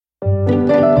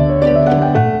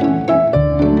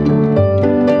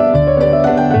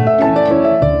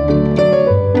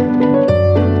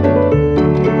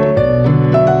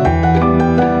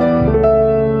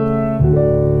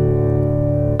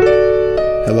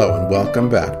Hello and welcome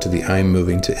back to the I'm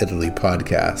Moving to Italy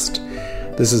podcast.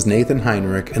 This is Nathan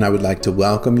Heinrich and I would like to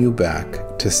welcome you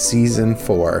back to Season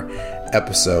 4,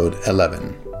 Episode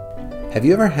 11. Have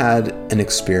you ever had an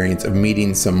experience of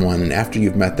meeting someone and after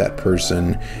you've met that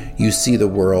person, you see the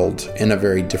world in a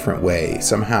very different way?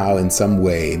 Somehow, in some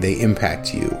way, they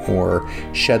impact you or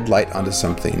shed light onto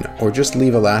something or just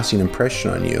leave a lasting impression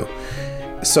on you.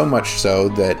 So much so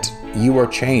that you are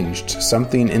changed.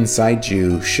 Something inside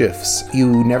you shifts.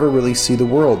 You never really see the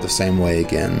world the same way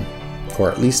again,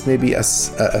 or at least maybe a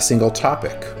single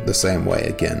topic the same way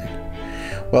again.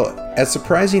 Well, as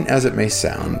surprising as it may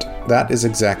sound, that is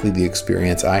exactly the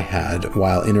experience I had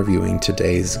while interviewing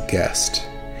today's guest.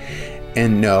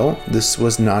 And no, this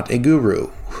was not a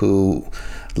guru who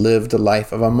lived the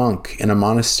life of a monk in a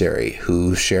monastery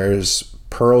who shares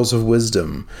pearls of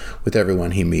wisdom with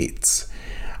everyone he meets.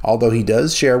 Although he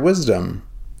does share wisdom,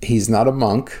 he's not a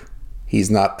monk, he's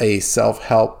not a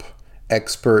self-help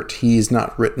expert, he's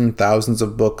not written thousands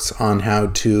of books on how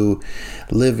to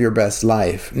live your best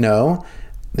life. No,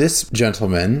 this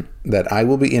gentleman that I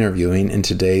will be interviewing in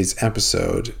today's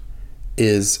episode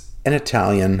is an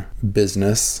Italian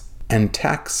business and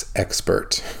tax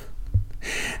expert.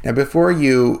 Now, before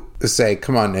you say,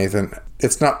 come on, Nathan,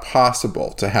 it's not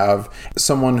possible to have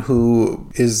someone who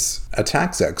is a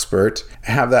tax expert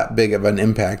have that big of an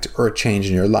impact or a change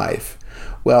in your life.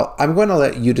 Well, I'm going to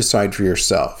let you decide for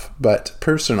yourself. But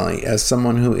personally, as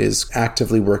someone who is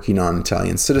actively working on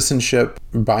Italian citizenship,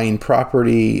 buying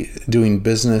property, doing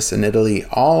business in Italy,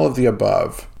 all of the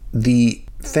above, the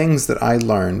things that I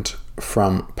learned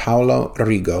from Paolo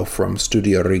Rigo from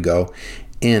Studio Rigo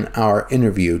in our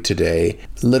interview today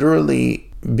literally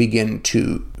begin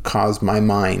to cause my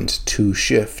mind to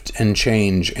shift and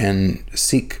change and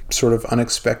seek sort of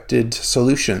unexpected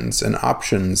solutions and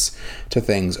options to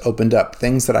things opened up.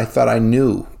 Things that I thought I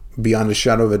knew beyond a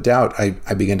shadow of a doubt, I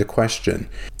began to question.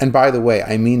 And by the way,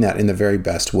 I mean that in the very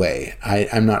best way.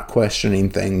 I'm not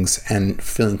questioning things and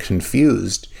feeling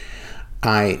confused.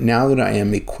 Now that I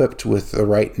am equipped with the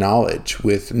right knowledge,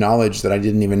 with knowledge that I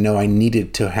didn't even know I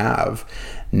needed to have,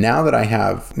 now that I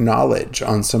have knowledge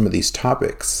on some of these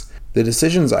topics, the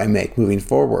decisions I make moving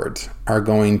forward are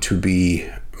going to be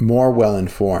more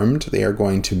well-informed. They are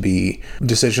going to be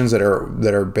decisions that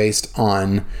are based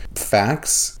on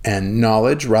facts and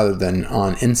knowledge rather than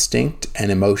on instinct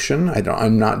and emotion.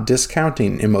 I'm not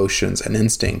discounting emotions and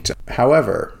instinct.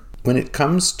 However, when it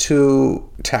comes to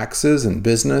taxes and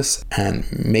business and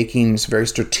making very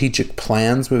strategic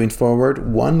plans moving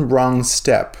forward, one wrong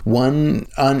step, one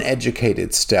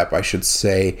uneducated step, I should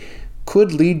say,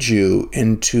 could lead you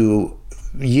into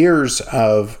years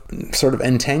of sort of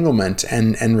entanglement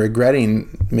and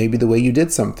regretting maybe the way you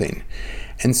did something.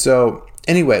 And so,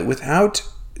 anyway, without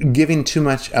giving too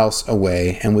much else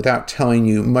away and without telling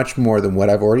you much more than what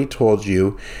I've already told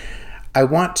you, I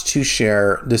want to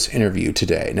share this interview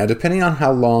today. Now, depending on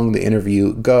how long the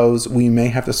interview goes, we may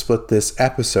have to split this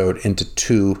episode into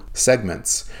 2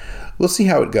 segments. We'll see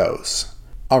how it goes.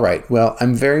 All right, well,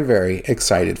 I'm very, very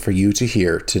excited for you to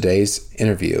hear today's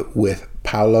interview with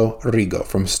Paolo Rigo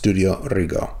from Studio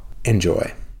Rigo.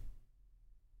 Enjoy.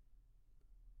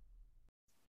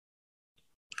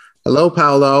 Hello,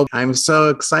 Paolo. I'm so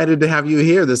excited to have you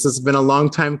here. This has been a long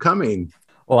time coming.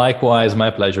 Likewise, my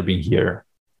pleasure being here.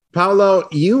 Paolo,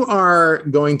 you are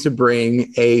going to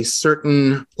bring a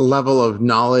certain level of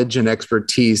knowledge and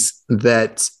expertise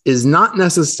that is not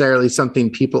necessarily something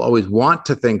people always want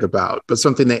to think about, but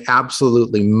something they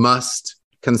absolutely must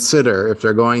consider if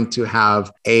they're going to have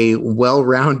a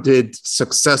well-rounded,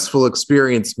 successful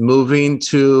experience moving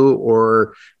to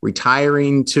or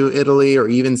retiring to Italy or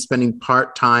even spending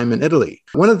part-time in Italy.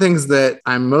 One of the things that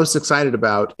I'm most excited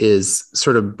about is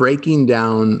sort of breaking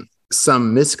down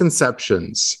some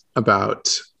misconceptions about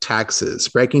taxes,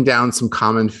 breaking down some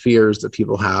common fears that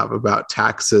people have about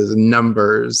taxes and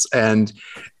numbers and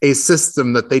a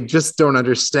system that they just don't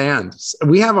understand.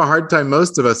 We have a hard time,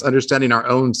 most of us, understanding our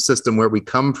own system, where we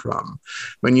come from.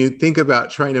 When you think about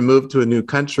trying to move to a new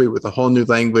country with a whole new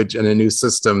language and a new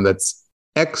system that's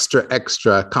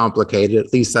extra complicated,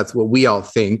 at least that's what we all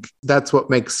think. That's what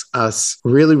makes us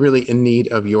really, really in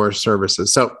need of your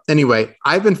services. So anyway,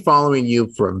 I've been following you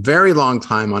for a very long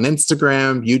time on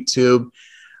Instagram, YouTube.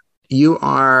 You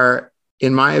are,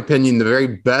 in my opinion, the very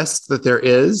best that there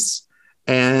is,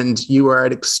 and you are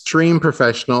an extreme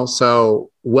professional.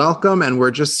 So welcome, and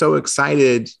we're just so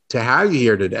excited to have you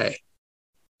here today.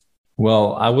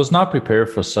 Well, I was not prepared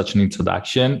for such an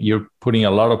introduction. You're putting a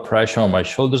lot of pressure on my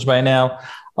shoulders right now.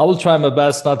 I will try my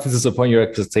best not to disappoint your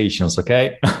expectations,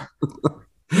 okay?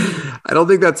 I don't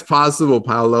think that's possible,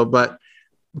 Paolo, but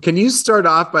Can you start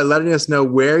off by letting us know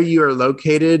where you are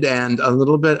located and a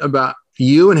little bit about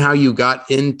you and how you got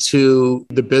into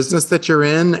the business that you're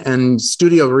in and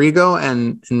Studio Rigo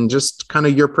and just kind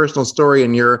of your personal story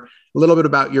and a little bit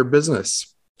about your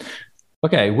business?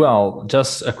 Okay, well,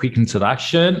 just a quick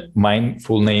introduction. My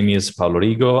full name is Paulo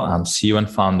Rigo. I'm CEO and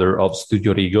founder of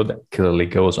Studio Rigo, that clearly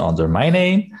goes under my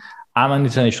name. I'm an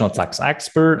international tax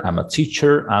expert. I'm a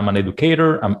teacher. I'm an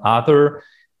educator. I'm author,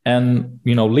 and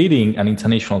leading an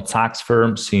international tax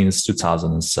firm since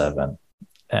 2007.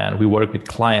 And we work with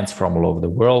clients from all over the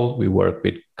world. We work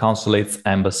with consulates,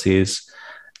 embassies,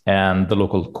 and the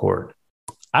local court.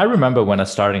 I remember when I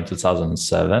started in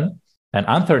 2007, and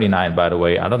I'm 39, by the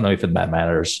way. I don't know if that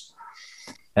matters.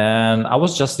 And I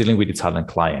was just dealing with Italian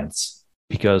clients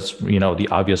because, the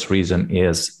obvious reason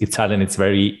is Italian, it's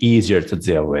very easier to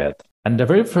deal with. And the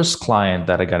very first client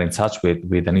that I got in touch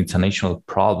with an international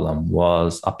problem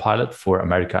was a pilot for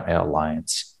American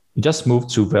Airlines. He just moved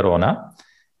to Verona,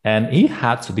 and he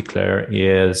had to declare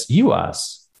his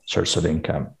US source of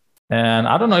income. And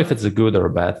I don't know if it's a good or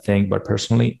a bad thing, but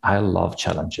personally, I love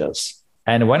challenges.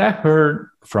 And when I heard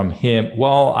from him,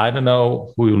 well, I don't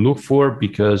know who you look for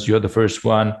because you're the first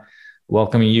one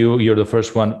welcoming you. You're the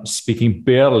first one speaking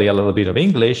barely a little bit of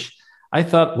English. I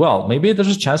thought, well, maybe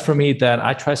there's a chance for me that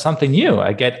I try something new.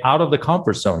 I get out of the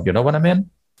comfort zone. You know what I mean?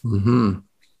 Mm-hmm.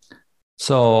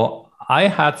 So I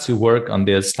had to work on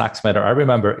this tax matter. I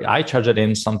remember I charged it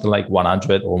in something like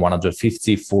 100 or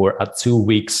 150 for a 2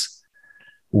 weeks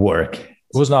work.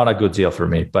 It was not a good deal for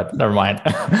me, but never mind.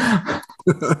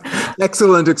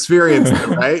 Excellent experience,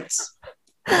 right?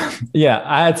 Yeah,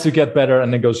 I had to get better at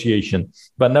negotiation,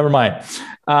 but never mind.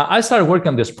 I started working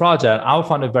on this project. I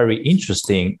found it very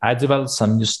interesting. I developed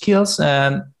some new skills,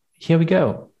 and here we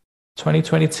go.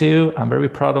 2022, I'm very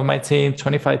proud of my team,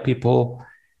 25 people,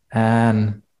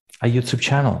 and a YouTube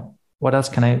channel. What else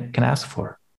can I ask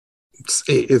for?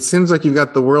 It seems like you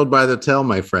got the world by the tail,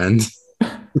 my friend.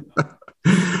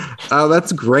 Oh,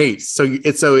 that's great. So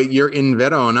you're in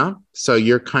Verona. So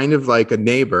you're kind of like a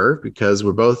neighbor because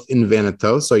we're both in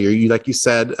Veneto. So you like you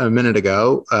said a minute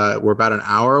ago, we're about an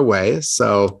hour away.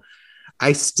 So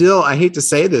I hate to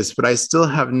say this, but I still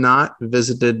have not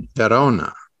visited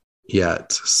Verona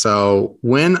yet. So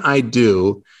when I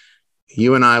do,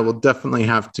 you and I will definitely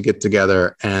have to get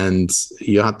together, and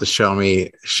you'll have to show me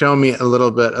a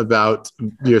little bit about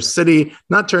your city,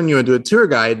 not turn you into a tour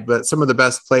guide, but some of the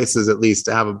best places, at least,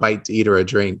 to have a bite to eat or a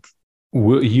drink.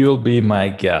 You'll be my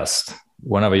guest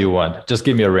whenever you want. Just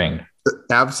give me a ring.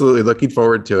 Absolutely. Looking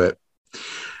forward to it.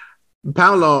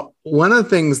 Paulo, one of the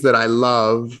things that I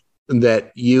love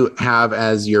that you have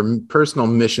as your personal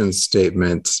mission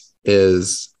statement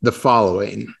is the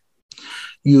following.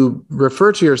 You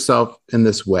refer to yourself in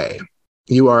this way.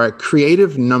 You are a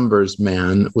creative numbers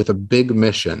man with a big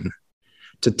mission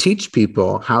to teach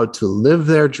people how to live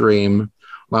their dream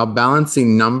while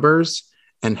balancing numbers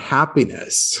and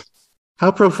happiness.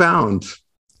 How profound.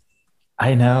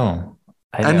 I know.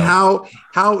 And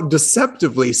how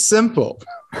deceptively simple.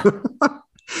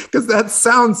 Because that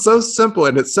sounds so simple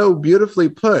and it's so beautifully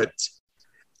put.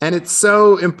 And it's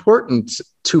so important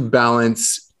to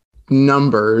balance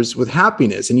numbers with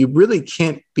happiness. And you really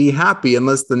can't be happy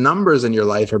unless the numbers in your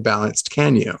life are balanced,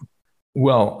 can you?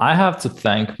 Well, I have to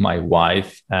thank my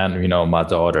wife and, my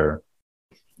daughter,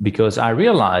 because I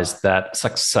realized that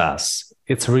success,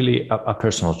 it's really a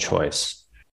personal choice.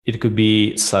 It could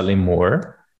be selling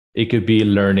more. It could be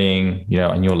learning,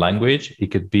 a new language. It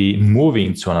could be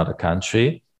moving to another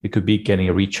country. It could be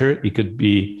getting richer. It could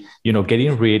be,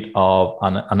 getting rid of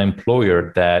an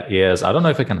employer that is, I don't know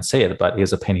if I can say it, but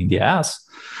is a pain in the ass.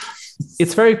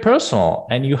 It's very personal,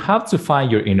 and you have to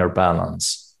find your inner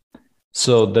balance.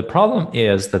 So the problem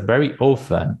is that very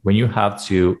often when you have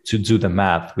to do the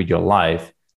math with your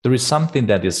life, there is something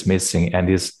that is missing, and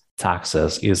is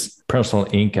taxes, is personal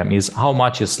income, is how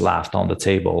much is left on the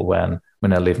table when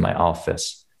I leave my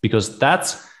office, because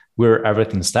that's where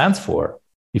everything stands for.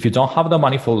 If you don't have the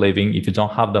money for living, if you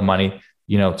don't have the money,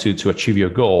 to achieve your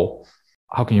goal,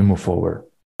 how can you move forward?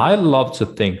 I love to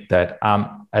think that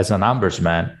as a numbers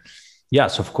man,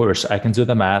 yes, of course, I can do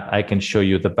the math. I can show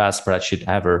you the best spreadsheet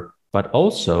ever. But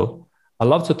also, I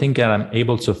love to think that I'm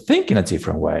able to think in a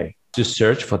different way, to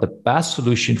search for the best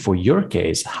solution for your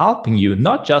case, helping you,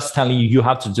 not just telling you you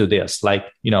have to do this, like,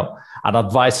 an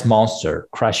advice monster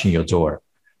crashing your door,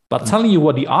 but telling you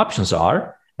what the options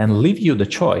are and leave you the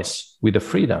choice with the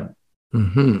freedom.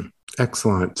 Mm-hmm.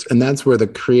 Excellent. And that's where the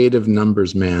creative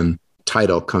numbers man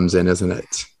title comes in, isn't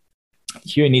it?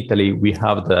 Here in Italy, we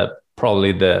have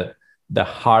probably the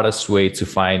hardest way to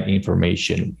find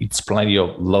information. It's plenty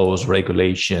of laws,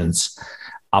 regulations,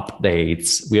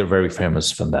 updates. We are very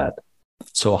famous for that.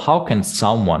 So how can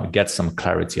someone get some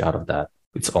clarity out of that?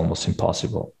 It's almost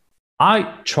impossible. I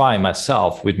try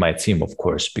myself with my team, of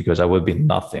course, because I would be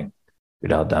nothing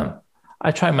without them.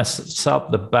 I try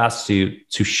myself the best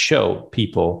to show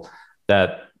people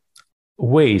that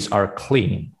ways are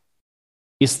clean.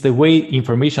 It's the way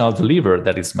information is delivered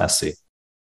that is messy.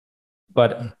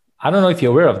 But I don't know if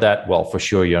you're aware of that. Well, for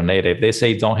sure, you're native. They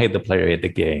say, don't hate the player, hate the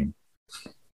game.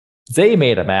 They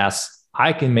made a mess.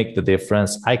 I can make the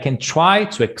difference. I can try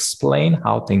to explain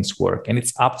how things work. And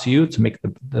it's up to you to make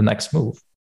the next move.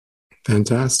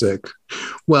 Fantastic.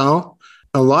 Well,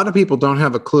 a lot of people don't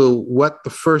have a clue what the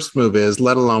first move is,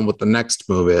 let alone what the next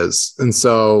move is. And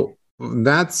so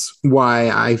that's why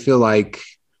I feel like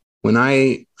when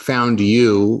I found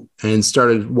you and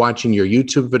started watching your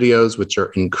YouTube videos, which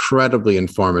are incredibly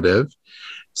informative,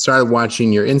 started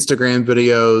watching your Instagram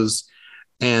videos,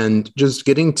 and just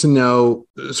getting to know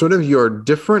sort of your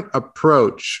different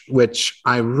approach, which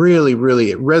I really,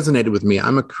 really, it resonated with me.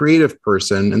 I'm a creative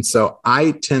person, and so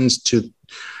I tend to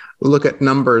look at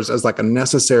numbers as like a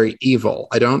necessary evil.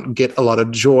 I don't get a lot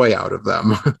of joy out of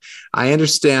them. I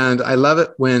understand. I love it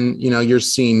when, you're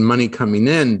seeing money coming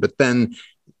in, but then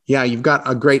you've got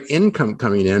a great income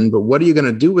coming in, but what are you going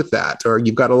to do with that? Or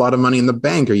you've got a lot of money in the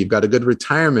bank, or you've got a good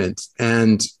retirement,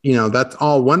 and, that's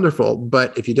all wonderful.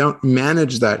 But if you don't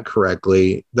manage that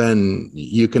correctly, then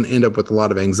you can end up with a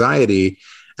lot of anxiety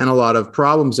and a lot of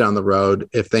problems down the road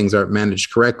if things aren't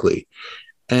managed correctly.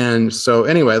 And so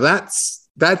anyway, that's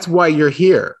why you're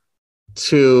here,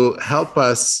 to help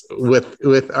us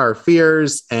with our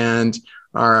fears and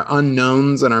our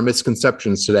unknowns and our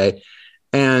misconceptions today.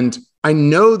 And I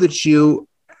know that you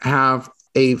have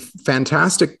a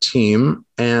fantastic team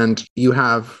and you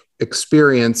have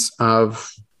experience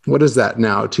of, what is that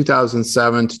now,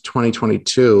 2007 to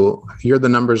 2022. You're the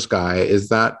numbers guy. Is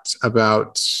that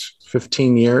about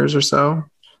 15 years or so?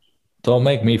 Don't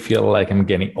make me feel like I'm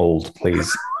getting old,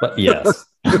 please. But yes.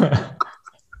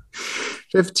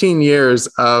 15 years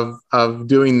of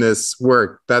doing this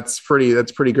work. That's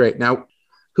pretty great. Now,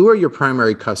 who are your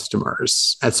primary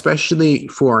customers, especially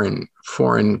foreign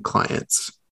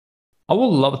clients? I would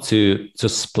love to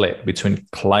split between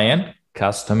client,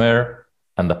 customer,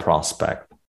 and the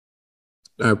prospect.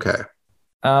 Okay.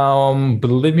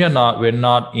 Believe me or not, we're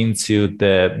not into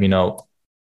the,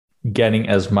 getting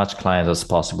as much clients as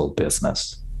possible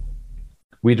business.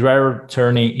 We'd rather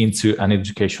turning into an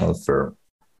educational firm.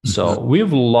 So we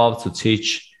would love to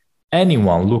teach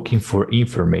anyone looking for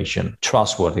information,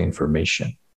 trustworthy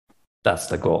information. That's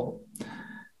the goal.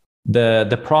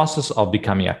 The process of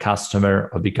becoming a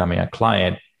customer or becoming a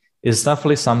client is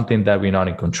definitely something that we're not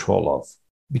in control of,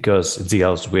 because it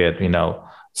deals with,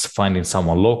 finding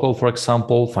someone local, for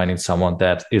example, finding someone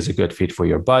that is a good fit for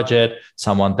your budget,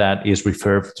 someone that is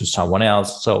referred to someone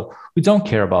else. So we don't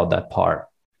care about that part.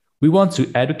 We want to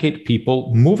educate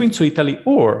people moving to Italy,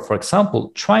 or, for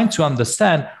example, trying to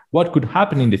understand what could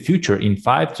happen in the future in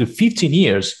 5 to 15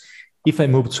 years if I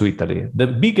move to Italy. The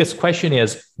biggest question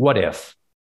is, what if?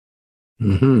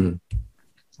 Mm-hmm.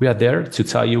 We are there to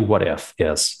tell you what if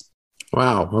is.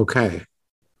 Wow. Okay.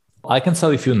 I can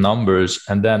tell you a few numbers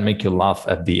and then make you laugh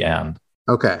at the end.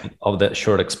 Okay. Of that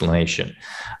short explanation.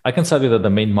 I can tell you that the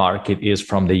main market is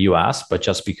from the US, but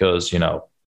just because,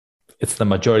 it's the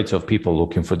majority of people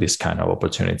looking for this kind of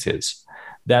opportunities.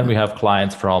 Then we have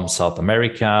clients from South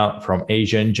America, from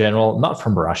Asia in general, not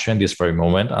from Russia in this very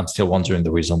moment. I'm still wondering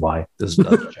the reason why. This is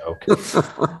not a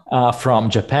joke. From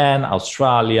Japan,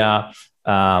 Australia,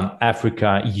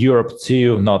 Africa, Europe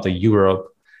too, not Europe.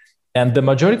 And the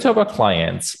majority of our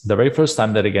clients, the very first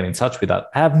time that they get in touch with us,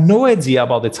 have no idea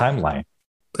about the timeline.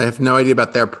 They have no idea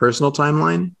about their personal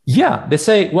timeline? Yeah. They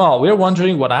say, well, we're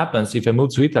wondering what happens if I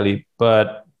move to Italy,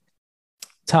 but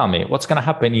tell me, what's going to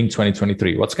happen in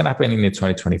 2023? What's going to happen in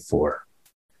 2024?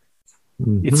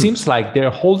 Mm-hmm. It seems like they're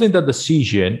holding the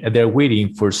decision and they're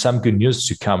waiting for some good news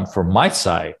to come from my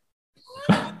side.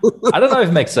 I don't know if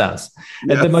it makes sense.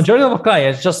 Yes. And the majority of our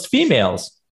clients, just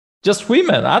females, just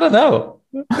women. I don't know.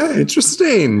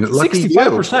 Interesting. Lucky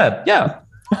 65%. You. Yeah.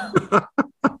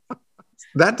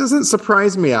 That doesn't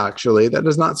surprise me, actually. That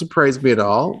does not surprise me at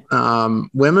all.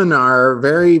 Women are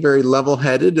very, very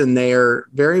level-headed, and they are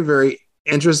very, very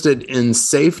interested in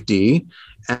safety,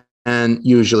 and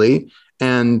usually.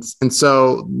 And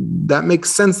so that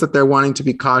makes sense that they're wanting to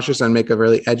be cautious and make a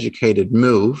really educated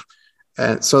move.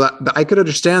 So that I could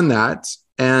understand that.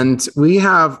 And we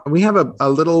have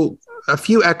a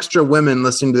few extra women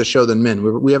listening to the show than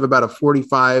men. We have about a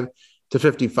 45 to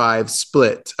 55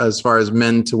 split as far as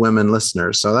men to women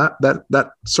listeners. So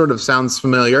that sort of sounds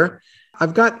familiar.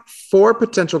 I've got 4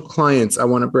 potential clients I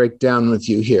want to break down with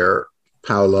you here,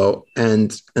 Paolo,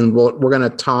 and we're going to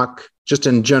talk just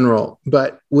in general.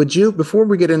 But would you, before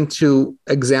we get into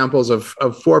examples of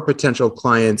 4 potential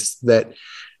clients that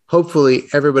hopefully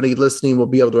everybody listening will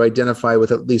be able to identify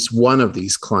with at least one of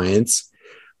these clients,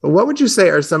 what would you say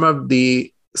are some of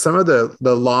the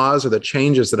laws or the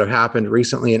changes that have happened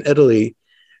recently in Italy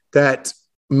that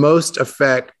most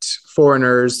affect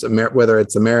foreigners, whether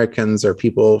it's Americans or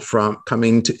people from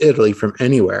coming to Italy from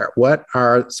anywhere? What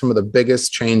are some of the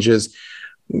biggest changes,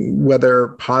 whether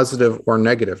positive or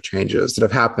negative changes, that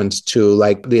have happened to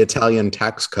like the Italian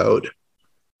tax code?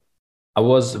 I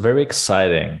was very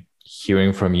exciting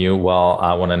hearing from you. Well,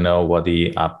 I want to know what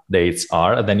the updates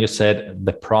are. And then you said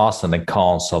the pros and the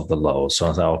cons of the law. So I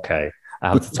was like, okay, I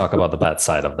have to talk about the bad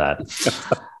side of that.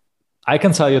 I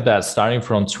can tell you that starting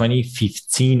from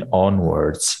 2015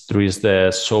 onwards, there is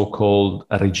the so-called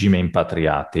regime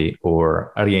impatriati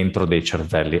or rientro dei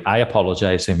cervelli. I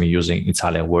apologize if I'm using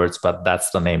Italian words, but that's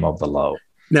the name of the law.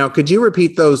 Now, could you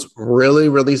repeat those really,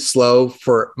 really slow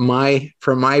for my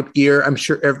ear? I'm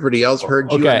sure everybody else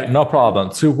heard you. Okay, no problem.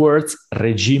 2 words,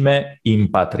 regime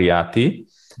impatriati.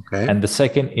 Okay. And the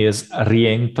second is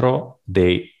rientro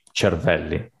dei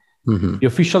cervelli. Mm-hmm. The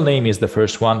official name is the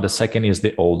first one. The second is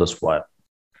the oldest one.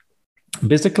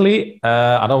 Basically,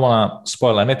 I don't want to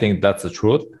spoil anything. That's the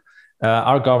truth.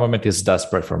 Our government is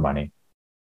desperate for money.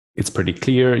 It's pretty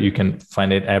clear. You can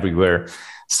find it everywhere.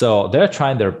 So they're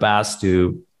trying their best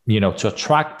to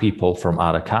attract people from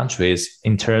other countries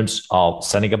in terms of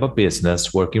setting up a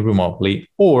business, working remotely,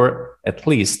 or at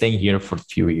least staying here for a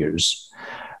few years.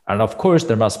 And of course,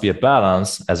 there must be a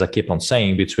balance, as I keep on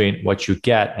saying, between what you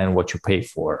get and what you pay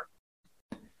for.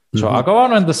 So our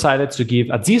government decided to give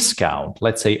a discount,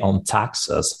 let's say, on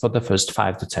taxes for the first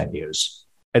 5 to 10 years.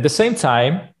 At the same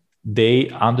time, they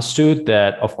understood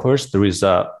that, of course, there is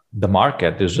the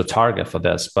market, there's a target for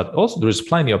this, but also there is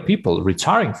plenty of people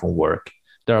retiring from work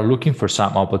that are looking for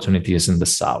some opportunities in the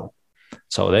South.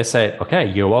 So they said, okay,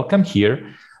 you're welcome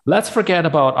here. Let's forget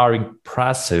about our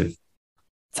impressive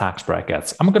tax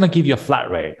brackets. I'm going to give you a flat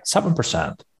rate,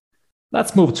 7%.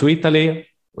 Let's move to Italy.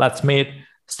 Let's meet.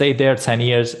 Stay there 10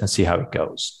 years and see how it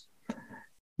goes.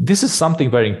 This is something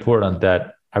very important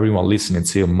that everyone listening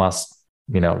to must,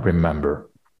 remember.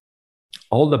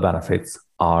 All the benefits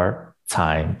are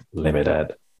time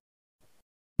limited.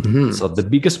 Mm-hmm. So the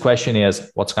biggest question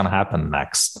is, what's going to happen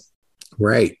next?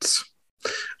 Right.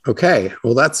 Okay.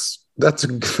 Well, that's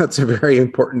a very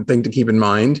important thing to keep in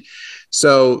mind.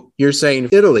 So you're saying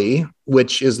Italy,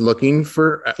 which is looking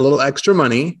for a little extra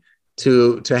money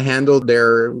to handle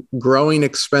their growing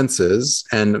expenses,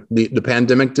 and the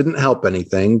pandemic didn't help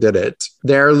anything, did it?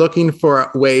 They're looking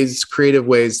for creative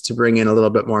ways to bring in a little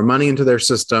bit more money into their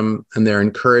system, and they're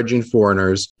encouraging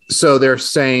foreigners. So they're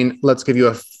saying, let's give you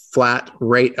a flat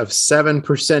rate of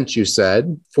 7%, you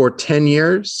said, for 10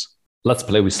 years. Let's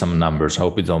play with some numbers.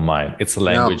 Hope you don't mind. It's a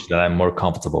language that I'm more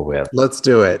comfortable with. Let's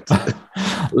do it.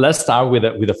 Let's start with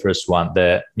the first one,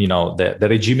 the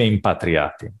regime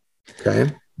impatriati.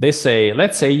 Okay. They say,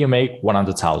 let's say you make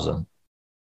 100,000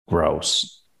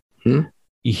 gross.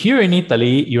 Here in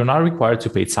Italy, you're not required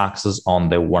to pay taxes on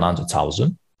the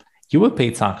 100,000. You will pay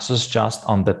taxes just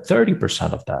on the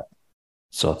 30% of that.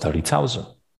 So 30,000.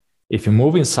 If you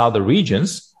move in southern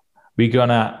regions, we're going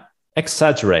to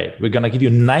exaggerate. We're going to give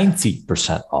you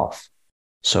 90% off.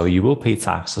 So you will pay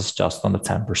taxes just on the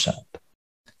 10%.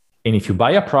 And if you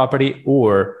buy a property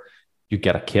or you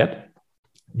get a kid,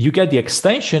 you get the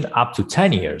extension up to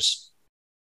 10 years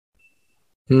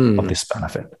of this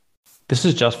benefit. This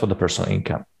is just for the personal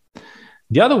income.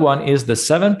 The other one is the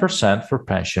 7% for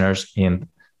pensioners in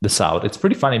the South. It's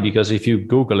pretty funny because if you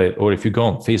Google it or if you go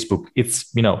on Facebook,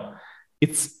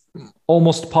 it's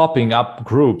almost popping up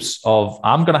groups of,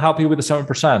 I'm going to help you with the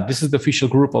 7%. This is the official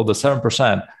group of the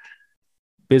 7%.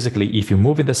 Basically, if you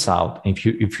move in the South, if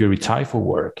you retire for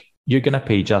work, you're going to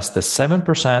pay just the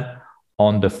 7%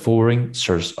 on the foreign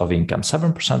source of income,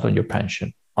 7% on your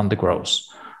pension, on the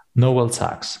gross. No wealth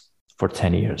tax for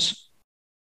 10 years.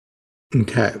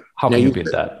 Okay. How can you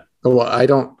beat that? Well, I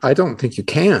don't think you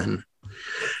can.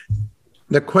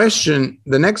 The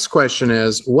next question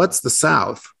is, what's the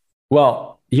South?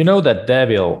 Well, you know that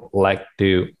devil like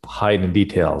to hide in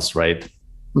details, right?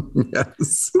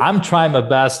 Yes. I'm trying my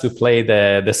best to play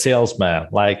the salesman.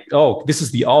 Like, oh, this is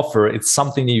the offer. It's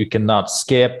something that you cannot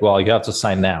skip. Well, you have to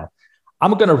sign now.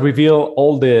 I'm going to reveal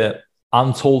all the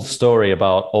untold story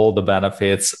about all the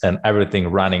benefits and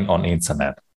everything running on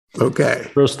internet. Okay.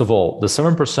 First of all, the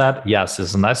 7%, yes,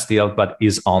 is a nice deal, but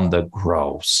is on the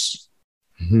gross.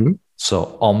 Mm-hmm.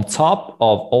 So on top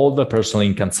of all the personal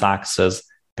income taxes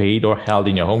paid or held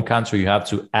in your home country, you have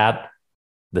to add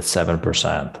the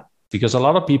 7%. Because a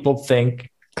lot of people think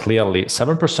clearly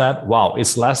 7%, wow,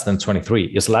 it's less than 23,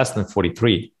 it's less than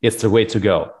 43, it's the way to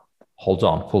go. Hold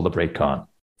on, pull the brake on.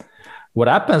 What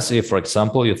happens if, for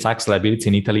example, your tax liability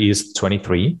in Italy is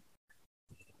 23,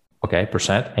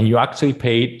 percent, and you actually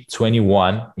paid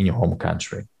 21 in your home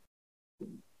country?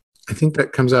 I think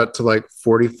that comes out to like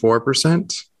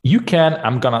 44%. You can,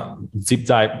 I'm going to deep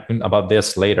dive about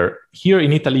this later. Here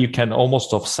in Italy, you can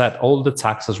almost offset all the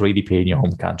taxes already paid in your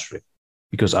home country,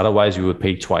 because otherwise you would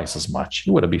pay twice as much.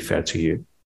 It wouldn't be fair to you.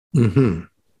 Mm-hmm.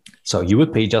 So you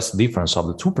would pay just the difference of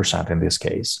the 2% in this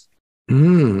case.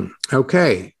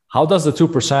 Okay. How does the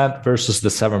 2% versus the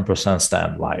 7%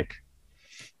 stand like?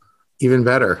 Even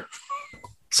better.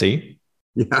 See?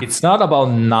 Yeah. It's not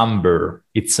about number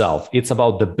itself. It's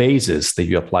about the basis that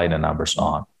you apply the numbers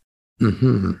on.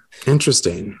 Mm-hmm.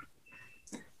 Interesting.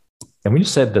 And when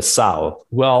you said the South,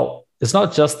 well, it's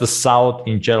not just the South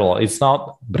in general. It's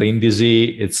not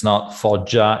Brindisi, it's not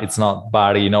Foggia, it's not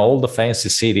Bari, all the fancy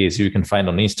cities you can find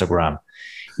on Instagram.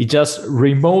 It's just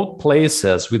remote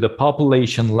places with a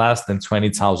population less than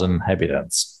 20,000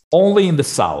 inhabitants. Only in the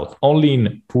South, only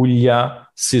in Puglia,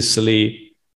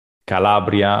 Sicily,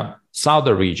 Calabria,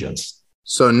 southern regions.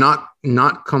 So not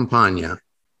Campania.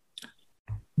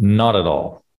 Not at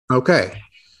all. Okay.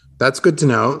 That's good to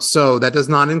know. So that does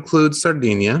not include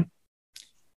Sardinia.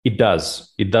 It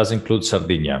does. It does include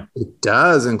Sardinia. It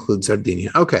does include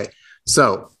Sardinia. Okay.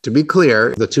 So to be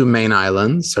clear, the two main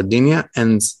islands, Sardinia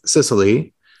and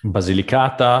Sicily.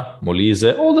 Basilicata,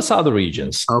 Molise, all the southern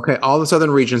regions. Okay. All the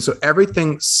southern regions. So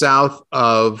everything south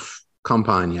of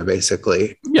Campania,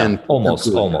 basically. Yeah, almost.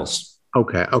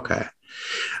 Okay. Okay.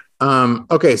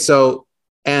 So,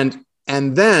 and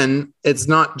then it's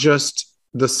not just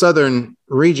the southern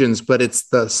regions, but it's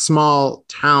the small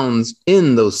towns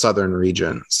in those southern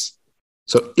regions.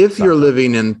 So if you're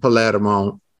living in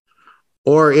Palermo,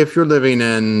 or if you're living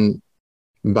in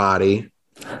Bari,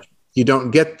 you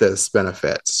don't get this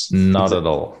benefits. Not at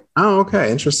all. Oh,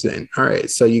 okay. Interesting. All right.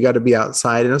 So you got to be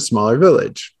outside in a smaller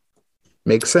village.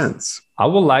 Makes sense. I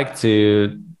would like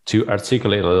to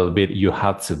articulate a little bit. You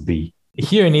have to be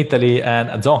here in Italy,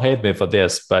 and don't hate me for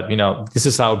this, but this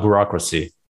is our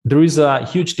bureaucracy. There is a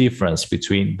huge difference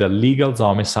between the legal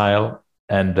domicile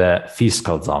and the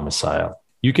fiscal domicile.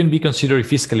 You can be considered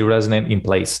fiscally resident in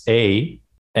place A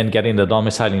and getting the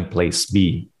domicile in place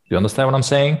B. Do you understand what I'm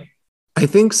saying? I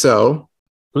think so.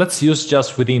 Let's use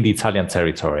just within the Italian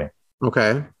territory.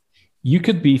 Okay. You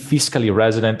could be fiscally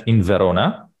resident in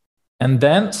Verona and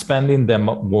then spending the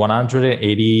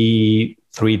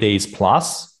 183 days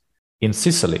plus in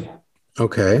Sicily.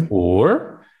 Okay.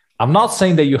 Or, I'm not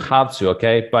saying that you have to,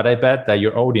 okay? But I bet that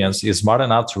your audience is smart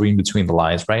enough to read between the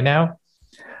lines right now.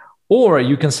 Or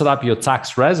you can set up your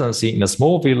tax residency in a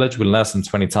small village with less than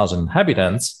 20,000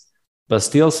 inhabitants, but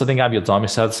still setting up your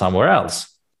domicile somewhere else.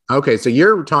 Okay, so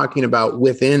you're talking about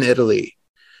within Italy,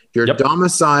 your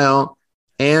domicile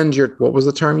and your, what was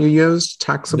the term you used?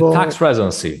 Taxable? The tax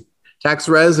residency. Tax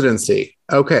residency.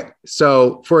 Okay,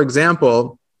 so for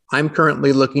example, I'm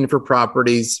currently looking for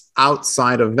properties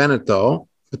outside of Veneto,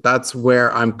 but that's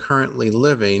where I'm currently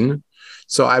living.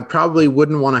 So I probably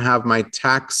wouldn't want to have my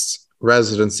tax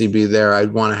residency be there.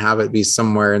 I'd want to have it be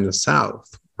somewhere in the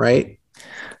south, right?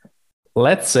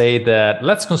 Let's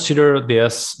consider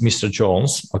this Mr.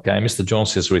 Jones. Okay, Mr.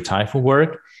 Jones is retired from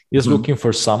work. He's looking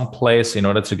for some place in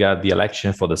order to get the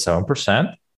election for the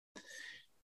 7%.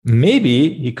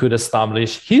 Maybe he could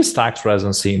establish his tax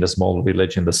residency in the small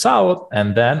village in the south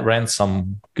and then rent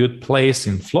some good place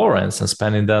in Florence and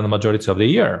spending the majority of the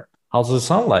year. How does it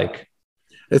sound like?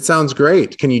 It sounds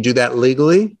great. Can you do that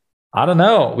legally? I don't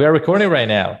know. We are recording right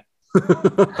now.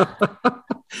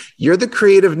 You're the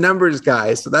creative numbers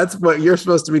guy, so that's what you're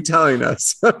supposed to be telling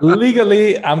us.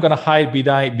 Legally, I'm going to hide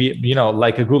behind,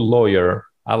 like a good lawyer.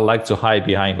 I like to hide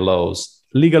behind laws.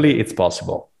 Legally, it's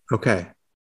possible. Okay.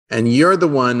 And you're the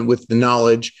one with the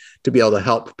knowledge to be able to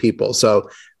help people. So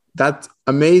that's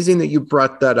amazing that you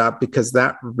brought that up, because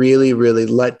that really, really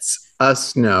lets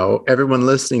us know, everyone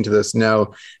listening to this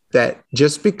know, that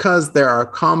just because there are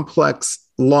complex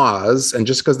laws and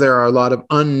just because there are a lot of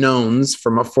unknowns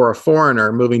for a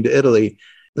foreigner moving to Italy,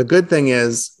 the good thing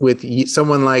is with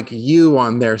someone like you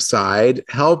on their side,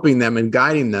 helping them and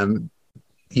guiding them,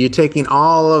 you're taking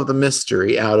all of the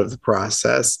mystery out of the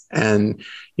process, and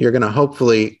you're going to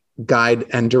hopefully guide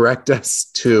and direct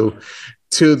us to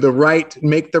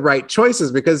make the right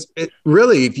choices. Because it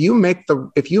really, if you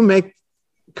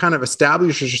kind of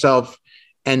establish yourself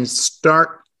and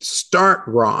start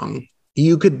wrong,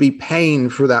 you could be paying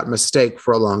for that mistake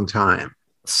for a long time.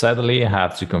 Sadly, I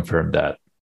have to confirm that.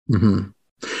 Mm-hmm.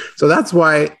 So that's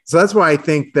why I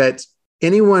think that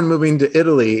anyone moving to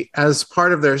Italy, as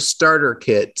part of their starter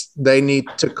kit, they need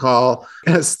to call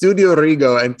Studio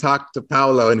Rigo and talk to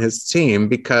Paolo and his team,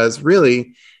 because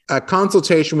really a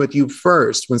consultation with you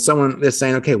first, when someone is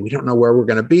saying, okay, we don't know where we're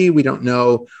going to be. We don't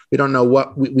know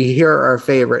what we hear are our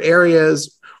favorite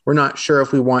areas. We're not sure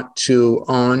if we want to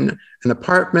own an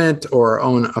apartment or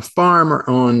own a farm or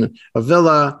own a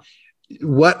villa.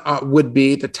 What would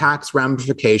be the tax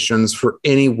ramifications for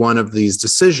any one of these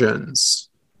decisions?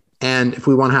 And if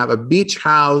we want to have a beach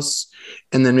house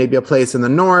and then maybe a place in the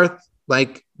north,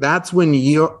 like that's when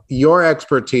your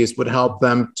expertise would help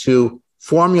them to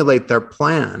formulate their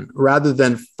plan, rather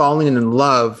than falling in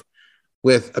love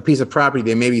with a piece of property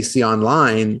they maybe see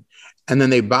online and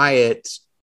then they buy it.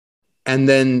 And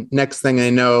then next thing they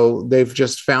know, they've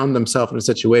just found themselves in a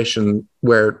situation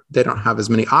where they don't have as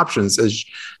many options as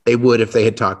they would if they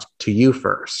had talked to you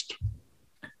first.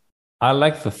 I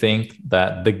like to think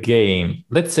that the game,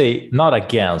 let's say not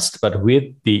against, but with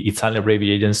the Italian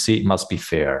Revenue Agency, must be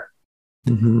fair.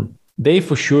 Mm-hmm. They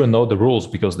for sure know the rules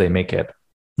because they make it.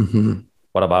 Mm-hmm.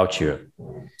 What about you?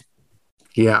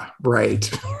 Yeah, right.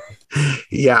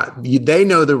 Yeah, they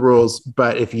know the rules,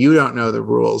 but if you don't know the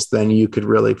rules, then you could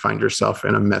really find yourself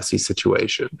in a messy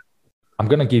situation. I'm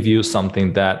going to give you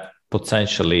something that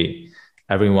potentially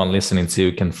everyone listening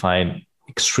to can find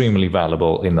extremely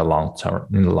valuable in the long term,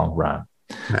 in the long run.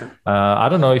 Okay. I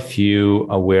don't know if you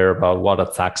are aware about what a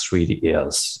tax treaty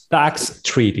is. Tax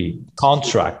treaty,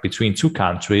 contract between two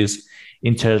countries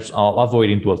in terms of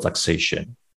avoiding dual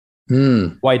taxation.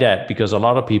 Why that? Because a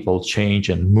lot of people change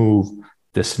and move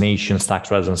destinations,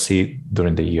 tax residency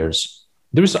during the years.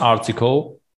 There is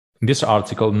article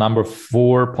number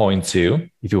 4.2,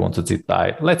 if you want to deep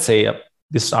dive. Let's say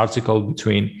this article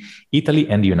between Italy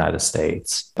and the United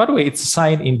States. By the way, it's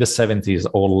signed in the 70s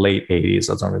or late 80s,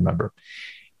 I don't remember.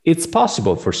 It's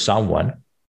possible for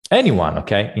anyone,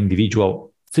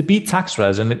 individual, to be tax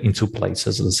resident in two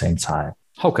places at the same time.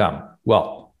 How come?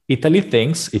 Well, Italy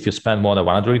thinks if you spend more than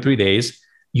 183 days,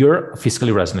 you're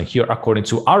fiscally resident here according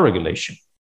to our regulation.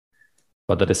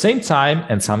 But at the same time,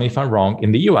 and tell me if I'm wrong,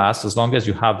 in the US, as long as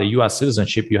you have the US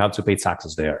citizenship, you have to pay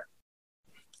taxes there.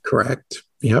 Correct.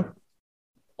 Yep.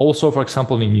 Also, for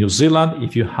example, in New Zealand,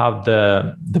 if you have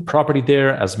the property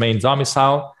there as main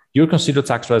domicile, you're considered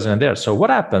tax resident there. So what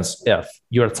happens if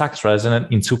you're a tax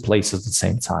resident in two places at the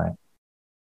same time?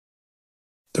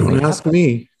 Don't ask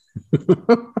me.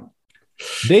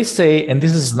 They say, and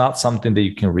this is not something that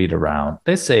you can read around,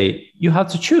 they say you have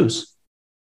to choose.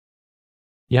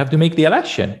 You have to make the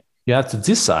election. You have to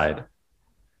decide,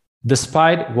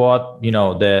 despite what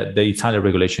the Italian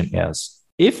regulation is.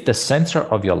 If the center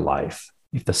of your life,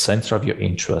 if the center of your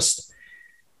interest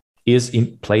is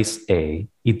in place A,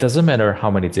 it doesn't matter how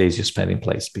many days you spend in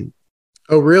place B.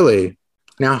 Oh, really?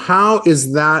 Now, how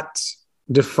is that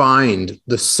defined,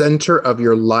 the center of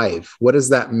your life? What does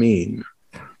that mean?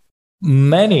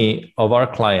 Many of our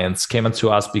clients came to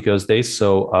us because they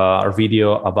saw our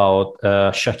video about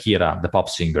Shakira, the pop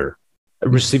singer,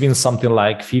 receiving something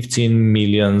like 15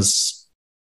 million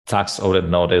tax audit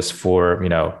notice for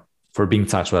being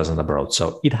tax resident abroad.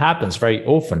 So it happens very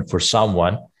often for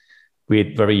someone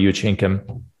with very huge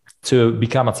income to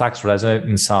become a tax resident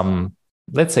in some,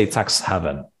 let's say, tax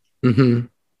haven. Mm-hmm.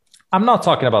 I'm not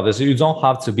talking about this. You don't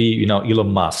have to be,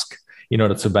 Elon Musk in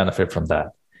order to benefit from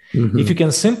that. Mm-hmm. If you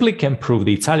can prove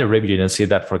the Italian Revenue Agency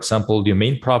that, for example, your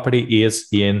main property is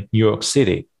in New York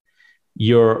City,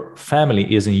 your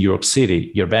family is in New York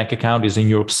City, your bank account is in New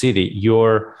York City,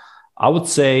 your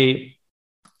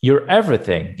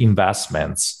everything,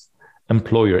 investments,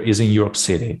 employer is in New York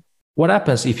City. What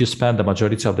happens if you spend the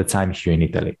majority of the time here in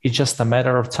Italy? It's just a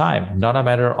matter of time, not a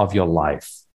matter of your life.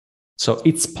 So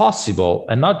it's possible,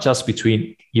 and not just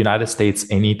between United States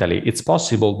and Italy, it's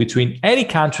possible between any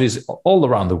countries all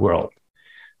around the world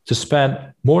to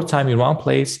spend more time in one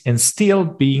place and still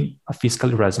being a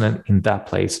fiscally resident in that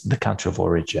place, the country of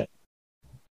origin.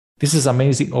 This is an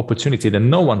amazing opportunity that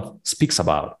no one speaks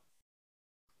about.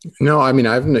 No, I mean,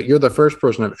 you're the first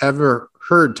person I've ever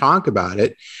heard talk about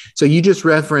it. So you just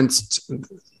referenced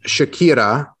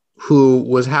Shakira, who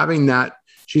was having that.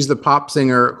 She's the pop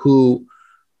singer who,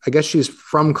 I guess she's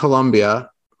from Colombia,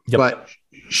 yep. But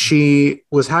she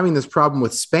was having this problem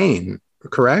with Spain,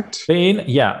 correct? Spain,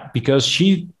 yeah, because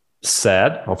she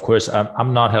said, of course,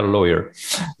 I'm not her lawyer.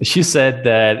 She said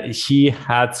that she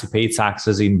had to pay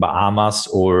taxes in Bahamas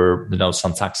or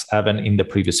some tax haven in the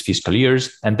previous fiscal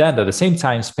years. And then at the same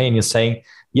time, Spain is saying,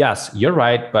 yes, you're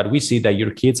right, but we see that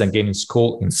your kids are getting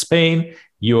school in Spain.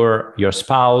 Your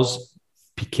spouse,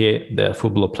 Piqué, the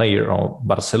football player of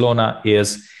Barcelona,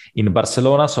 is in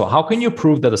Barcelona. So how can you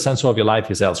prove that the center of your life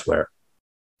is elsewhere?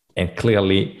 And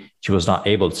clearly she was not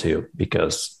able to,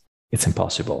 because it's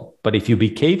impossible. But if you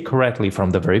behave correctly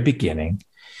from the very beginning,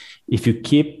 if you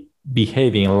keep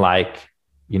behaving like,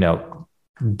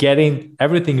 getting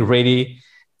everything ready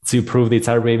to prove the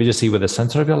entire agency where the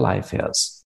center of your life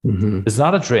is, it's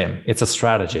not a dream, it's a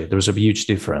strategy. There's a huge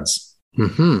difference.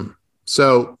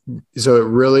 So it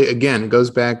really, again, it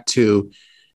goes back to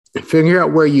figure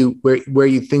out where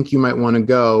you think you might want to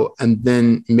go, and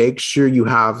then make sure you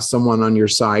have someone on your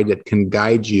side that can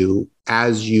guide you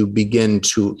as you begin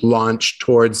to launch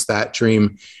towards that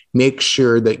dream. Make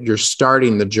sure that you're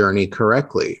starting the journey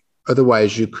correctly.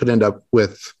 Otherwise, you could end up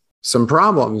with some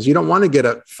problems. You don't want to get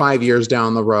 5 years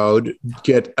down the road,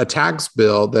 get a tax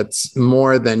bill that's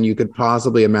more than you could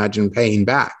possibly imagine paying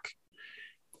back.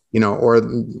 Or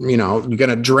you're going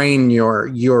to drain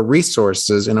your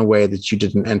resources in a way that you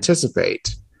didn't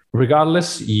anticipate.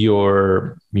 Regardless,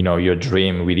 your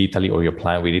dream with Italy or your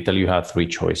plan with Italy, you have 3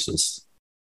 choices.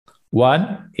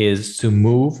 One is to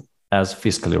move as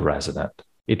fiscally resident.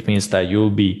 It means that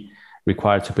you'll be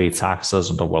required to pay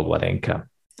taxes on the worldwide income.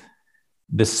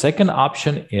 The second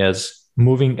option is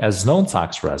moving as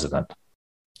non-tax resident.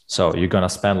 So you're going to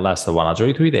spend less than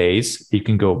 183 days. You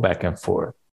can go back and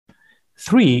forth.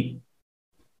 3,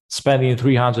 spending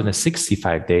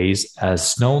 365 days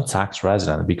as non-tax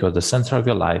resident, because the center of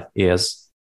your life is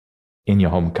in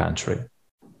your home country.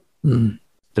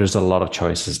 There's a lot of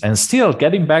choices. And still,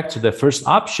 getting back to the first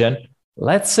option,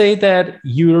 let's say that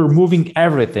you're moving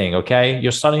everything, okay?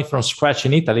 You're starting from scratch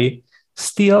in Italy.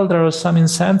 Still, there are some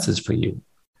incentives for you.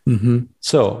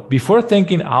 So before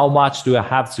thinking, how much do I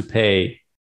have to pay?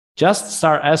 Just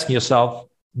start asking yourself,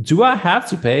 do I have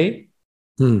to pay?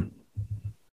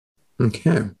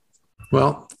 Okay.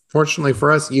 Well, fortunately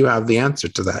for us, you have the answer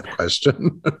to that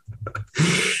question.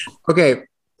 Okay,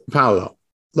 Paolo,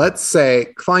 let's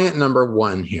say client number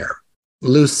 1 here,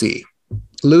 Lucy.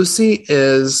 Lucy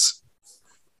is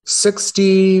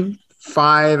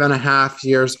 65 and a half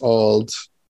years old,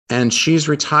 and she's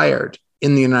retired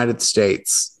in the United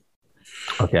States.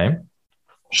 Okay.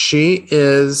 She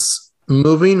is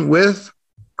moving with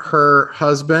her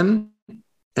husband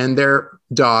and their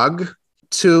dog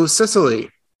to Sicily.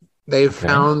 They've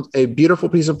found a beautiful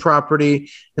piece of property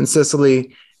in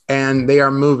Sicily, and they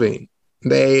are moving.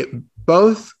 They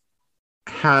both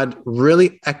had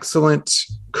really excellent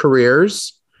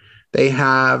careers. They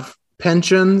have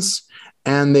pensions,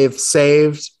 and they've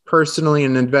saved personally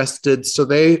and invested. So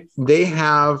they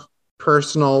have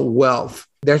personal wealth.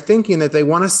 They're thinking that they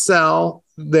want to sell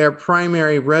their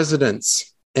primary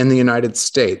residence in the United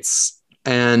States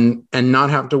and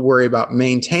not have to worry about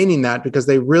maintaining that, because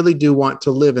they really do want to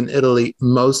live in Italy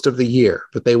most of the year,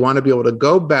 but they want to be able to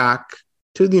go back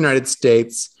to the United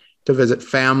States to visit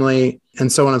family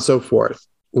and so on and so forth.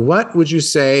 What would you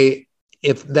say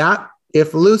if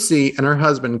Lucy and her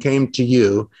husband came to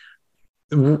you?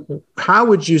 How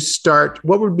would you start?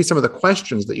 What would be some of the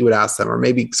questions that you would ask them, or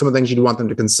maybe some of the things you'd want them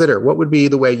to consider? What would be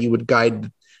the way you would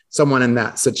guide someone in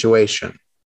that situation?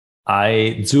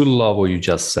 I do love what you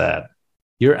just said.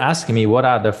 You're asking me what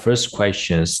are the first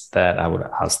questions that I would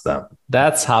ask them.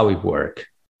 That's how it works.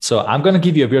 So I'm going to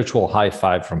give you a virtual high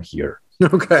five from here.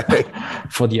 Okay.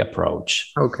 For the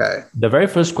approach. Okay. The very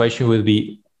first question would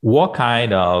be, what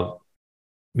kind of,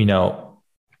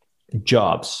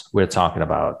 jobs we're talking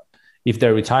about? If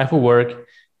they're retired for work,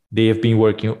 they have been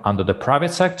working under the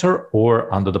private sector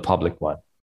or under the public one?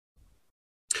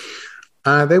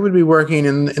 They would be working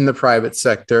in the private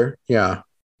sector. Yeah.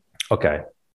 Okay.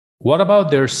 What about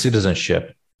their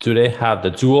citizenship? Do they have the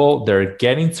dual? They're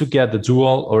getting to get the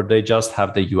dual, or they just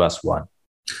have the US one?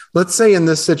 Let's say in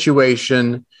this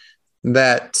situation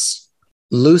that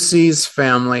Lucy's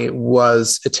family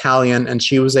was Italian and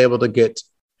she was able to get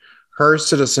her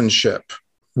citizenship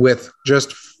with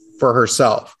just for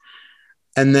herself.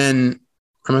 And then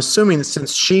I'm assuming that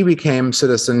since she became a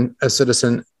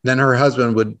citizen, then her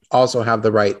husband would also have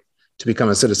the right to become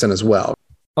a citizen as well.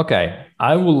 Okay.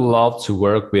 I would love to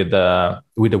work with the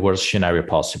worst scenario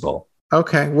possible.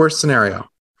 Okay. Worst scenario.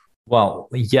 Well,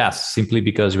 yes, simply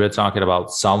because we're talking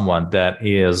about someone that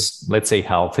is, let's say,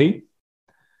 healthy.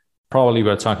 Probably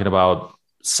we're talking about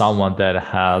someone that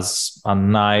has a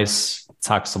nice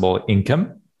taxable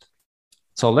income.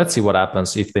 So let's see what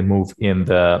happens if they move in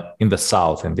the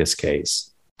South in this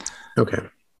case. Okay.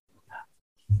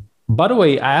 By the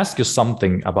way, I asked you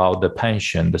something about the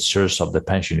pension, the source of the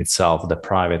pension itself, the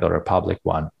private or a public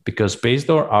one, because based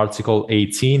on Article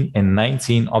 18 and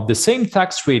 19 of the same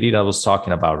tax treaty that I was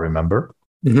talking about, remember?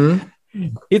 Mm-hmm.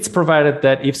 It's provided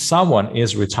that if someone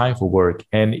is retiring for work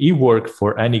and he worked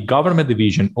for any government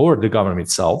division or the government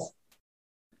itself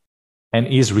and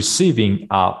is receiving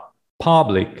a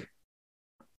public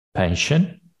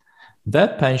pension,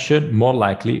 that pension more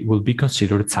likely will be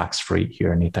considered tax-free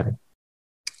here in Italy.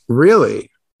 Really?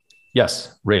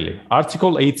 Yes, really.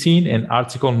 Article 18 and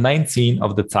Article 19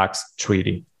 of the tax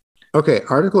treaty. Okay,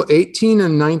 Article 18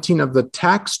 and 19 of the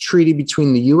tax treaty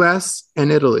between the US and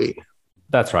Italy.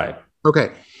 That's right.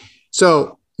 Okay,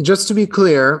 so just to be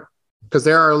clear, because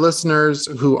there are listeners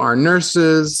who are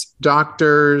nurses,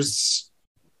 doctors,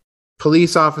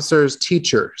 police officers,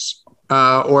 teachers,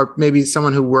 or maybe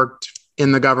someone who worked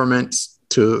in the government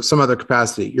to some other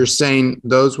capacity. You're saying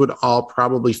those would all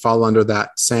probably fall under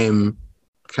that same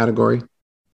category?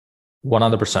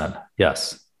 100%,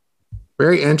 yes.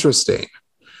 Very interesting.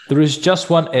 There is just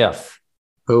one if.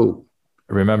 Oh.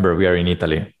 Remember, we are in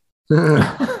Italy.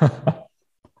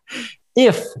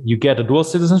 If you get a dual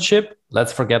citizenship,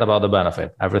 let's forget about the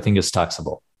benefit. Everything is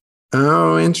taxable.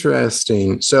 Oh,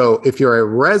 interesting. So if you're a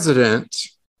resident,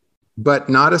 but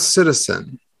not a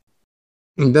citizen,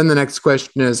 and then the next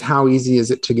question is, how easy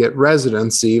is it to get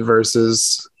residency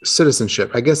versus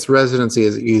citizenship? I guess residency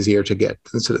is easier to get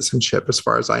than citizenship, as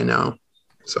far as I know.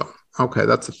 So, okay,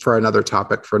 that's for another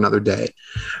topic for another day.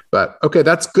 But okay,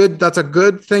 that's good. That's a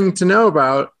good thing to know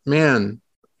about. Man,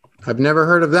 I've never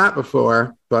heard of that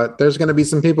before, but there's going to be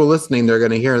some people listening. They're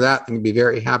going to hear that and be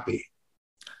very happy.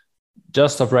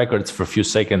 Just off records for a few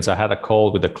seconds, I had a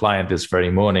call with a client this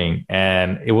very morning,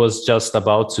 and it was just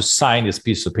about to sign this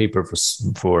piece of paper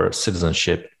for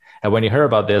citizenship. And when he heard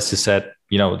about this, he said,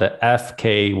 you know, the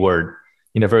FK word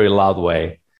in a very loud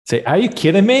way. Say, are you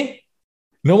kidding me?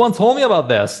 No one told me about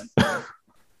this.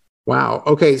 Wow.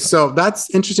 Okay. So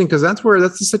that's interesting because that's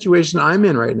the situation I'm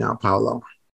in right now, Paolo.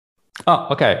 Oh,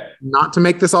 okay. Not to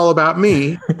make this all about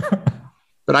me,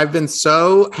 but I've been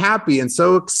so happy and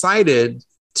so excited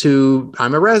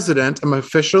I'm a resident. I'm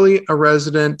officially a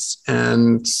resident.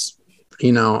 And,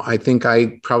 you know, I think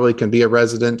I probably can be a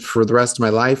resident for the rest of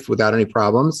my life without any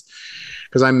problems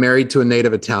because I'm married to a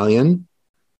native Italian.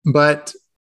 But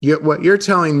what you're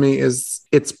telling me is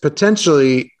it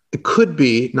could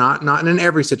be, not in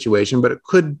every situation, but it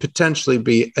could potentially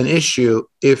be an issue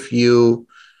if you're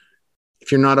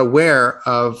not aware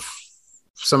of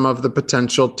some of the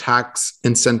potential tax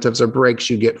incentives or breaks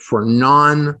you get for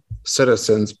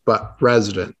non-citizens, but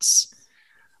residents.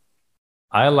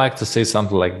 I like to say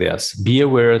something like this. Be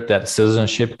aware that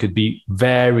citizenship could be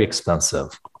very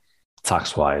expensive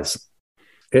tax-wise.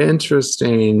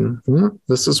 Interesting.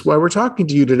 This is why we're talking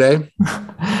to you today.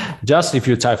 Just if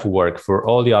you type for work, for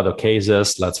all the other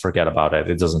cases, let's forget about it.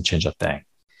 It doesn't change a thing.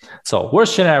 So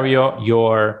worst scenario,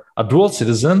 you're a dual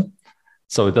citizen.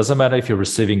 So it doesn't matter if you're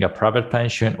receiving a private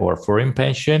pension or a foreign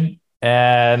pension.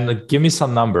 And give me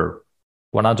some number.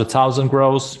 100,000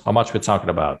 gross. How much we're talking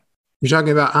about? You're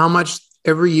talking about how much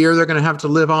every year they're going to have to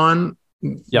live on?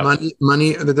 Yep.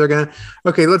 Money that they're going to.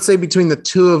 Okay, let's say between the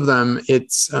two of them,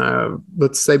 it's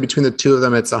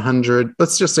 100.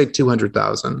 Let's just say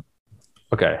 200,000.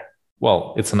 Okay.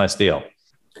 Well, it's a nice deal.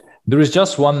 There is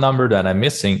just one number that I'm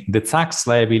missing, the tax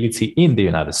liability in the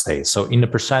United States. So in the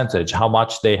percentage, how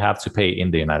much they have to pay in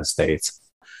the United States.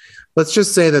 Let's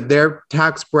just say that their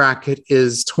tax bracket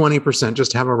is 20%,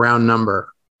 just to have a round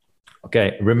number.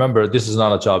 Okay. Remember, this is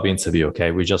not a job interview.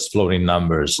 Okay. We're just floating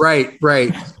numbers. Right.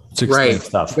 To explain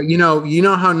stuff. But you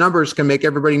know how numbers can make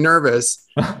everybody nervous.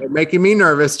 They're making me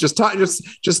nervous. Just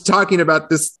talking about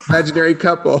this imaginary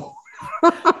couple.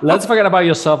 Let's forget about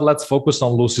yourself. Let's focus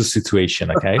on Lucy's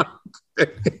situation. Okay.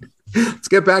 Let's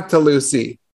get back to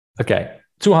Lucy. Okay.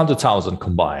 200,000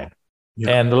 combined. Yeah.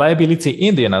 And the liability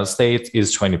in the United States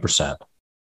is 20%.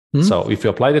 Mm-hmm. So if you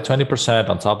apply the 20%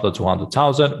 on top of the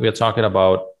 200,000, we are talking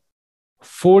about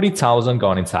 40,000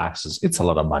 gone in taxes. It's a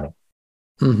lot of money.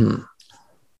 Mm-hmm.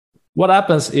 What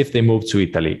happens if they move to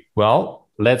Italy? Well,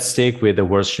 let's stick with the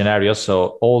worst scenario.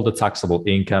 So all the taxable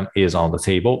income is on the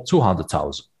table,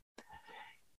 200,000.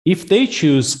 If they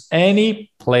choose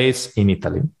any place in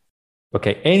Italy,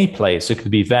 okay, any place, it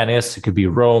could be Venice, it could be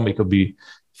Rome, it could be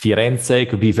Firenze, it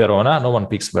could be Verona. No one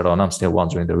picks Verona. I'm still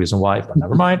wondering the reason why, but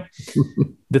never mind.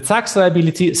 The tax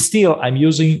liability, still, I'm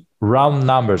using round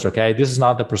numbers, okay? This is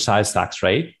not the precise tax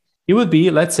rate. It would be,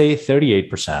 let's say,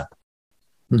 38%.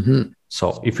 Mm-hmm.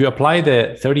 So if you apply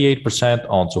the 38%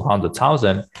 on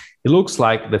 200,000, it looks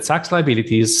like the tax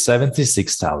liability is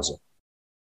 76,000.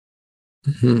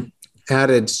 Mm-hmm.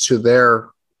 Added to their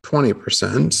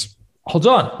 20%. Hold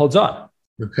on.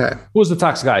 Okay. Who's the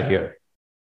tax guy here?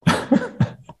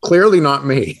 Clearly not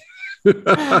me.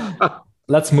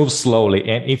 let's move slowly.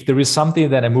 And if there is something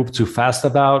that I move too fast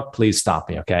about, please stop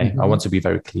me, okay? I want to be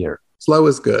very clear. Slow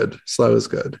is good. Slow is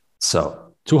good.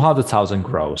 So 200,000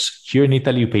 gross. Here in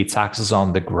Italy, you pay taxes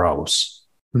on the gross.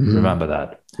 Remember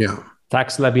that. Yeah.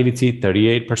 Tax liability,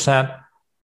 38%.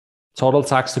 Total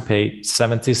tax to pay,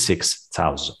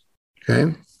 76,000.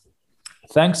 Okay.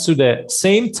 Thanks to the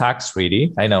same tax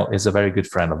treaty, I know is a very good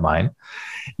friend of mine,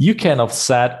 you can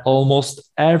offset almost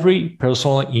every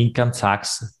personal income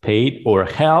tax paid or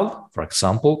held, for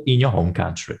example, in your home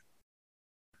country.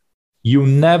 You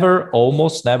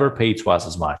almost never pay twice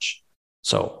as much.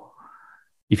 So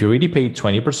if you already paid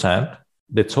 20%,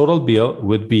 the total bill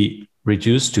would be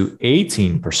reduced to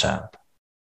 18%.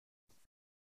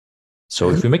 So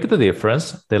if you make the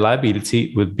difference, the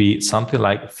liability would be something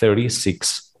like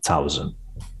 36,000.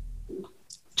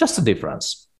 Just the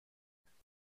difference.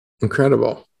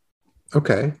 Incredible.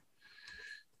 Okay.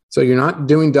 So you're not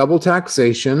doing double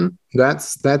taxation.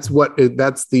 That's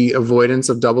the avoidance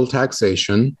of double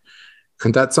taxation.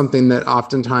 And that's something that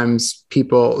oftentimes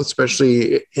people,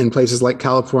 especially in places like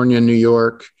California, New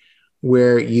York,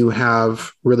 where you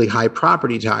have really high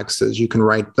property taxes, you can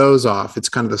write those off. It's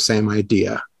kind of the same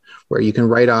idea, where you can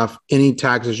write off any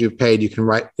taxes you've paid. You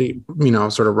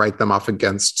can sort of write them off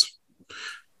against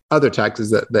other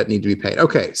taxes that need to be paid.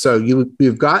 Okay, so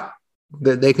you've got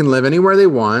that they can live anywhere they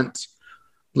want,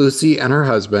 Lucy and her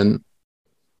husband,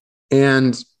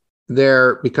 and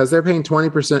because they're paying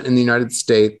 20% in the United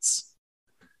States,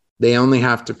 they only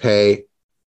have to pay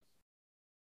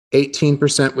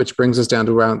 18%, which brings us down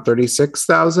to around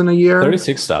 36,000 a year.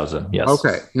 36,000, yes.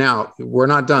 Okay, now we're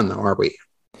not done though, are we?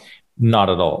 Not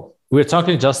at all. We're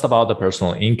talking just about the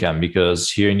personal income,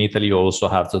 because here in Italy, you also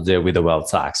have to deal with the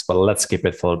wealth tax, but let's keep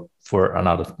it for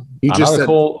another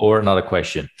call or another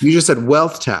question. You just said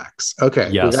wealth tax. Okay.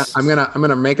 Yes. I'm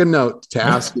gonna make a note to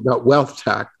ask you about wealth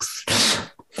tax.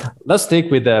 Let's stick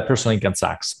with the personal income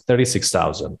tax,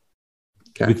 36,000.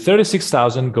 Okay. With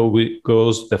 36,000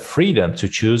 goes the freedom to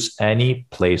choose any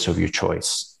place of your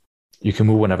choice. You can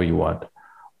move whenever you want.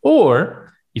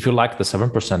 Or if you like the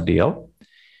 7% deal,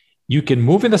 you can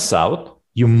move in the south.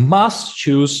 You must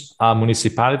choose a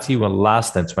municipality with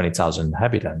less than 20,000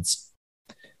 inhabitants.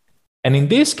 And in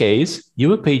this case, you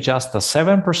will pay just a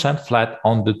 7% flat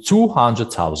on the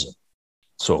 200,000.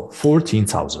 So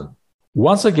 14,000.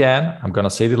 Once again, I'm going to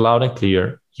say it loud and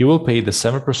clear. You will pay the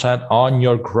 7% on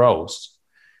your gross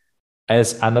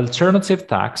as an alternative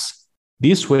tax.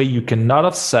 This way, you cannot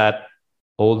offset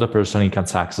all the personal income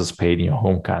taxes paid in your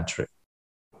home country.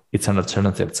 It's an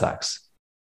alternative tax.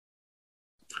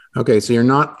 Okay, so you're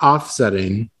not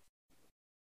offsetting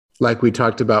like we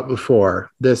talked about before.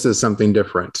 This is something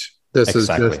different. This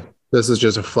is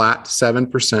just a flat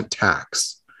 7%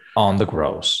 tax on the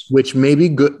gross, which may be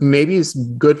good. Maybe it's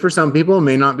good for some people,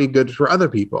 may not be good for other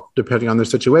people, depending on their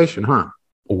situation, huh?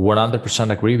 100%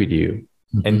 agree with you.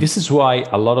 Mm-hmm. And this is why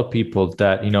a lot of people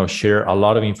that, share a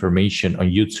lot of information on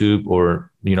YouTube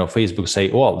or, Facebook say,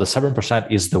 well, the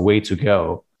 7% is the way to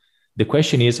go. The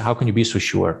question is, how can you be so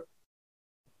sure?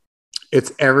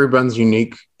 It's everyone's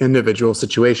unique individual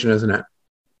situation, isn't it?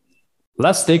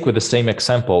 Let's take with the same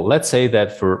example. Let's say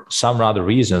that for some other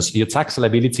reasons, your tax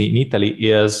liability in Italy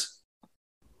is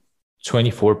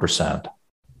 24%.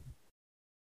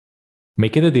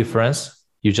 Making a difference,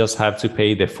 you just have to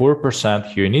pay the 4%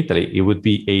 here in Italy. It would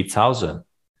be 8,000.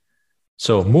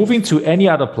 So moving to any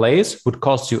other place would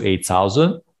cost you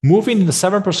 8,000. Moving in the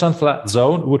 7% flat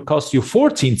zone would cost you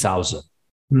 14,000.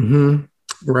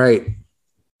 Mm-hmm. Right.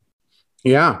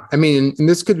 Yeah. I mean, and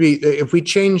this could be, if we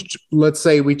changed, let's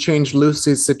say we changed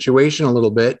Lucy's situation a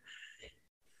little bit.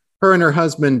 Her and her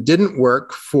husband didn't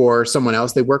work for someone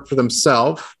else. They worked for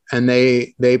themselves, and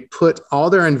they put all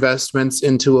their investments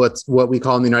into what we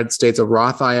call in the United States a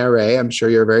Roth IRA. I'm sure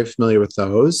you're very familiar with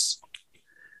those.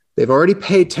 They've already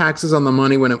paid taxes on the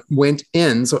money when it went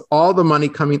in. So all the money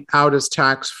coming out is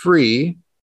tax-free.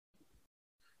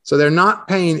 So they're not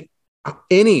paying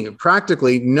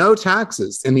practically no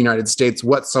taxes in the United States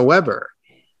whatsoever.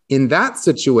 In that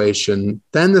situation,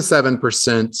 then the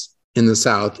 7% in the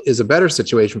South is a better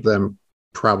situation for them,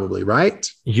 probably, right?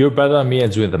 You're better than me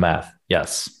at doing the math.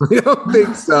 Yes. I don't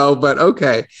think so, but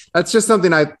okay. That's just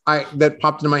something I that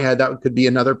popped into my head. That could be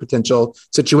another potential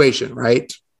situation,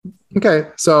 right? Okay.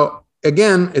 So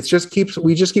again,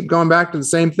 we just keep going back to the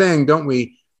same thing, don't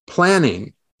we?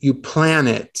 Planning. You plan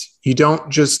it. You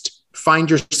don't just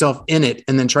find yourself in it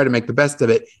and then try to make the best of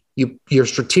it. You're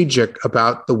strategic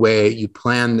about the way you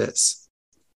plan this.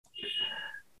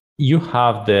 You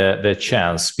have the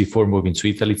chance before moving to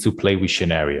Italy to play with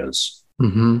scenarios.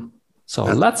 Mm-hmm. So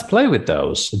let's play with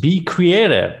those. Be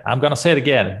creative. I'm going to say it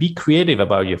again. Be creative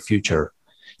about your future.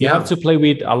 You have to play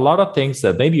with a lot of things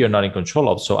that maybe you're not in control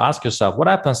of. So ask yourself, what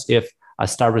happens if I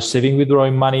start receiving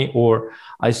withdrawing money, or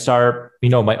I start,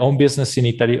 my own business in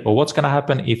Italy, or what's going to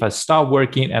happen if I start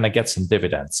working and I get some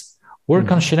dividends?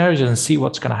 Work on scenarios and see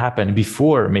what's going to happen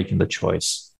before making the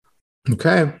choice.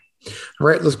 Okay. All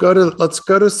right. Let's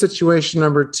go to situation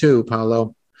number 2,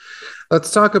 Paolo.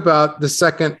 Let's talk about the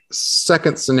second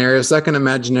scenario, second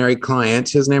imaginary client.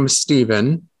 His name is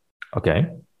Steven. Okay.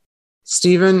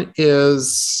 Steven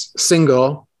is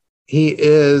single. He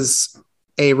is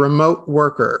a remote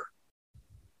worker.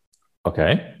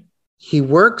 Okay. He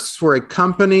works for a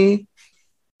company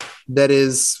that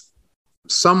is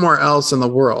somewhere else in the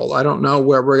world. I don't know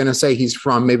where we're going to say he's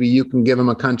from. Maybe you can give him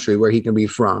a country where he can be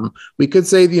from. We could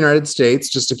say the United States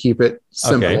just to keep it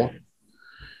simple,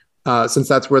 since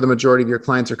that's where the majority of your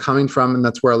clients are coming from, and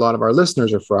that's where a lot of our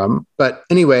listeners are from. But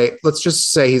anyway, let's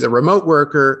just say he's a remote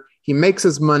worker. He makes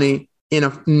his money in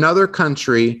another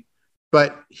country,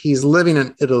 but he's living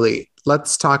in Italy.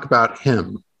 Let's talk about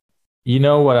him. You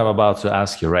know what I'm about to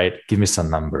ask you, right? Give me some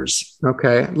numbers.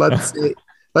 Okay.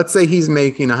 Let's say he's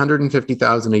making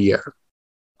 $150,000 a year.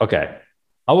 Okay.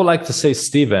 I would like to say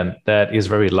Steven, that is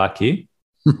very lucky,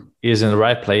 is in the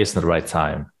right place at the right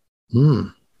time.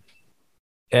 You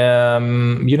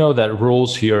know that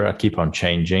rules here keep on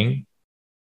changing.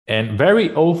 And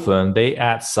very often they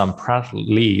add some press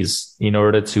release in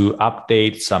order to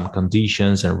update some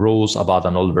conditions and rules about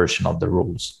an old version of the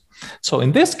rules. So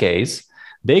in this case,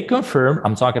 they confirm,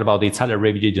 I'm talking about the Italian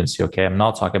Review Agency, okay? I'm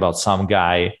not talking about some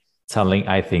guy telling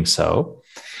I think so.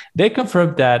 They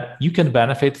confirm that you can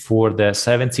benefit for the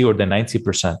 70 or the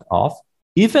 90% off,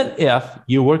 even if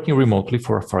you're working remotely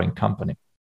for a foreign company.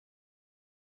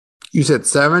 You said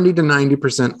 70 to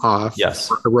 90% off. Yes.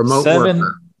 For a remote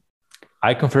worker.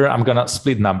 I confirm, I'm going to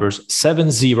split numbers,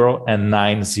 70 and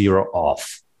 90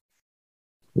 off.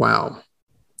 Wow.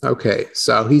 Okay.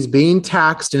 So he's being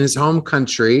taxed in his home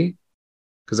country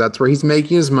because that's where he's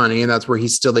making his money, and that's where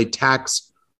he's still a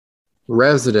tax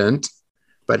resident,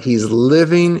 but he's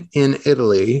living in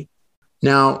Italy.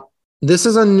 Now, this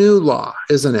is a new law,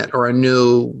 isn't it? Or a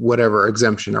new whatever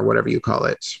exemption or whatever you call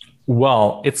it.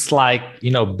 Well, it's like,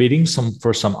 bidding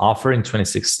for some offer in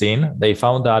 2016. They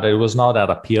found out it was not that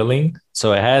appealing.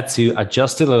 So I had to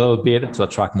adjust it a little bit to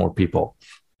attract more people.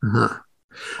 Uh-huh.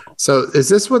 So is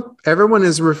this what everyone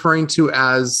is referring to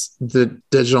as the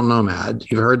digital nomad?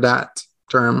 You've heard that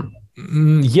term?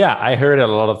 Yeah, I heard it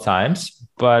a lot of times.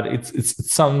 But it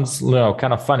sounds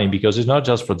kind of funny because it's not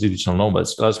just for digital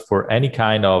nomads, it's just for any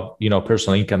kind of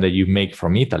personal income that you make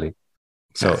from Italy.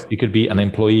 So you could be an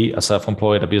employee, a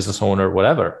self-employed, a business owner,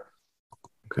 whatever.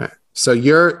 Okay. So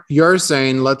you're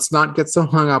saying let's not get so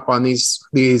hung up on these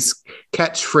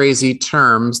catchphrasey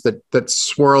terms that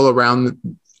swirl around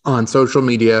on social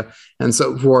media and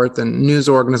so forth, and news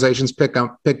organizations pick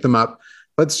them up.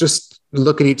 Let's just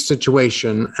look at each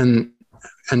situation and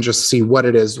just see what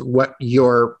it is, what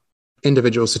your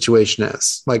individual situation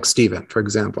is, like Steven, for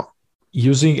example.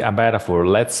 Using a metaphor,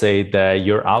 let's say that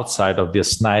you're outside of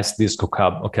this nice disco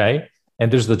club, okay?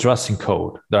 And there's the dressing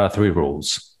code. There are 3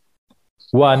 rules.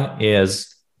 One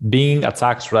is being a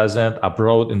tax resident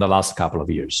abroad in the last couple of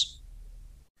years.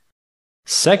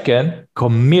 Second,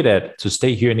 committed to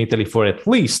stay here in Italy for at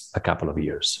least a couple of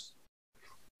years.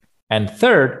 And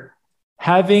third,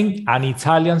 having an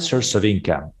Italian source of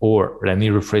income, or let me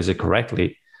rephrase it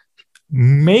correctly,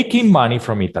 making money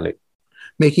from Italy.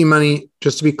 Making money,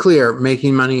 just to be clear,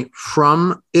 making money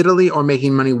from Italy or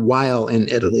making money while in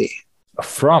Italy?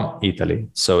 From Italy.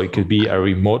 So it could be a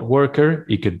remote worker.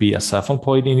 It could be a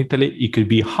self-employed in Italy. It could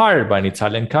be hired by an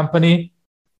Italian company.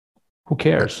 Who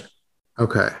cares?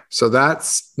 Okay. So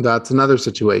that's another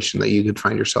situation that you could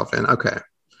find yourself in.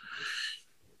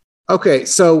 Okay.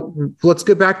 So let's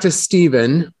get back to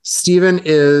Steven. Steven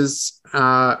is,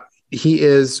 he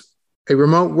is a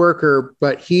remote worker,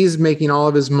 but he's making all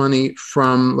of his money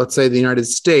from, let's say, the United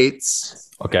States.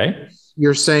 Okay.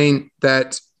 You're saying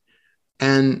that,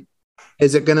 and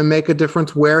is it going to make a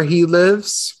difference where he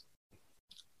lives?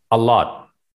 A lot.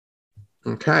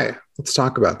 Okay. Let's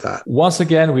talk about that. Once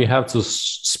again, we have to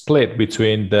split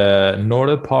between the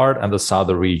northern part and the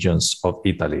southern regions of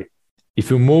Italy.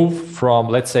 If you move from,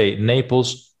 let's say,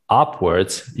 Naples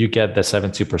upwards, you get the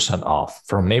 70% off.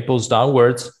 From Naples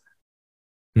downwards,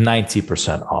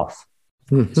 90% off.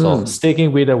 Mm-hmm. So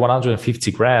sticking with the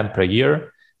 150 grand per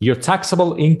year, your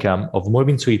taxable income of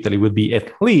moving to Italy would be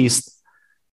at least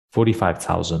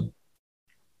 45,000.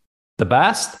 The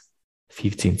best,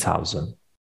 15,000.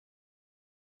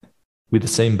 With the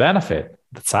same benefit,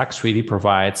 the tax treaty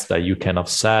provides that you can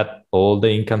offset all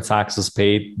the income taxes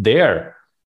paid there,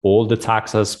 all the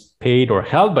taxes paid or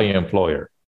held by your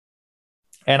employer.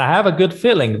 And I have a good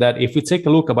feeling that if we take a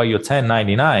look about your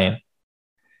 1099,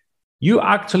 you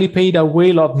actually paid a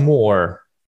way lot more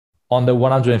on the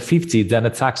 150 than the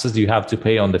taxes you have to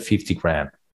pay on the 50 grand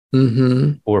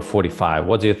or 45.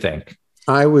 What do you think?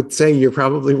 I would say you're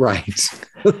probably right.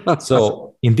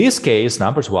 So in this case,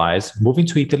 numbers wise, moving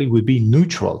to Italy would be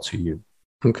neutral to you.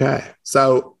 Okay.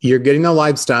 So you're getting the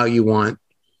lifestyle you want,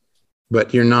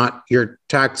 but your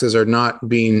taxes are not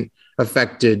being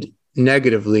affected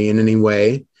negatively in any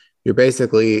way. You're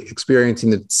basically experiencing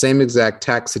the same exact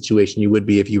tax situation you would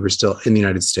be if you were still in the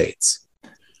United States.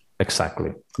 Exactly.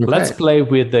 Okay. Let's play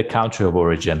with the country of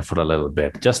origin for a little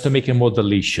bit, just to make it more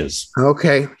delicious.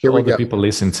 Okay, here we go. All the people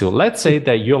listen to. Let's say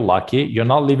that you're lucky. You're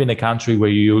not living in a country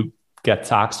where you get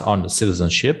taxed on the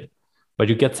citizenship, but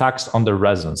you get taxed on the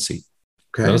residency.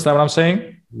 Okay. You understand what I'm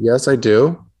saying? Yes, I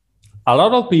do. A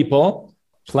lot of people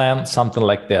plan something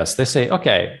like this. They say,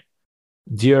 okay,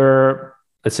 dear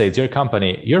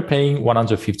company, you're paying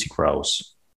 150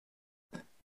 gross.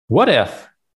 What if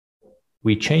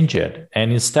we change it?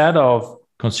 And instead of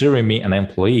considering me an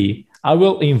employee, I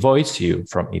will invoice you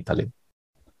from Italy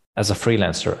as a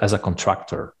freelancer, as a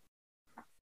contractor.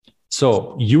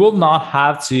 So you will not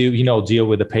have to, deal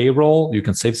with the payroll. You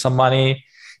can save some money.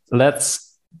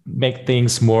 Let's make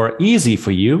things more easy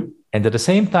for you. And at the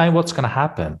same time, what's going to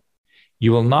happen?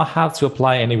 You will not have to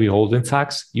apply any withholding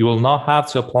tax. You will not have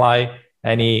to apply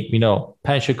any,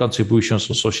 pension contributions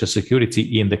or social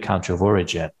security in the country of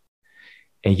origin.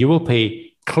 And you will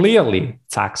pay clearly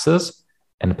taxes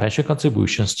and pension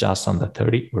contributions just on the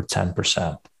 30 or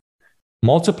 10%.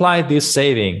 Multiply this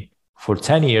saving for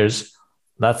 10 years.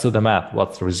 Let's do the math.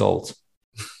 What's the result?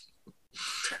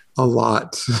 A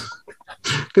lot.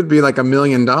 Could be like $1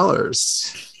 million.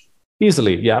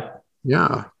 Easily, yeah.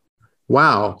 Yeah.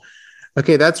 Wow.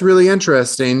 Okay, that's really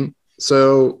interesting.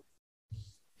 So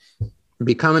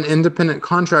become an independent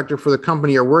contractor for the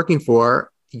company you're working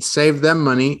for. You save them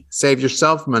money, save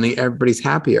yourself money. Everybody's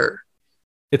happier.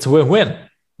 It's a win-win.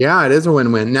 Yeah, it is a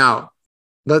win-win. Now,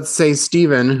 let's say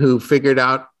Steven, who figured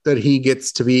out that he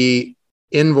gets to be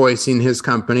invoicing his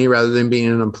company rather than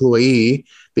being an employee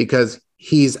because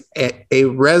he's a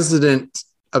resident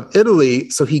of Italy,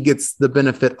 so he gets the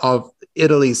benefit of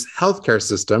Italy's healthcare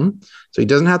system. So he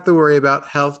doesn't have to worry about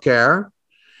healthcare.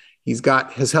 He's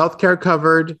got his healthcare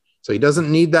covered, so he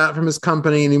doesn't need that from his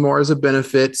company anymore as a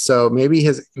benefit. So maybe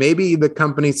the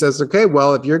company says, okay,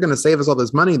 well, if you're going to save us all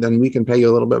this money, then we can pay you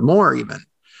a little bit more even.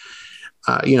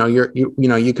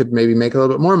 You could maybe make a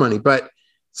little bit more money. But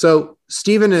so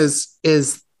Steven is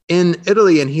in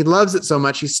Italy and he loves it so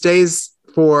much. He stays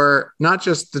for not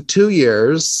just the 2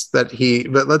 years but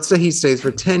let's say he stays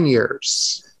for 10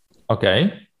 years.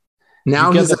 Okay.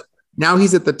 Now he's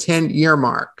at the 10-year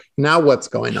mark. Now what's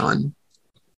going on?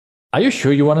 Are you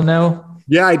sure you want to know?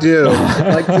 Yeah, I do.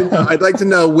 I'd like to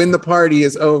know when the party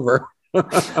is over.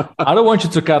 I don't want you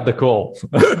to cut the call.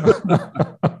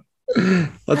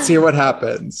 Let's hear what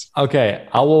happens. Okay,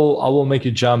 I will make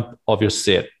you jump off your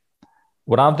seat.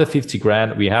 Without the 50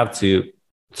 grand, we have to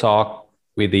talk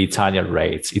with the Italian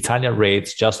rates. Italian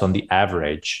rates, just on the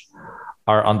average,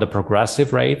 are on the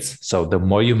progressive rates. So the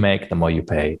more you make, the more you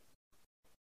pay.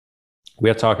 We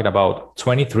are talking about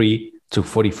 23 to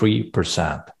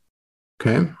 43%.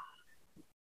 Okay.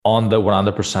 On the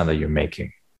 100% that you're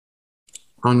making.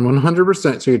 On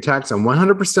 100%. So you're taxed on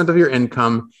 100% of your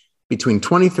income between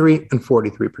 23 and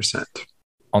 43%.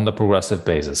 On the progressive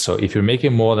basis. So if you're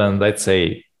making more than, let's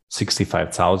say,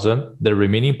 65,000, the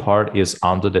remaining part is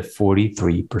under the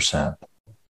 43%.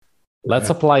 Let's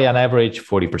apply an average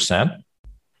 40%.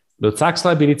 The tax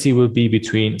liability will be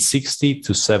between 60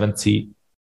 to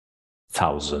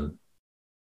 70,000.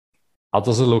 How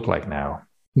does it look like now?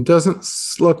 It doesn't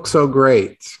look so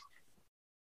great.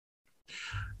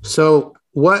 So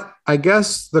I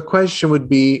guess the question would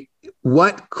be,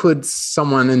 what could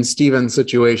someone in Steven's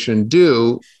situation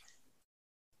do?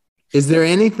 Is there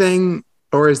anything,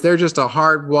 or is there just a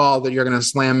hard wall that you're going to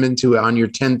slam into on your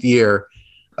 10th year?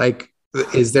 Like,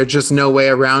 is there just no way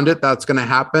around it? That's going to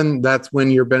happen. That's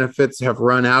when your benefits have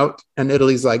run out and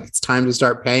Italy's like, it's time to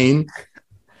start paying.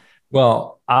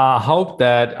 Well, I hope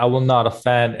that I will not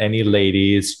offend any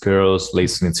ladies, girls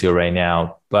listening to you right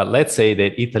now. But let's say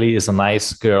that Italy is a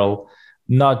nice girl,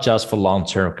 not just for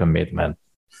long-term commitment.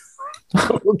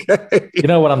 Okay. You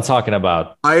know what I'm talking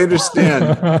about. I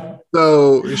understand.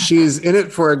 So she's in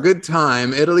it for a good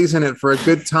time. Italy's in it for a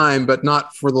good time, but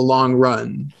not for the long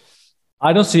run.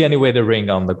 I don't see any way to ring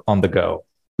on the go.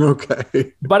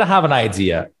 Okay. But I have an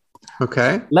idea.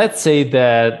 Okay. Let's say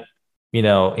that,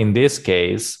 in this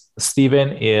case,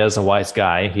 Steven is a wise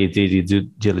guy. He did due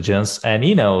diligence and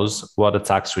he knows what the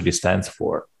tax really stands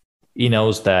for. he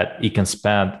knows that he can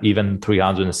spend even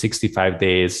 365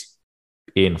 days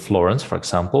in Florence, for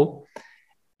example.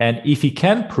 And if he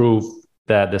can prove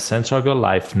that the center of your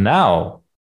life now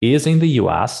is in the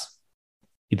US,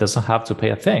 he doesn't have to pay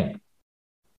a thing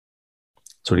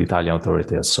to the Italian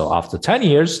authorities. So after 10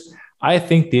 years, I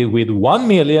think that with 1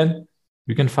 million,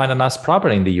 you can find a nice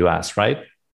property in the US, right?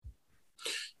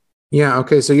 Yeah.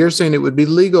 Okay. So you're saying it would be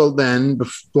legal then,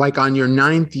 like on your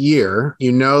 9th year,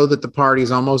 you know that the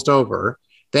party's almost over.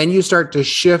 Then you start to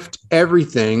shift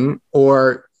everything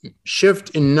or shift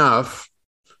enough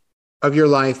of your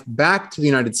life back to the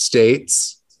United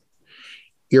States,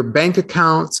 your bank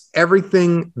accounts,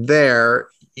 everything there,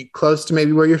 close to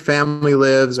maybe where your family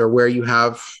lives or where you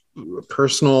have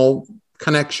personal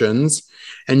connections.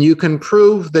 And you can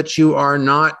prove that you are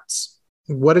not,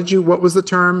 what was the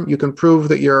term? You can prove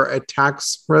that you're a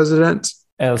tax resident?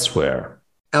 Elsewhere,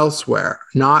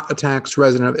 not a tax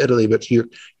resident of Italy, but you're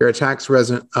a tax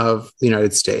resident of the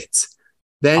United States.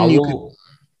 Then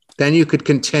you could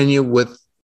continue with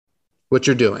what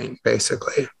you're doing,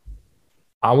 basically.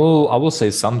 I will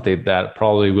say something that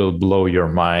probably will blow your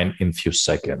mind in a few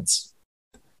seconds.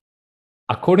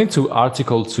 According to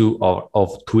Article 2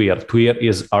 of TWIR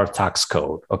is our tax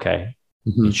code, okay,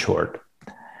 in short.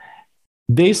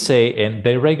 They say, and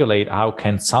they regulate how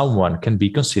someone can be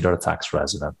considered a tax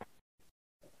resident.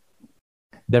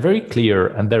 They're very clear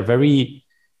and they're very,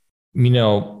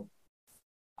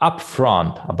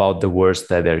 upfront about the words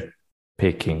that they're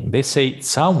picking. They say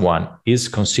someone is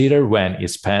considered when he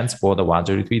spends more than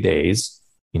 183 days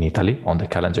in Italy on the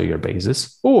calendar year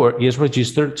basis, or is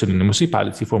registered to the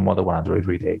municipality for more than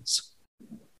 183 days.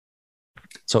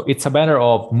 So it's a matter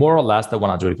of more or less than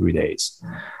 183 days.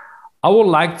 I would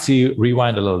like to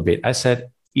rewind a little bit. I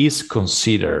said, is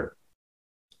considered.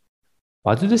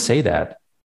 Why do they say that?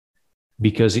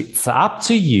 Because it's up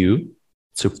to you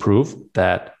to prove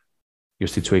that your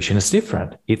situation is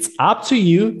different. It's up to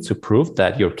you to prove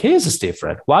that your case is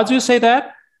different. Why do you say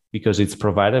that? Because it's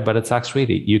provided by the tax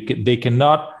treaty. They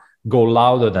cannot go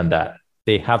louder than that.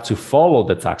 They have to follow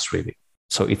the tax treaty.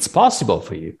 So it's possible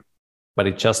for you, but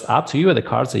it's just up to you and the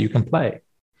cards that you can play.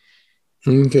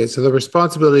 Okay, so the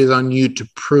responsibility is on you to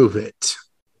prove it.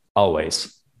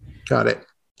 Always. Got it.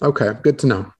 Okay, good to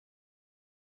know.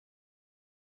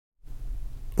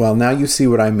 Well, now you see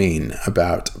what I mean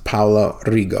about Paolo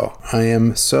Rigo. I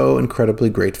am so incredibly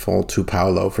grateful to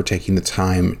Paolo for taking the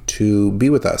time to be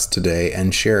with us today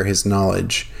and share his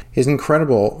knowledge, his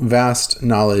incredible, vast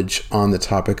knowledge on the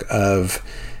topic of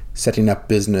setting up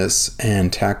business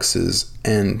and taxes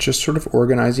and just sort of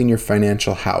organizing your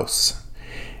financial house.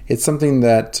 It's something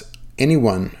that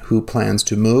anyone who plans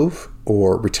to move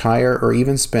or retire or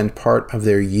even spend part of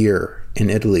their year in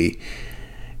Italy,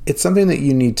 it's something that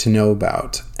you need to know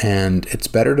about. And it's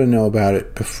better to know about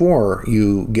it before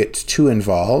you get too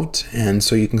involved. And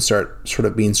so you can start sort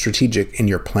of being strategic in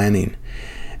your planning.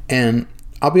 And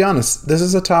I'll be honest, this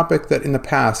is a topic that in the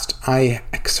past I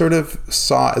sort of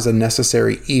saw as a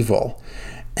necessary evil.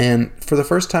 And for the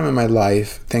first time in my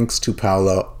life, thanks to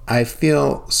Paolo, I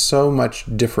feel so much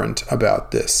different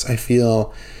about this. I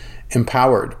feel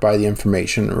empowered by the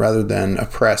information rather than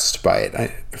oppressed by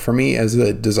it. For me, as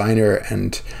a designer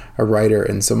and a writer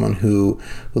and someone who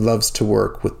loves to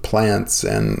work with plants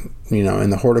and, in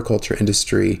the horticulture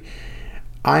industry,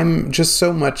 I'm just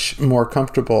so much more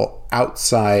comfortable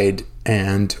outside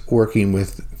and working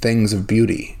with things of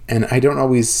beauty. And I don't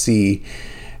always see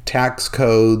tax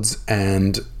codes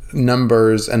and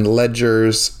numbers and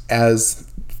ledgers as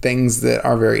things that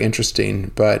are very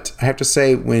interesting. But I have to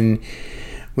say, when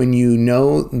you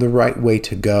know the right way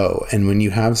to go and when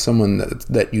you have someone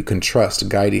that you can trust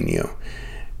guiding you,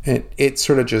 it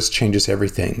sort of just changes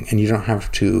everything and you don't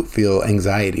have to feel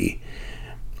anxiety.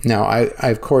 Now, I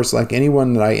of course, like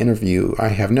anyone that I interview, I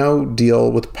have no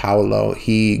deal with Paolo.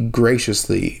 He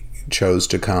graciously chose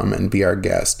to come and be our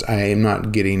guest. I am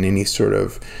not getting any sort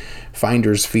of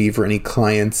finder's fee for any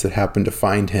clients that happen to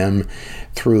find him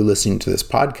through listening to this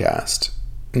podcast.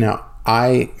 Now,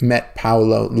 I met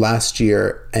Paolo last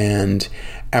year, and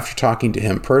after talking to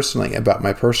him personally about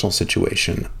my personal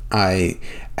situation, I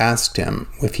asked him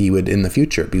if he would in the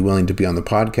future be willing to be on the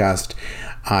podcast.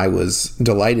 I was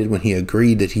delighted when he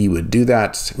agreed that he would do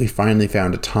that. We finally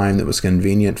found a time that was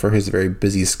convenient for his very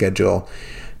busy schedule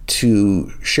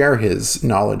to share his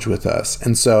knowledge with us.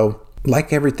 And so,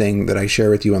 like everything that I share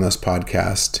with you on this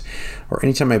podcast, or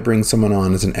anytime I bring someone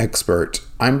on as an expert,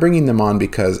 I'm bringing them on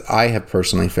because I have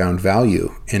personally found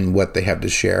value in what they have to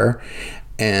share.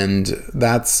 And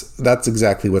that's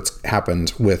exactly what's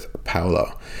happened with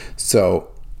Paolo. So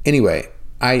anyway,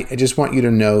 I just want you to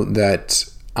know that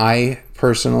I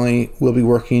personally will be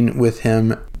working with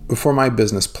him for my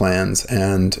business plans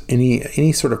and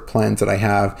any sort of plans that I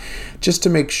have, just to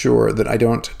make sure that I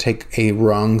don't take a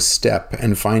wrong step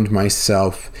and find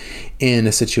myself in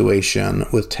a situation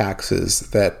with taxes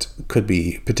that could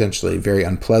be potentially very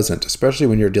unpleasant, especially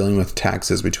when you're dealing with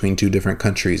taxes between two different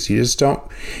countries. You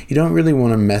don't really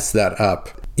want to mess that up.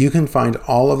 You can find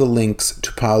all of the links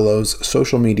to Paolo's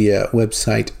social media,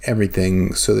 website,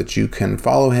 everything, so that you can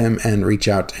follow him and reach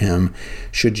out to him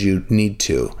should you need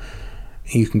to.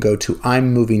 You can go to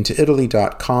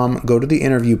immovingtoitaly.com, go to the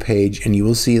interview page, and you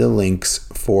will see the links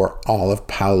for all of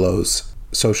Paolo's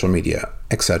social media,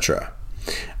 etc.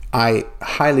 I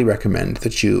highly recommend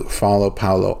that you follow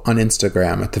Paolo on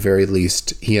Instagram at the very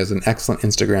least. He has an excellent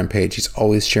Instagram page. He's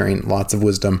always sharing lots of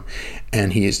wisdom,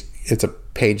 and it's a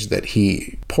page that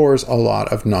he pours a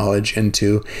lot of knowledge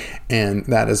into, and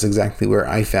that is exactly where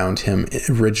I found him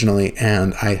originally,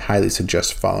 and I highly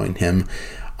suggest following him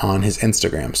on his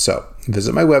Instagram. So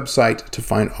visit my website to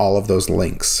find all of those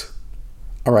links.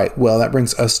 All right, well, that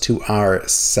brings us to our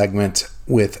segment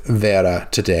with Vera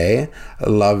today,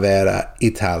 La Vera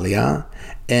Italia.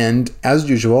 And as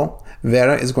usual,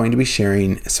 Vera is going to be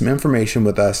sharing some information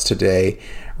with us today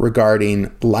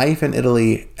regarding life in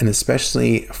Italy, and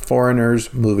especially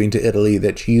foreigners moving to Italy,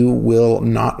 that you will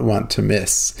not want to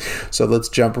miss. So let's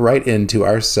jump right into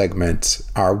our segment,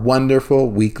 our wonderful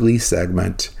weekly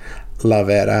segment, La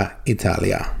Vera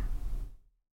Italia.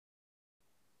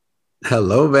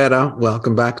 Hello, Vera.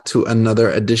 Welcome back to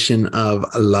another edition of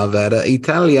La Vera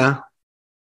Italia.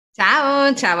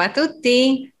 Ciao a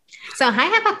tutti. So I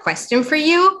have a question for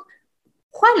you.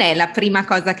 Qual è la prima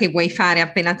cosa che vuoi fare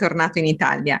appena tornato in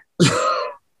Italia?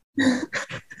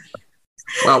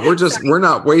 Well, we're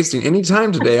not wasting any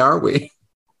time today, are we?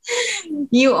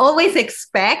 You always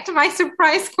expect my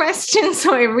surprise question,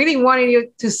 so I really wanted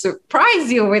you to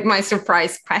surprise you with my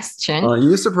surprise question. Oh,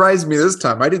 you surprised me this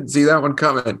time. I didn't see that one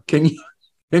coming. Can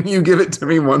you give it to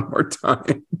me one more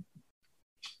time?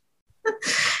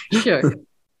 Sure.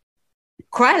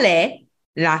 Qual è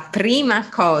la prima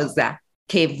cosa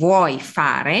che vuoi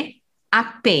fare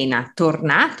appena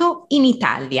tornato in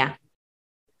Italia?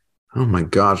 Oh my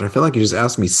gosh, I feel like you just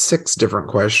asked me 6 different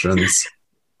questions.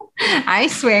 I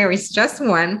swear it's just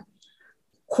one.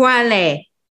 Qual è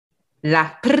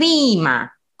la prima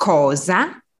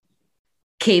cosa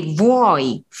che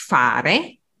vuoi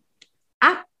fare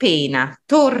appena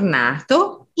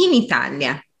tornato in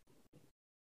Italia?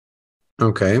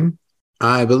 Okay.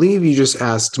 I believe you just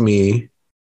asked me,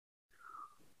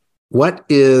 what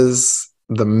is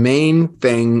the main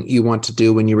thing you want to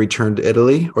do when you return to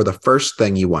Italy, or the first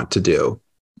thing you want to do?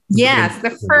 Yes,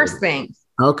 the first thing.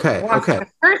 Okay. What's the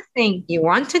first thing you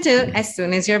want to do as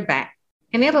soon as you're back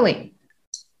in Italy?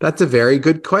 That's a very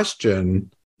good question.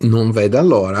 Non vedo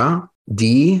l'ora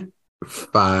di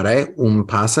fare un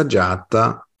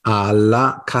passeggiata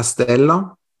al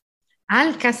castello.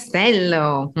 Al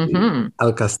castello. Mm-hmm.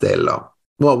 Al castello.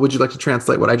 Well, would you like to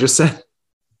translate what I just said?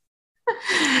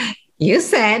 You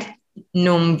said,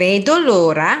 non vedo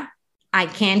l'ora. I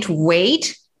can't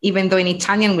wait. Even though in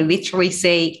Italian, we literally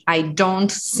say, I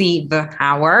don't see the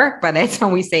hour, but that's how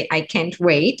we say, I can't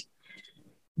wait.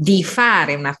 Di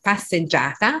fare una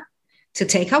passeggiata, to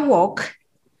take a walk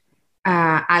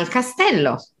al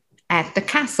castello, at the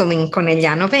castle in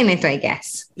Conegliano Veneto, I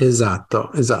guess.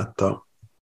 Esatto.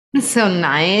 So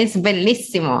nice,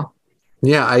 bellissimo.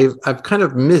 Yeah, I've kind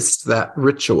of missed that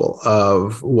ritual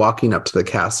of walking up to the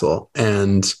castle,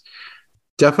 and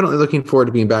definitely looking forward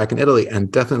to being back in Italy,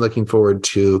 and definitely looking forward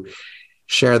to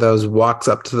share those walks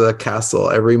up to the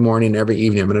castle every morning, every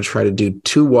evening. I'm going to try to do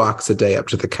 2 walks a day up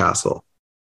to the castle.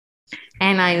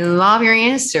 And I love your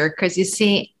answer, because you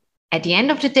see, at the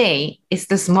end of the day, it's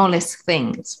the smallest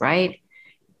things, right?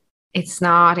 It's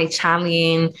not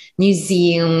Italian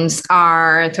museums,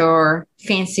 art, or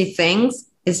fancy things.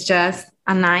 It's just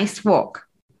a nice walk.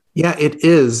 Yeah, it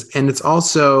is. And it's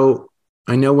also,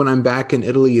 I know when I'm back in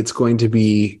Italy, it's going to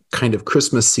be kind of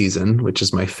Christmas season, which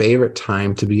is my favorite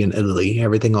time to be in Italy.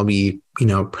 Everything will be,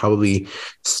 probably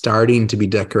starting to be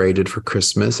decorated for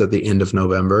Christmas at the end of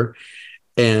November.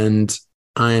 And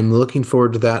I'm looking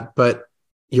forward to that. But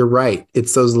you're right.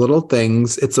 It's those little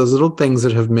things. It's those little things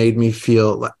that have made me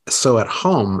feel so at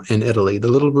home in Italy, the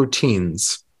little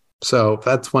routines. So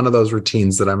that's one of those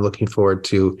routines that I'm looking forward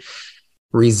to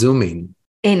resuming.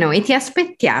 E noi ti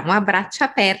aspettiamo a braccia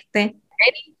aperte.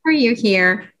 Waiting for you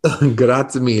here.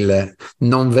 Grazie mille.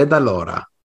 Non vedo l'ora.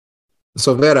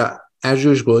 So Vera, as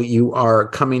usual, you are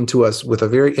coming to us with a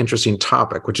very interesting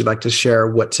topic. Would you like to share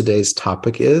what today's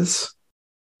topic is?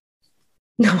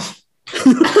 No.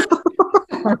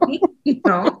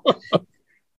 No.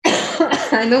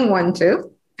 I don't want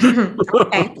to.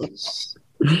 Okay.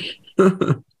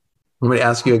 Want me to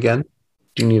ask you again?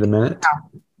 Do you need a minute?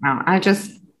 No,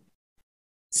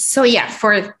 so yeah,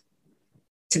 for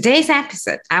today's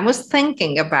episode, I was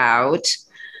thinking about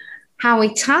how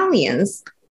Italians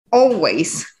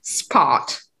always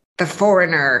spot the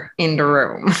foreigner in the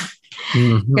room.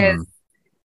 Because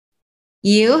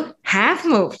you have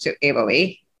moved to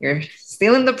Italy. You're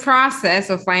still in the process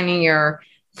of finding your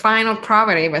final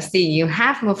property, but still you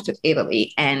have moved to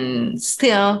Italy and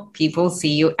still people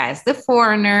see you as the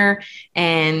foreigner.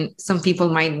 And some people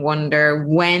might wonder,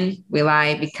 when will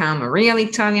I become a real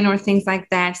Italian or things like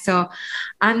that? So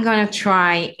I'm going to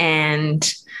try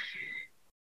and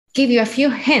give you a few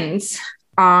hints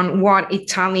on what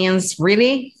Italians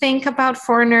really think about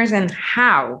foreigners and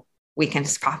how we can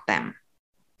spot them.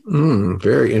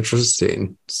 Very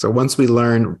interesting. So once we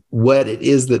learn what it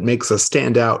is that makes us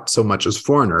stand out so much as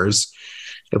foreigners,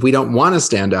 if we don't want to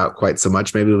stand out quite so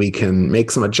much, maybe we can make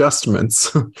some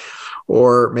adjustments,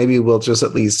 or maybe we'll just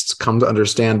at least come to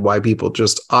understand why people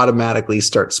just automatically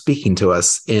start speaking to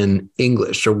us in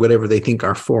English or whatever they think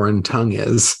our foreign tongue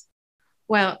is.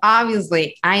 Well,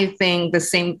 obviously, I think the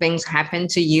same things happen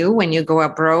to you when you go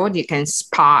abroad. You can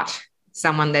spot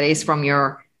someone that is from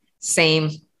your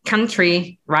same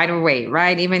country right away,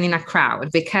 right? Even in a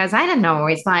crowd, because I don't know,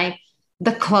 it's like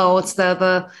the clothes,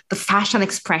 the fashion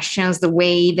expressions, the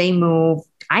way they move.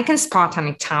 I can spot an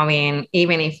Italian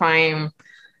even if I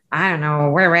don't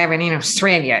know, wherever in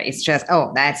Australia. It's just,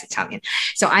 oh, that's Italian.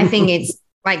 So I think it's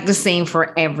like the same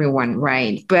for everyone,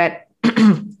 right? But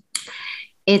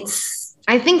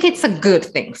I think it's a good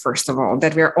thing, first of all,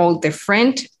 that we're all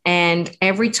different. And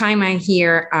every time I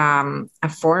hear a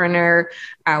foreigner,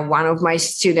 one of my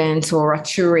students or a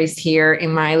tourist here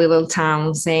in my little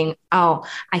town saying, oh,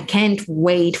 I can't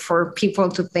wait for people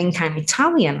to think I'm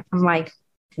Italian. I'm like,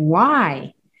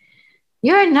 why?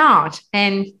 You're not.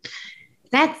 And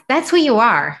that's who you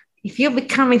are. If you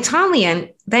become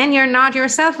Italian, then you're not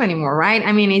yourself anymore, right?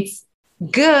 I mean, it's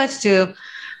good to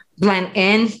blend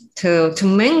in, to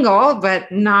mingle,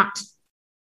 but not,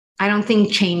 I don't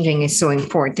think changing is so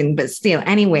important, but still,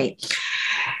 anyway,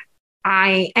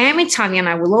 I am Italian,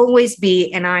 I will always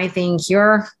be, and I think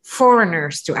you're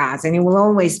foreigners to us, and you will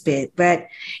always be. But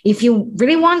if you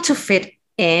really want to fit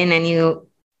in and you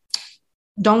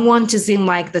don't want to seem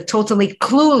like the totally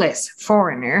clueless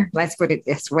foreigner, let's put it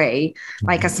this way,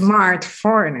 like a smart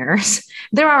foreigners,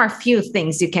 there are a few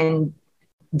things you can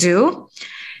do.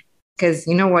 Because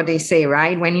you know what they say,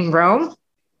 right? When in Rome,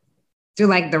 do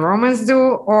like the Romans do,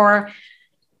 or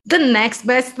the next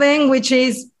best thing, which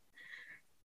is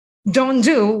don't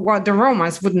do what the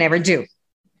Romans would never do.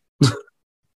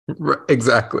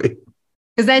 Exactly.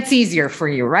 Because that's easier for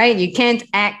you, right? You can't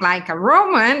act like a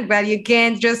Roman, but you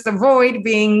can't just avoid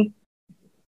being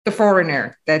the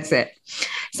foreigner. That's it.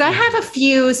 So I have a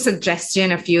few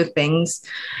suggestions, a few things,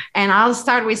 and I'll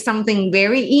start with something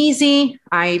very easy.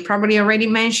 I probably already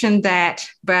mentioned that,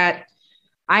 but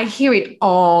I hear it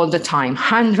all the time,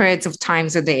 hundreds of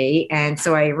times a day. And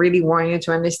so I really want you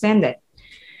to understand it.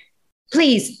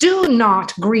 Please do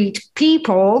not greet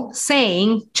people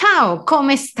saying, ciao, come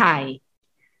stai?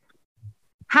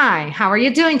 Hi, how are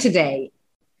you doing today?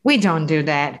 We don't do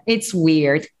that. It's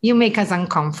weird. You make us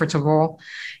uncomfortable.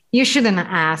 You shouldn't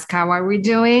ask, how are we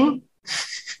doing?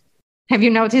 Have you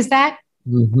noticed that?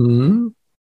 Mm-hmm.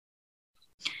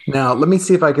 Now, let me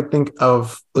see if I could think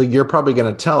of, like, you're probably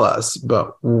going to tell us,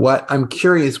 but I'm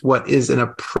curious, what is an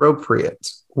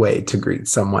appropriate way to greet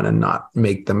someone and not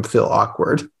make them feel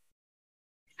awkward?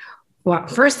 Well,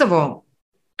 first of all,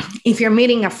 if you're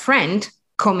meeting a friend,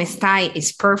 come stai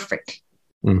is perfect.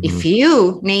 Mm-hmm. If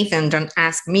you, Nathan, don't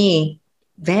ask me,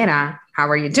 Vera, how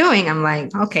are you doing? I'm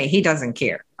like, okay, he doesn't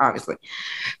care, obviously.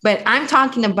 But I'm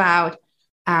talking about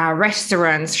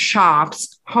restaurants,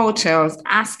 shops, hotels,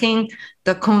 asking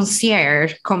the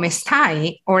concierge, come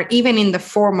stai? Or even in the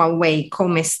formal way,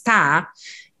 come sta?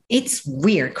 It's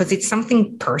weird because it's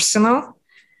something personal.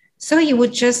 So you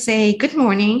would just say, good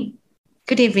morning,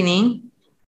 good evening,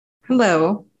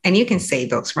 hello. And you can say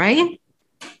those, right?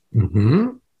 Mm-hmm.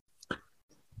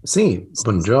 Sì,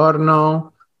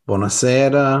 buongiorno,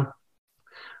 buonasera.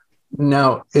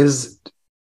 Now,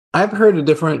 I've heard a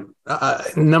different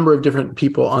number of different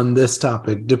people on this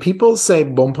topic. Do people say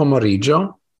buon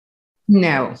pomeriggio?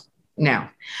 No.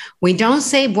 We don't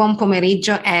say buon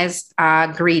pomeriggio as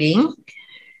a greeting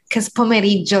because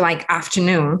pomeriggio, like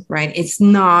afternoon, right? It's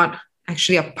not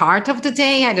actually a part of the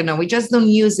day. I don't know. We just don't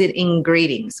use it in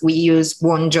greetings. We use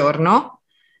buongiorno,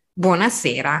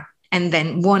 buonasera, and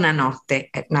then buonanotte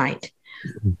at night.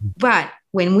 Mm-hmm. But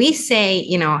when we say,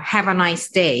 have a nice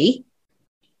day,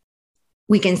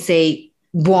 we can say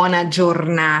buona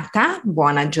giornata.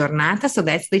 So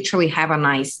that's literally have a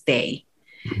nice day.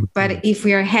 But if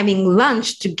we are having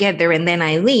lunch together and then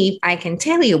I leave, I can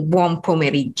tell you buon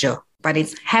pomeriggio, but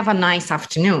it's have a nice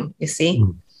afternoon, you see?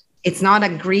 It's not a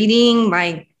greeting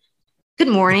like good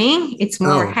morning. It's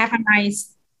more have a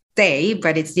nice day,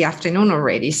 but it's the afternoon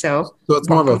already. So it's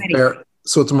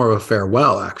more of a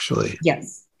farewell, actually.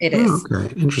 Yes, it is.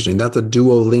 Okay, interesting. That's a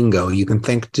Duolingo. You can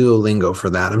thank Duolingo for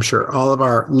that. I'm sure all of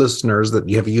our listeners that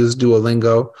have used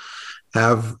Duolingo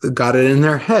have got it in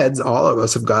their heads. All of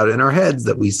us have got it in our heads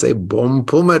that we say buon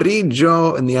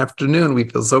pomeriggio in the afternoon. We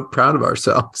feel so proud of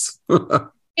ourselves.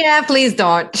 Yeah, please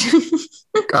don't.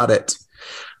 Got it.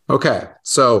 Okay.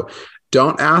 So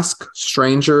don't ask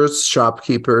strangers,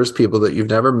 shopkeepers, people that you've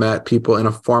never met, people in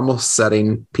a formal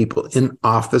setting, people in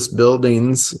office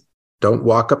buildings. Don't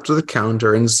walk up to the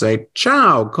counter and say,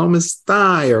 ciao, come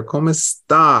stai, or come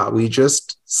sta. We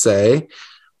just say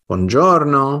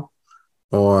buongiorno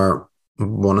or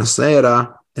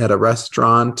buonasera at a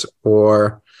restaurant,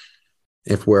 or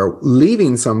if we're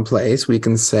leaving someplace, we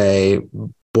can say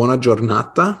buona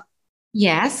giornata.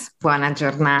 Yes, buona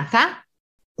giornata.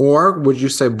 Or would you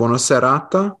say buona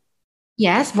serata?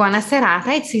 Yes, buona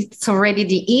serata. It's already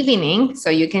the evening,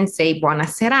 so you can say buona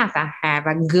serata. Have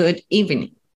a good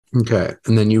evening. Okay,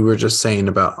 and then you were just saying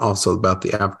about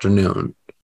the afternoon.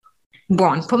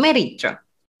 Buon pomeriggio.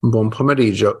 Buon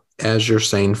pomeriggio, as you're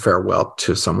saying farewell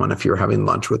to someone if you're having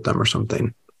lunch with them or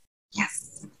something.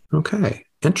 Yes. Okay,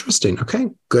 interesting. Okay,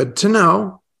 good to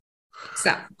know.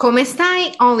 So, come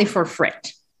stai only for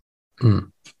Fred.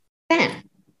 Then,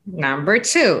 number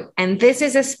 2, and this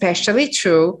is especially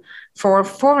true for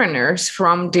foreigners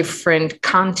from different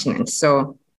continents,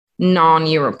 so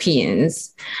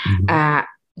non-Europeans.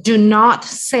 Do not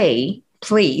say,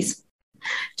 please,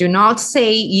 do not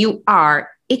say you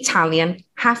are Italian,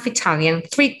 half Italian,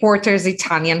 3/4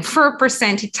 Italian,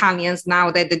 4% Italians now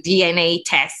that the DNA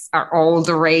tests are all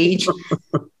the rage.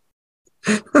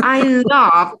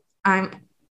 I'm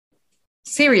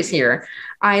serious here.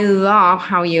 I love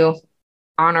how you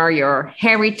honor your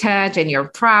heritage and you're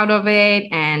proud of it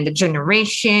and the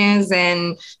generations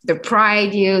and the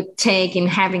pride you take in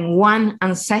having one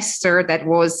ancestor that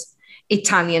was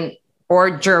Italian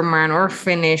or German or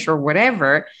Finnish or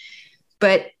whatever.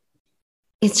 But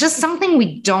it's just something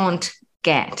we don't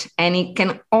get. And it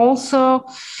can also,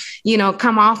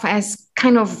 come off as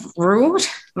kind of rude,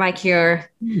 like you're,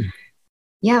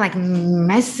 like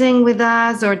messing with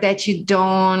us, or that you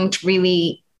don't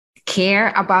really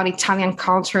care about Italian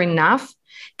culture enough.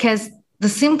 Because the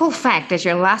simple fact that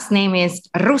your last name is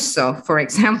Russo, for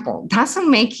example, doesn't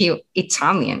make you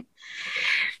Italian.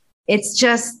 It's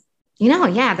just,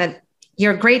 that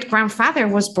your great-grandfather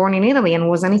was born in Italy and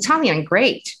was an Italian.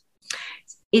 Great.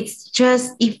 It's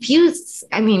just,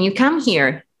 you come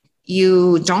here,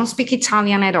 you don't speak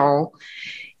Italian at all.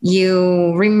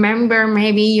 You remember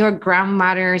maybe your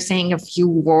grandmother saying a few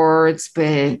words,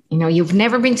 but, you've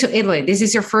never been to Italy. This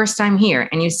is your first time here.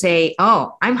 And you say,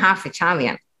 oh, I'm half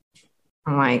Italian.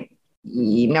 I'm like,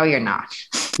 no, you're not.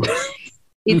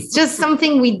 It's just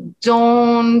something we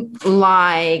don't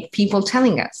like people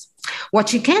telling us.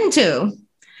 What you can do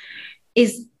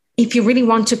is, if you really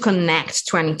want to connect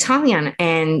to an Italian,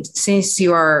 and since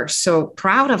you are so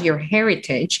proud of your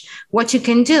heritage, what you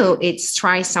can do is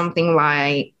try something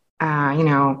like,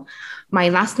 my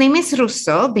last name is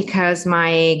Russo because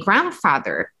my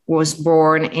grandfather was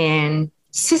born in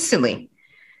Sicily.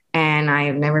 And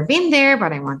I've never been there,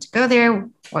 but I want to go there.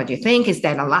 What do you think? Is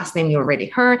that a last name you already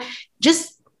heard?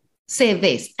 Just say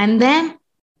this. And then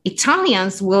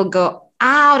Italians will go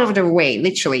out of their way,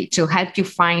 literally, to help you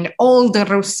find all the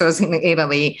Russos in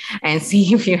Italy and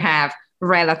see if you have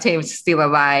relatives still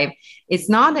alive. It's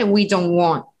not that we don't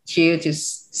want you to,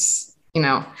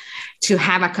 to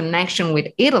have a connection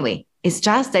with Italy. It's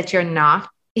just that you're not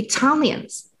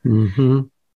Italians.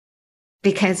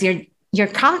 Because your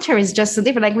culture is just so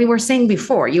different. Like we were saying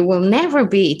before, you will never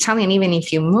be Italian even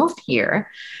if you move here.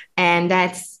 And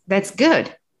that's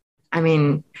good. I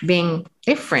mean, being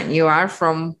different, you are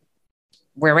from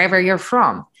wherever you're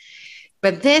from.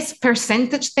 But this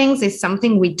percentage things is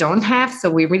something we don't have, so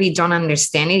we really don't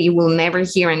understand it. You will never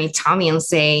hear an Italian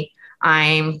say,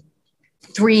 I'm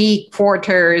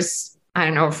 3/4, I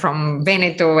don't know, from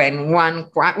Veneto and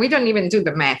 1/4. We don't even do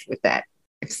the math with that.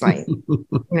 It's like,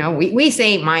 we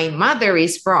say my mother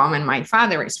is from and my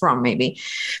father is from maybe.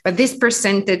 But this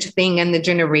percentage thing and the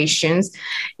generations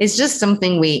is just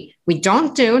something we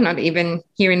don't do, not even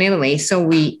here in Italy. So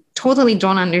we totally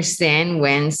don't understand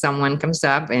when someone comes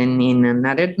up and in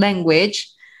another language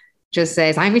just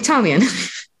says, I'm Italian.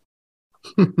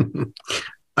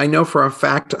 I know for a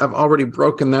fact I've already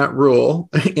broken that rule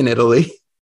in Italy.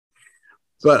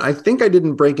 But I think I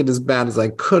didn't break it as bad as I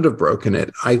could have broken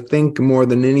it. I think more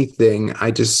than anything,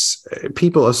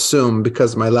 people assume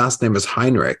because my last name is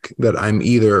Heinrich that I'm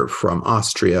either from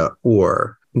Austria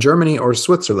or Germany or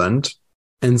Switzerland.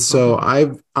 And so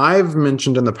I've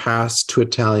mentioned in the past to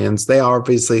Italians,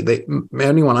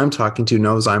 anyone I'm talking to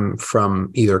knows I'm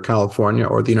from either California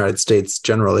or the United States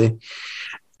generally.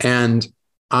 And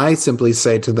I simply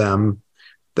say to them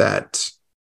that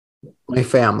my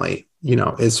family,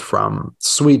 is from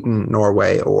Sweden,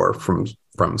 Norway, or from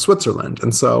Switzerland.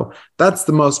 And so that's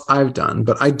the most I've done.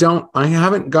 But I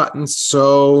haven't gotten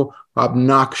so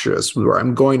obnoxious where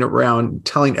I'm going around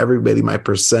telling everybody my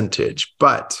percentage.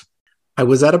 But I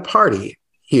was at a party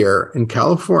here in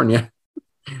California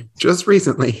just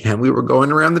recently, and we were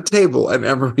going around the table and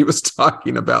everybody was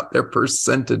talking about their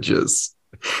percentages.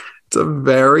 It's a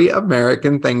very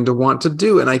American thing to want to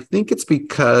do. And I think it's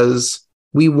because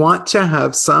we want to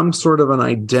have some sort of an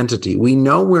identity. We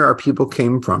know where our people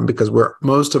came from because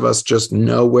most of us just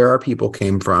know where our people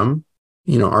came from.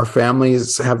 Our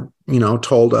families have,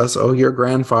 told us, oh, your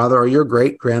grandfather or your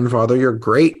great grandfather, your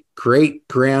great great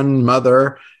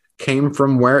grandmother came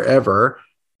from wherever.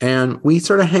 And we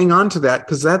sort of hang on to that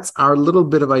because that's our little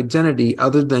bit of identity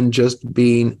other than just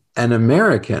being an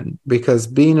American, because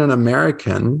being an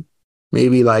American,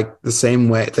 maybe like the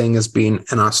same thing as being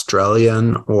an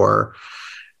Australian or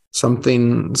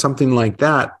something like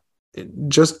that.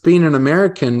 Just being an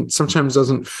American sometimes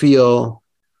doesn't feel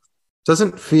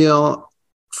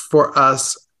for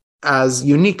us as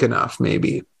unique enough,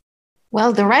 maybe.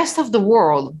 Well, the rest of the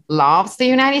world loves the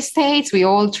United States. We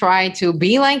all try to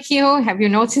be like you. Have you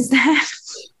noticed that?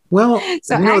 Well,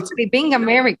 so actually being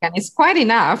American is quite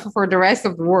enough for the rest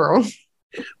of the world.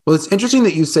 Well, it's interesting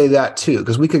that you say that too,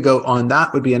 because we could go on.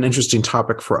 That would be an interesting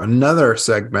topic for another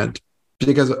segment.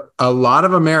 Because a lot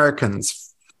of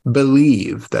Americans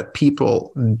believe that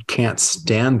people can't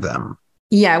stand them.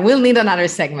 Yeah, we'll need another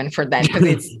segment for that because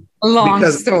it's a long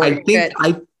story.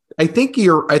 I think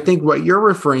what you're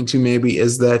referring to maybe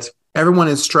is that everyone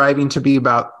is striving to be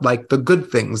about like the good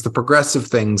things, the progressive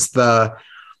things, the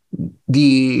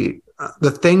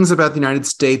things about the United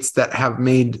States that have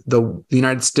made the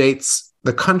United States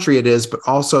the country it is, but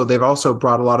also they've also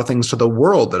brought a lot of things to the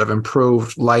world that have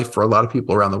improved life for a lot of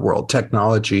people around the world,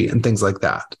 technology and things like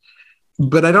that.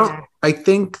 But I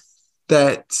think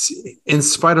that in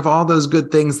spite of all those good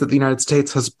things that the United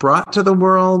States has brought to the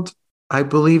world, I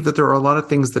believe that there are a lot of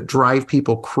things that drive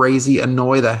people crazy,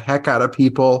 annoy the heck out of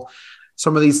people.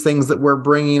 Some of these things that we're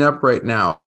bringing up right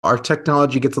now, our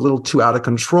technology gets a little too out of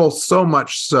control, so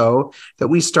much so that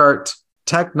we start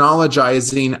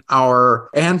technologizing our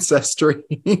ancestry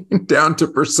down to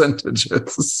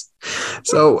percentages.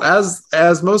 So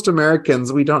as most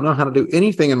Americans, we don't know how to do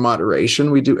anything in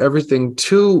moderation. We do everything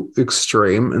too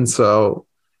extreme. And so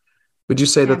would you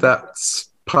say that that's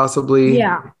possibly?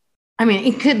 Yeah. I mean,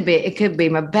 it could be,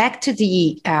 but back to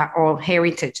the oral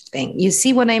heritage thing. You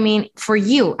see what I mean? For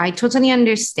you, I totally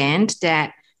understand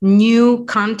that new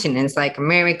continents like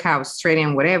America, Australia,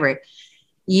 and whatever,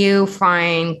 you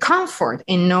find comfort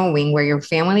in knowing where your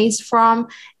family is from,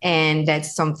 and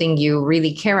that's something you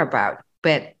really care about.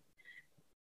 But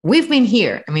we've been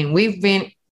here. I mean, we've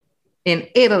been in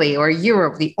Italy or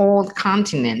Europe, the old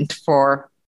continent, for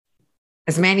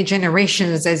as many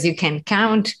generations as you can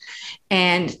count.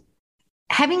 And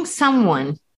having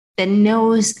someone that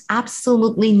knows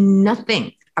absolutely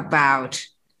nothing about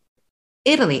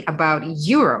Italy, about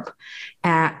Europe.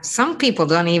 Some people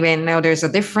don't even know there's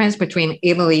a difference between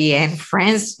Italy and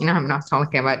France. I'm not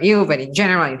talking about you, but in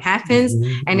general, it happens.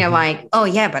 Mm-hmm. And they're like, oh,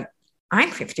 yeah, but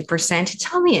I'm 50%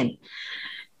 Italian.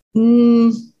 No,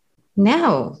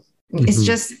 mm-hmm. It's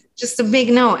just a big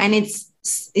no. And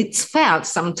it's felt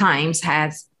sometimes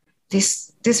as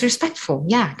disrespectful.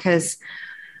 Yeah, because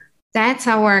that's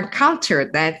our culture,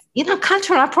 that,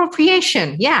 cultural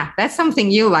appropriation. Yeah, that's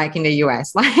something you like in the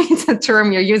US. Like, it's a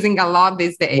term you're using a lot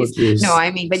these days.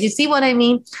 But you see what I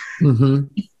mean? Mm-hmm.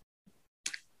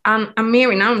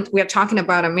 Now we're talking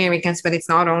about Americans, but it's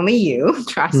not only you,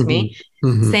 trust mm-hmm. me,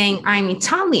 mm-hmm. saying I'm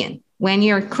Italian when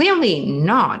you're clearly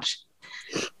not.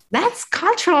 That's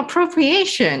cultural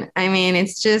appropriation. I mean,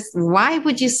 it's just, why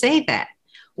would you say that?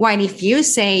 Why, if you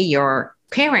say your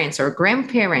parents or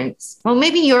grandparents, well,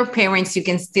 maybe your parents, you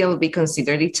can still be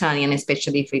considered Italian,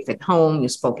 especially if at home you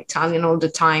spoke Italian all the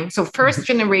time. So first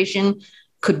generation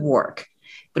could work.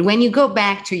 But when you go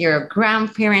back to your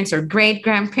grandparents or great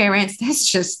grandparents, that's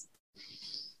just,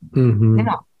 mm-hmm.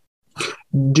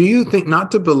 Do you think, not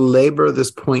to belabor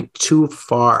this point too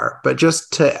far, but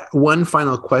just to one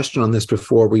final question on this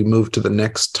before we move to the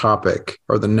next topic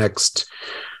or the next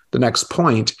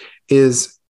point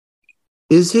is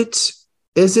it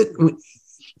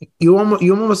you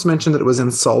almost mentioned that it was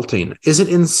insulting. Is it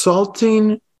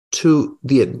insulting to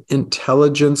the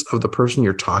intelligence of the person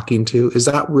you're talking to? Is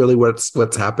that really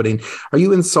what's happening? Are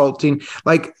you insulting?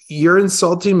 Like, you're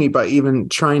insulting me by even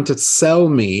trying to sell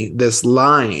me this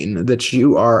line that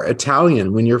you are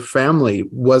Italian when your family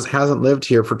hasn't lived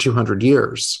here for 200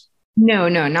 years. No,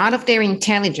 not of their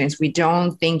intelligence. We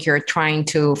don't think you're trying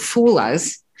to fool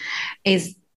us.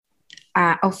 Is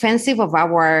offensive of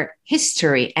our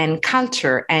history and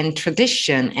culture and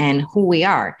tradition and who we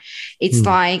are. It's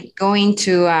like going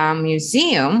to a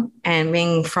museum and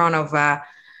being in front of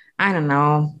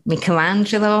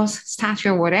Michelangelo's statue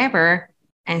or whatever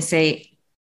and say,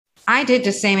 I did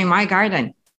the same in my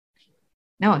garden.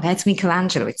 No, that's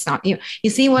Michelangelo. It's not you. You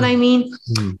see what I mean?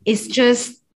 It's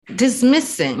just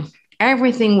dismissing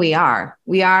everything we are.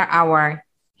 We are our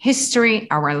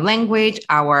history, our language,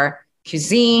 our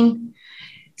cuisine.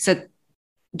 So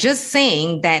just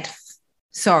saying that,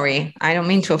 sorry, I don't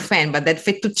mean to offend, but that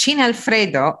fettuccine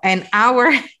Alfredo and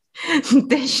our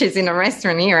dishes in a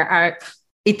restaurant here are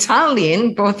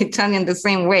Italian, both Italian the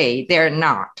same way. They're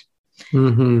not.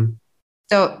 Mm-hmm.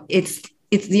 So it's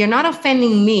you're not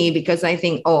offending me because I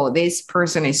think, oh, this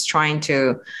person is trying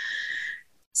to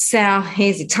sell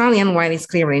his Italian while he's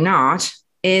clearly not.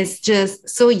 It's just,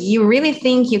 so you really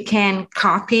think you can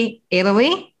copy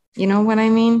Italy? You know what I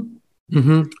mean?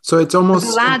 Mm-hmm. So it's almost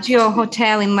the Bellagio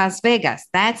Hotel in Las Vegas.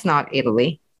 That's not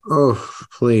Italy. Oh,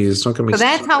 please don't get me. So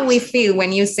that's how we feel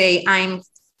when you say I'm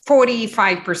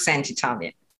 45%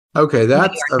 Italian. Okay,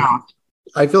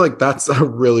 I feel like that's a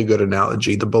really good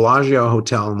analogy. The Bellagio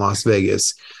Hotel in Las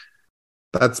Vegas.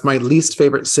 That's my least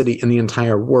favorite city in the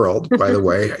entire world, by the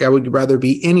way. I would rather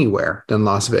be anywhere than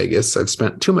Las Vegas. I've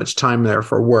spent too much time there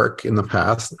for work in the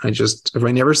past. If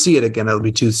I never see it again, it'll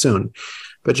be too soon.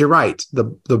 But you're right. The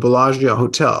Bellagio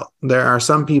Hotel, there are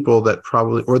some people that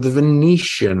probably, or the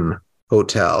Venetian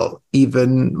Hotel,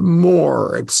 even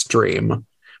more extreme,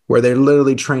 where they're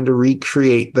literally trying to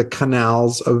recreate the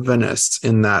canals of Venice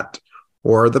in that,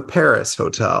 or the Paris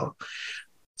Hotel.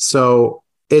 So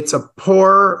it's a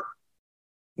poor,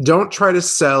 don't try to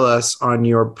sell us on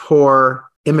your poor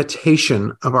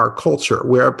imitation of our culture.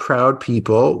 We're a proud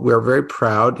people. We're very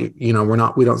proud. We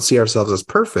don't see ourselves as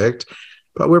perfect,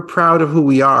 but we're proud of who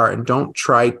we are, and don't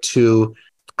try to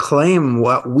claim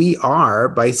what we are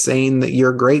by saying that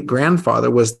your great grandfather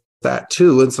was that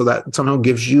too. And so that somehow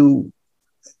gives you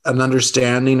an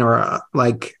understanding or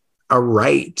a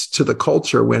right to the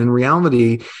culture, when in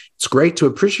reality, it's great to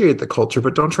appreciate the culture,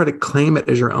 but don't try to claim it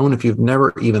as your own if you've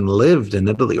never even lived in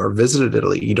Italy or visited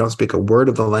Italy. You don't speak a word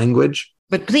of the language.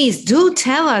 But please do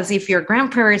tell us if your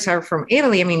grandparents are from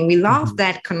Italy. I mean, we love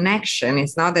that connection.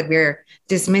 It's not that we're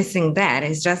dismissing that.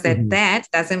 It's just that that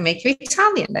doesn't make you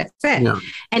Italian. That's it. Yeah.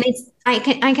 And I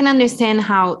can understand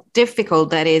how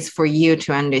difficult that is for you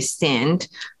to understand,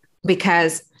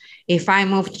 because if I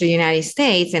moved to the United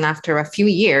States and after a few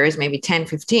years, maybe 10,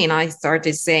 15, I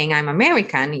started saying I'm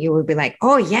American, you would be like,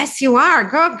 oh, yes, you are.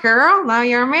 Go, girl. Now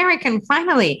you're American.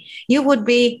 Finally, you would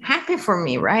be happy for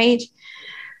me, right?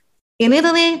 In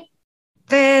Italy,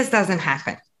 this doesn't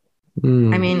happen.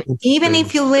 I mean, even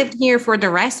if you lived here for the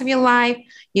rest of your life,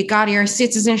 you got your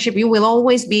citizenship, you will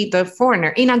always be the foreigner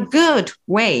in a good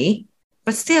way,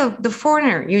 but still the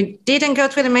foreigner. You didn't go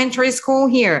to elementary school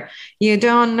here. You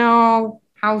don't know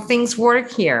how things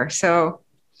work here. So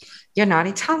you're not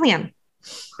Italian.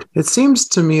 It seems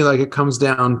to me like it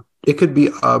could be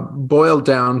boiled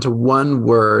down to one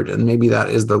word, and maybe that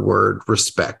is the word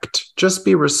respect. Just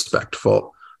be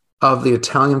respectful of the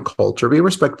Italian culture. Be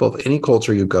respectful of any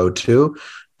culture you go to.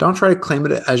 Don't try to claim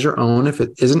it as your own if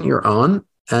it isn't your own.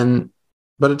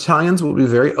 But Italians will be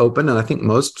very open, and I think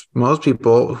most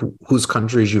people whose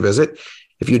countries you visit,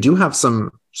 if you do have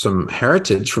some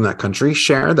heritage from that country,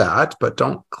 share that, but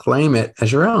don't claim it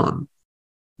as your own.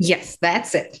 Yes,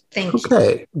 that's it. Thank you.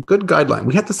 Okay, good guideline.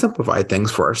 We have to simplify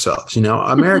things for ourselves.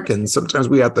 Americans, sometimes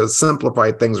we have to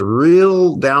simplify things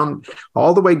real down,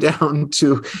 all the way down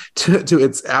to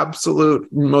its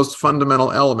absolute most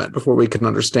fundamental element before we can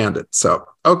understand it. So,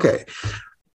 okay.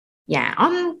 Yeah,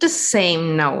 on the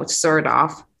same note, sort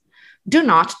of, do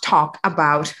not talk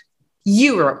about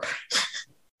Europe.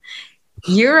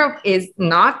 Europe is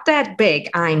not that big,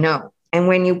 I know. And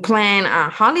when you plan a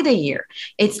holiday year,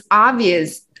 it's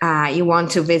obvious you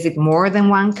want to visit more than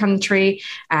one country.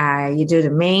 You do the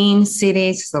main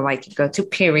cities. So like you go to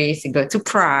Paris, you go to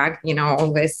Prague,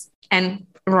 all this. And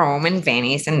Rome and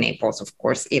Venice and Naples, of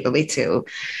course, Italy too.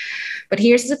 But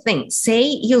here's the thing. Say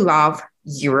you love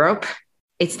Europe.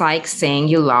 It's like saying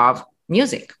you love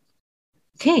music.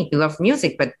 Okay, you love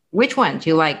music, but which one? Do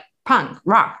you like punk,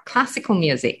 rock, classical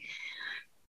music?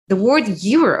 The word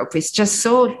Europe is just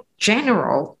so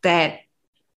general that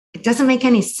it doesn't make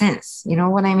any sense. You know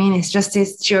what I mean? It's just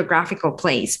this geographical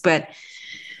place. But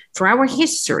for our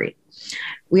history,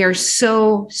 we are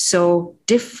so, so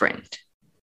different,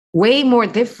 way more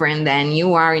different than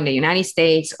you are in the United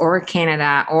States or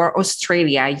Canada or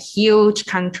Australia, huge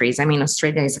countries. I mean,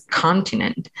 Australia is a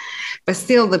continent, but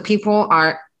still the people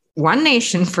are one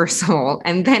nation, first of all,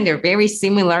 and then they're very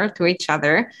similar to each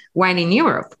other. While in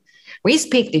Europe, we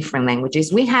speak different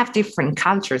languages. We have different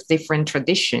cultures, different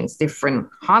traditions, different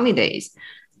holidays,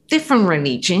 different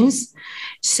religions.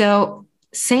 So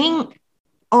saying,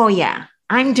 oh yeah,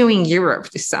 I'm doing Europe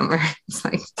this summer. It's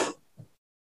like,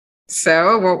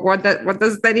 so what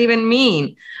does that even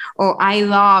mean? Oh, I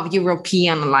love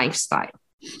European lifestyle.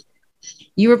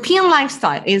 European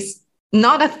lifestyle is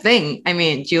not a thing. I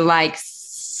mean, do you like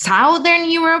Southern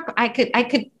Europe? I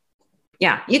could,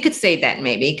 yeah, you could say that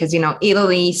maybe because, you know,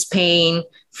 Italy, Spain,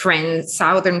 France,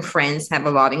 Southern France have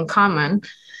a lot in common.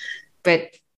 But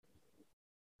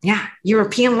yeah,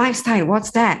 European lifestyle,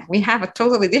 what's that? We have a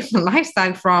totally different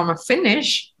lifestyle from a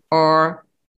Finnish or,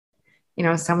 you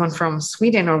know, someone from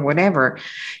Sweden or whatever.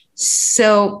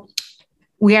 So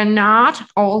we are not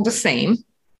all the same.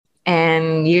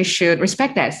 And you should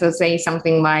respect that. So say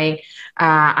something like,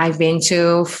 I've been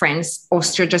to France,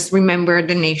 Austria, just remember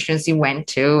the nations you went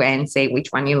to and say which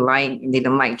one you like,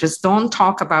 didn't like. Just don't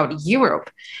talk about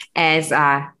Europe as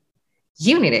a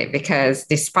unity, because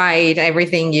despite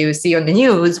everything you see on the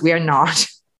news, we are not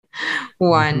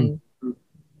one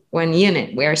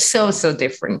unit. We are so, so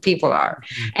different. People are.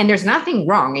 And there's nothing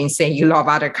wrong in saying you love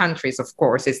other countries, of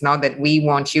course. It's not that we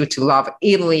want you to love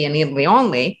Italy and Italy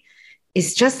only.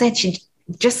 It's just that you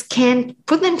just can't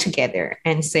put them together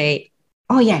and say,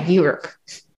 oh, yeah, Europe.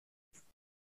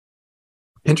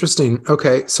 Interesting.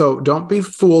 Okay, so don't be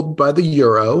fooled by the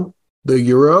euro. The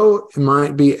euro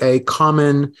might be a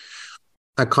common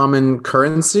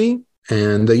currency,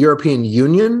 and the European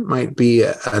Union might be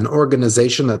an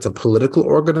organization that's a political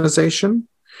organization.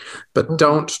 But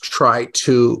don't try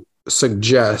to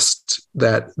suggest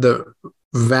that the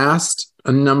vast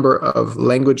number of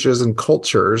languages and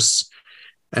cultures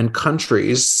and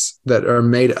countries that are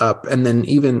made up, and then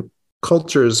even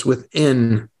cultures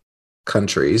within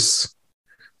countries.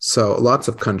 So lots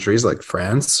of countries like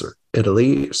France or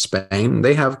Italy, Spain,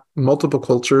 they have multiple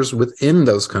cultures within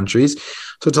those countries.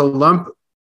 So to lump,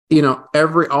 you know,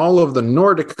 all of the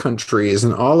Nordic countries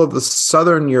and all of the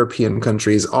Southern European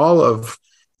countries, all of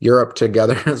Europe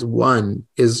together as one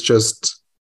is just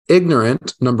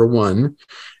ignorant, number one.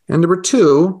 And number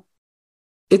two,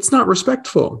 it's not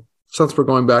respectful. Since we're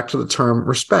going back to the term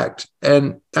respect.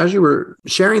 And as you were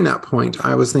sharing that point,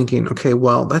 I was thinking, okay,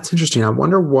 well, that's interesting. I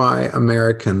wonder why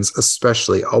Americans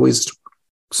especially always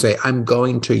say, I'm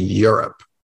going to Europe.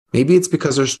 Maybe it's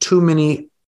because there's too many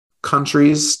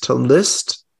countries to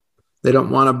list. They don't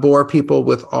want to bore people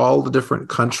with all the different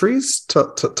countries to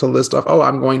list off. Oh,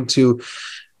 I'm going to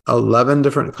 11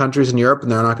 different countries in Europe,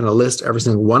 and they're not going to list every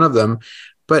single one of them.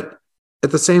 But at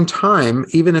the same time,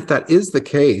 even if that is the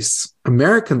case,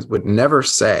 Americans would never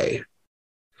say,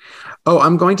 oh,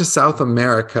 I'm going to South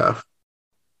America.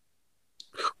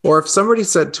 Or if somebody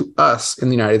said to us in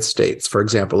the United States, for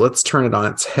example, let's turn it on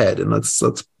its head. And let's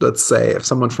say if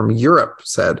someone from Europe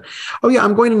said, oh yeah,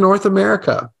 I'm going to North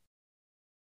America.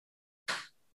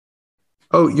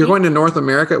 Oh, you're going to North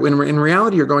America? When in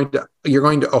reality, you're going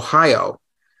to Ohio,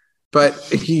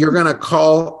 but you're going to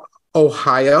call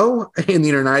Ohio in the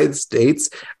United States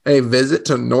a visit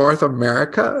to North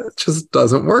America. It just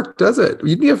doesn't work, does it?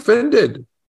 You'd be offended.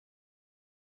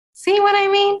 See what I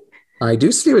mean? I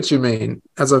do see what you mean.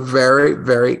 That's a very,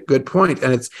 very good point.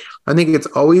 And I think it's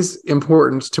always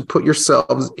important to put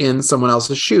yourselves in someone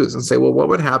else's shoes and say, well, what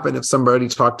would happen if somebody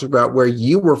talked about where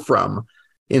you were from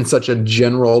in such a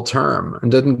general term and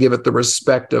didn't give it the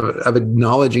respect of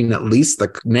acknowledging at least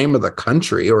the name of the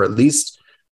country, or at least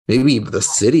maybe the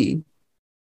city.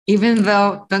 Even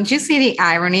though, don't you see the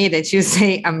irony that you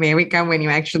say America when you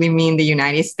actually mean the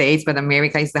United States, but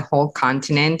America is the whole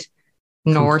continent,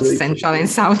 North, completely. Central, and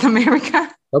South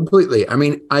America? Completely. I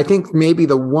mean, I think maybe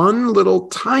the one little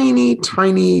tiny,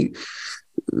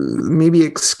 maybe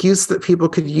excuse that people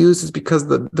could use is because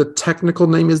the technical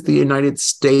name is the United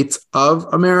States of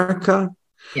America.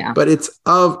 Yeah. But it's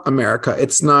of America.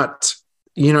 It's not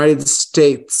United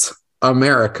States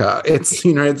America. It's the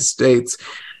United States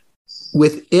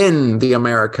within the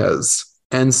Americas.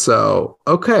 And so,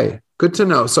 okay, good to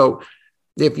know. So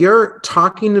if you're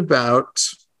talking about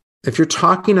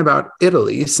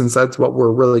Italy, since that's what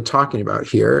we're really talking about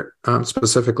here,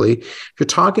 specifically, if you're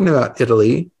talking about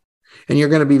Italy and you're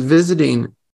going to be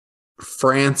visiting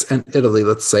France and Italy,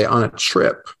 let's say on a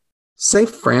trip, say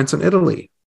France and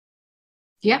Italy.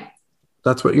 Yeah.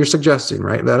 That's what you're suggesting,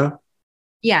 right, Vera?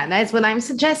 Yeah, that's what I'm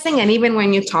suggesting. And even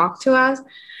when you talk to us,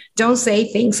 don't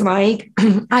say things like,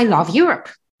 I love Europe.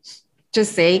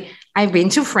 Just say, I've been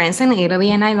to France and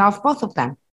Italy and I love both of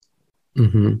them.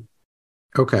 Mm-hmm.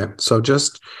 Okay. So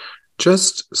just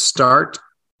start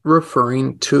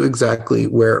referring to exactly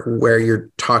where you're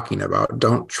talking about.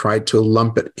 Don't try to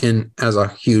lump it in as a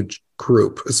huge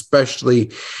group,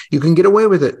 especially you can get away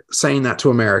with it saying that to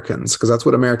Americans because that's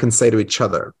what Americans say to each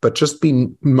other. But just be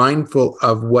mindful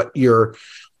of what you're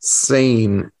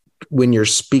saying when you're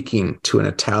speaking to an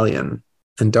Italian,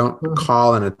 and don't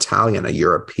call an Italian a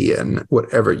European,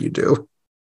 whatever you do.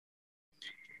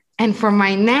 And for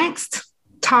my next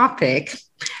topic,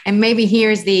 and maybe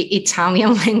here's the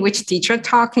Italian language teacher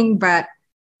talking, but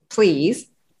please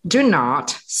do not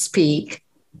speak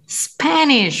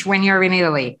Spanish when you're in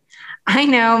Italy. I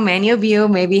know many of you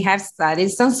maybe have studied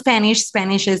some Spanish.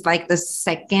 Spanish is like the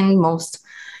second most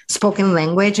spoken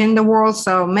language in the world.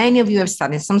 So many of you have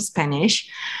studied some Spanish.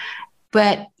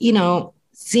 But, you know,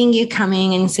 seeing you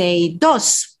coming and say,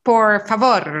 dos, por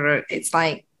favor, it's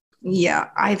like, yeah,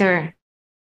 either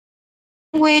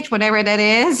language, whatever that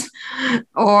is,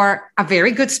 or a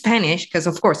very good Spanish. Because,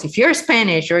 of course, if you're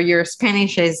Spanish or your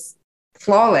Spanish is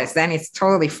flawless, then it's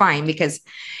totally fine because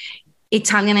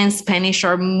Italian and Spanish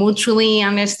are mutually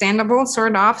understandable,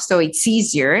 sort of. So it's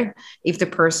easier if the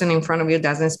person in front of you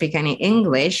doesn't speak any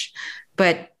English.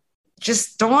 But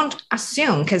just don't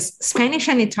assume, because Spanish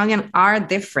and Italian are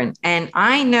different. And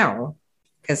I know,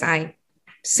 because I've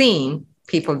seen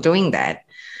people doing that,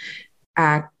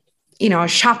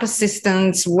 shop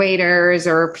assistants, waiters,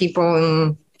 or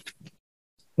people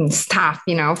in staff,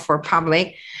 for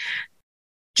public,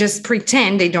 just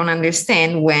pretend they don't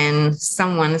understand when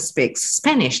someone speaks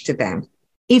Spanish to them.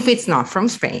 If it's not from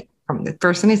Spain, the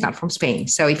person is not from Spain.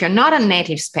 So if you're not a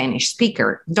native Spanish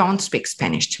speaker, don't speak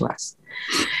Spanish to us.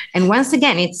 And once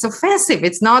again, it's offensive.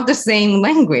 It's not the same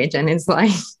language. And it's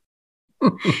like,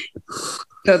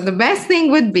 so the best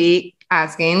thing would be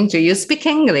asking, do you speak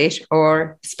English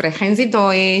or sprechen Sie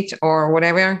Deutsch or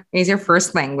whatever is your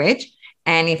first language?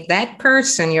 And if that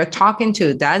person you're talking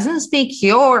to doesn't speak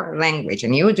your language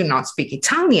and you do not speak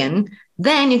Italian,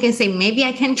 then you can say, maybe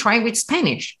I can try with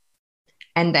Spanish.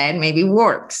 And that maybe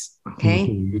works, okay?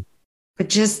 Mm-hmm. But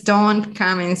just don't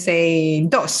come and say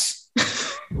dos.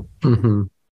 Mm-hmm.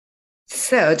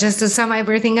 So just to sum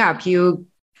everything up, you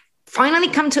finally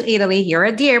come to Italy, you're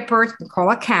at the airport, you call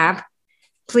a cab.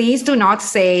 Please do not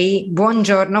say,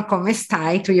 buongiorno, come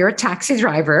stai to your taxi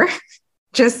driver.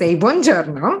 Just say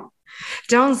buongiorno.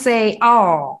 Don't say,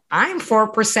 oh, I'm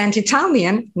 4%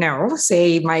 Italian. No,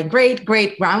 say my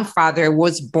great-great-grandfather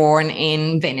was born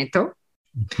in Veneto.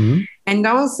 Mm-hmm. And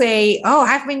don't say, oh,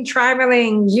 I've been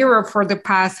traveling Europe for the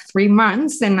past 3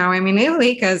 months and now I'm in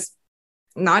Italy, because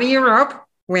not Europe,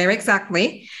 where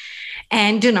exactly?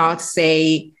 And do not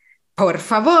say, por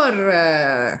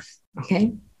favor,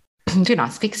 okay? Do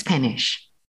not speak Spanish.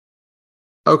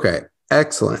 Okay,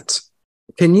 excellent.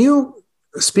 Can you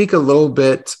speak a little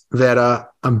bit, Vera,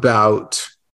 about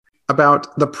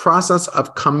the process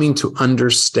of coming to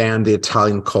understand the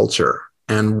Italian culture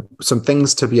and some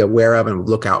things to be aware of and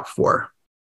look out for?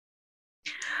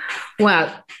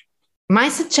 Well, my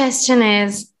suggestion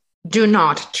is do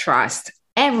not trust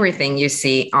everything you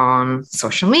see on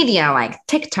social media like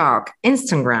TikTok,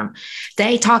 Instagram.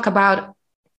 They talk about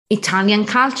Italian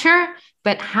culture,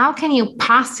 but how can you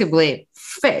possibly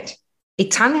fit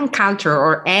Italian culture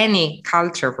or any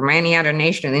culture from any other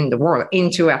nation in the world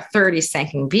into a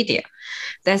 30-second video?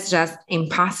 That's just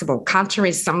impossible. Culture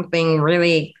is something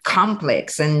really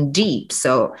complex and deep,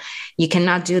 so you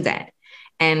cannot do that.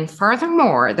 And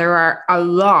furthermore, there are a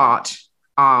lot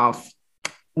of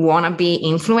wannabe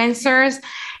influencers,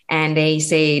 and they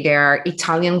say they're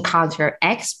Italian culture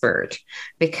expert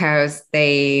because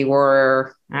they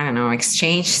were,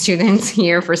 exchange students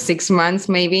here for 6 months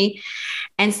maybe.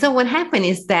 And so what happened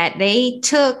is that they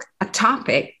took a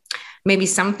topic, maybe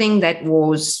something that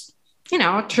was,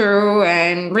 true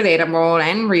and relatable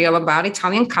and real about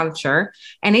Italian culture,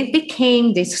 and it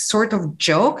became this sort of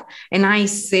joke. And I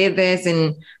see this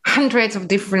in hundreds of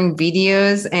different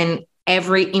videos, and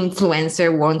every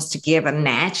influencer wants to give a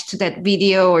nudge to that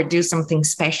video or do something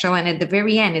special. And at the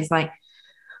very end, it's like,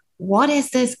 what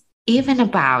is this even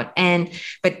about.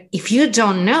 But if you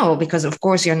don't know, because of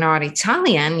course you're not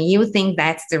Italian, you think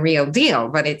that's the real deal,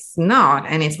 but it's not.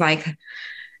 And it's like,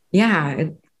 yeah,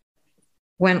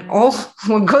 when all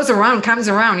what goes around comes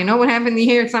around, you know what happened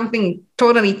here? Something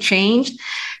totally changed.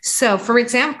 So, for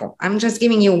example, I'm just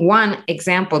giving you one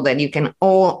example that you can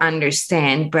all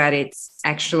understand, but it's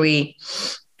actually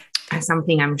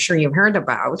something I'm sure you've heard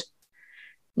about.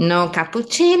 No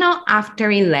cappuccino after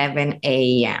 11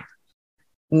 a.m.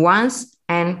 Once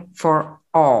and for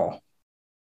all.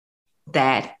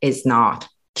 That is not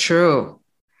true.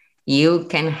 You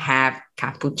can have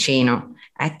cappuccino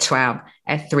at 12,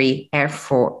 at 3, at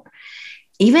 4,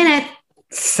 even at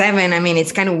 7. I mean,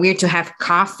 it's kind of weird to have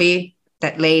coffee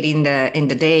that late in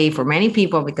the day for many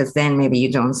people, because then maybe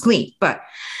you don't sleep. But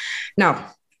no,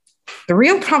 the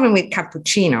real problem with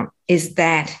cappuccino is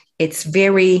that it's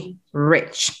very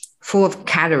rich, full of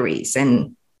calories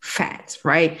and fats,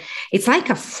 right? It's like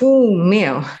a full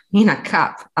meal in a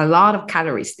cup, a lot of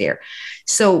calories there.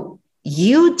 So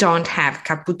you don't have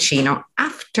cappuccino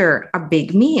after a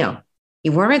big meal.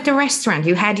 You were at the restaurant,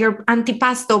 you had your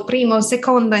antipasto, primo,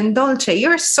 secondo, and dolce.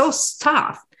 You're so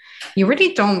stuffed. You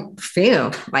really don't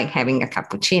feel like having a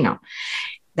cappuccino.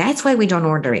 That's why we don't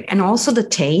order it. And also the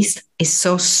taste is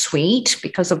so sweet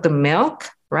because of the milk,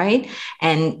 right?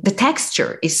 And the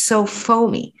texture is so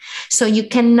foamy. So you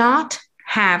cannot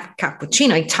have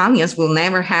cappuccino. Italians will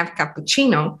never have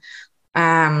cappuccino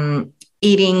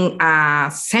eating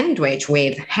a sandwich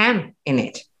with ham in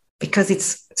it, because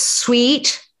it's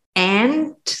sweet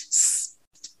and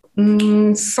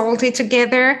salty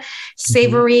together,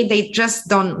 savory. They just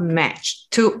don't match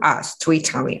to us, to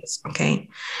Italians. Okay.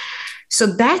 So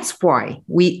that's why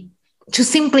to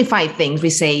simplify things, we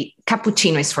say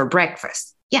cappuccino is for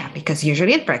breakfast. Yeah, because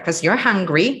usually at breakfast, you're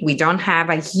hungry. We don't have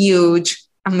a huge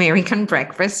American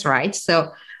breakfast, right?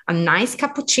 So a nice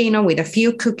cappuccino with a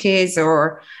few cookies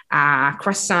or a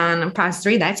croissant and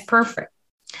pastry, that's perfect.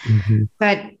 Mm-hmm.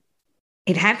 But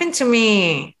it happened to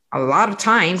me a lot of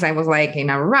times. I was like in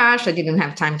a rush. I didn't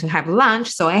have time to have lunch.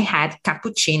 So I had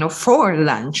cappuccino for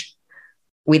lunch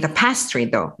with a pastry,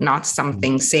 though, not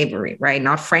something savory, right?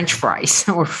 Not French fries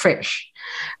or fish,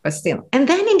 but still. And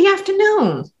then in the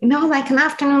afternoon, like an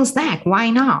afternoon snack, why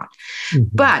not? Mm-hmm.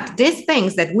 But these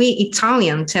things that we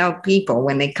Italians tell people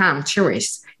when they come,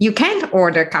 tourists, you can't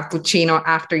order cappuccino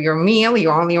after your meal, you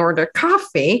only order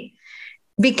coffee,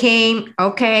 became,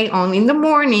 okay, only in the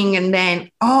morning. And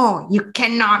then, you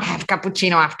cannot have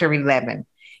cappuccino after 11.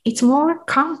 It's more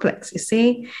complex, you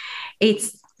see?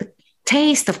 It's the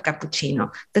taste of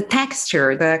cappuccino, the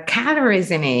texture, the calories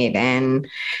in it, and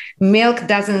milk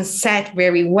doesn't set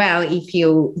very well if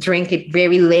you drink it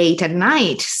very late at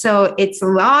night. So it's a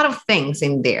lot of things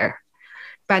in there.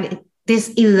 But this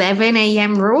 11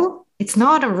 a.m. rule, it's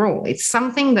not a rule. It's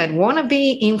something that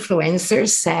wannabe influencers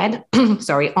said,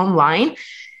 online,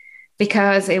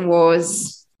 because it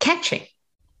was catchy.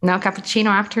 No cappuccino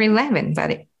after 11.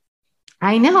 But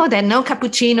I know that no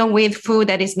cappuccino with food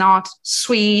that is not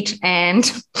sweet and,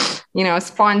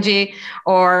 spongy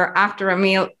or after a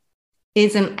meal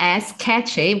isn't as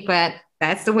catchy, but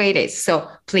that's the way it is. So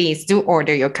please do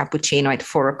order your cappuccino at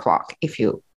 4:00 if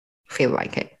you feel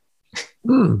like it.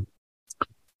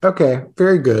 Okay,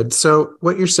 very good. So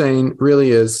what you're saying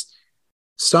really is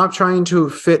stop trying to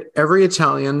fit every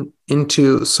Italian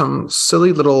into some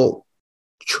silly little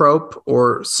trope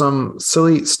or some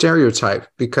silly stereotype,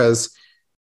 because,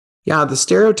 the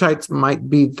stereotypes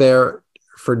might be there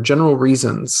for general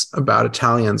reasons about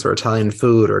Italians or Italian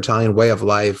food or Italian way of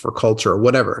life or culture or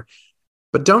whatever.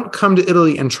 But don't come to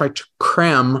Italy and try to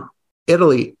cram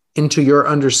Italy into your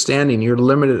understanding, your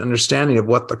limited understanding of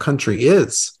what the country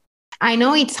is. I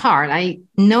know it's hard. I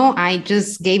know I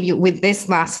just gave you, with this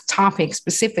last topic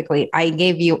specifically, I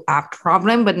gave you a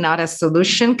problem, but not a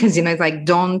solution. Because, it's like,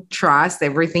 don't trust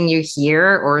everything you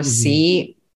hear or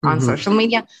see on social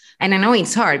media. And I know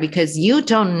it's hard because you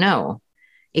don't know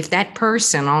if that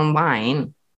person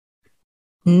online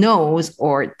knows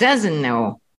or doesn't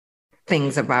know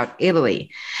things about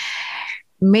Italy.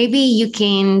 Maybe you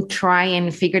can try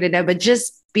and figure it out, but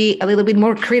just be a little bit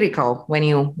more critical when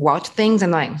you watch things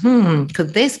and like,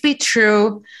 could this be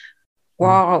true?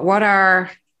 Well, what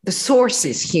are the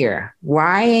sources here?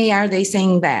 Why are they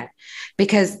saying that?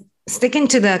 Because sticking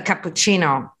to the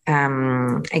cappuccino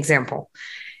example,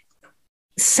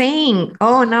 saying,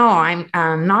 oh no, I'm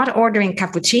not ordering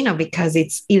cappuccino because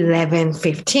it's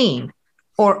 11:15,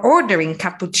 or ordering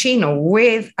cappuccino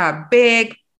with a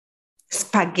big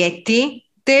spaghetti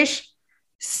dish,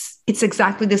 it's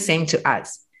exactly the same to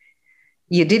us.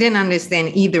 You didn't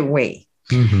understand either way.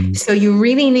 So you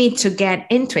really need to get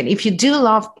into it. If you do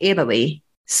love Italy,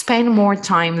 spend more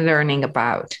time learning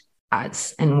about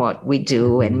us and what we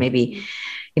do, and maybe,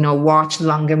 watch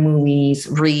longer movies,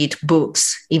 read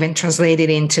books, even translate it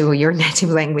into your native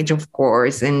language, of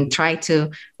course, and try to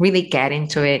really get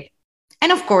into it.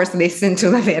 And of course, listen to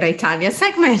the Vera Italia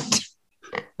segment.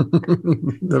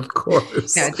 Of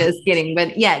course. No, just kidding.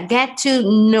 But yeah, get to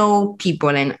know people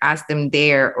and ask them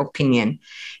their opinion.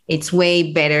 It's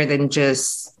way better than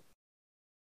just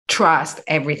trust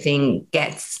everything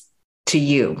gets to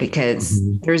you, because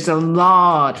there's a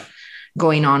lot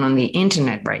going on the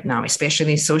internet right now,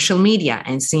 especially social media.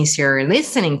 And since you're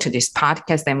listening to this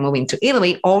podcast and moving to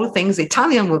Italy, all things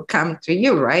Italian will come to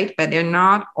you, right? But they're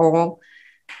not all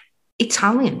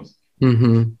Italian.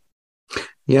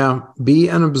 Yeah, be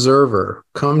an observer.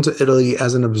 Come to Italy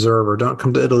as an observer. Don't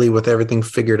come to Italy with everything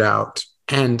figured out.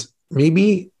 And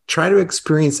maybe try to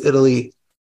experience Italy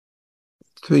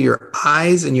through your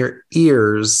eyes and your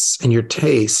ears and your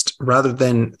taste rather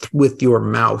than with your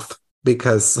mouth.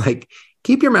 Because,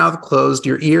 keep your mouth closed,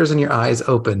 your ears and your eyes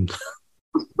open.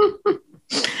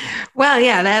 Well,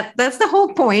 yeah, that's the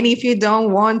whole point if you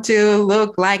don't want to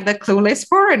look like the clueless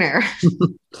foreigner.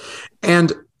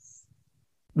 And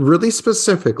really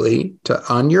specifically,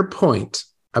 on your point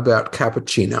about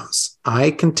cappuccinos,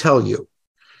 I can tell you,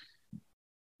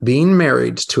 being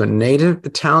married to a native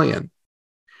Italian,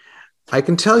 I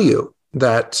can tell you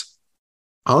that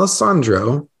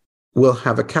Alessandro will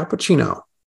have a cappuccino.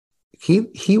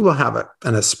 He will have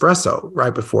an espresso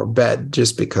right before bed,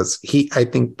 just because I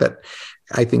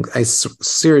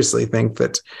seriously think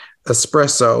that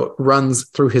espresso runs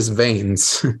through his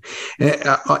veins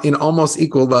in almost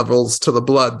equal levels to the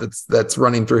blood that's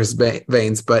running through his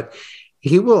veins. But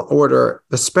he will order,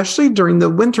 especially during the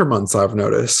winter months, I've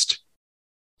noticed,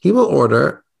 he will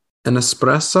order an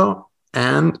espresso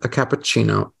and a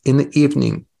cappuccino in the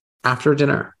evening after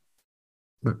dinner.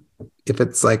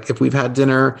 If we've had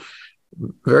dinner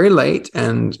very late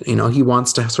and, he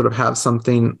wants to sort of have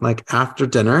something after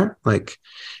dinner,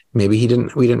 maybe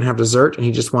we didn't have dessert and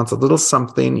he just wants a little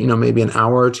something, maybe an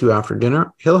hour or two after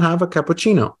dinner, he'll have a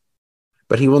cappuccino,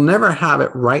 but he will never have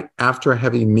it right after a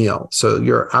heavy meal. So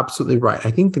you're absolutely right.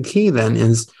 I think the key then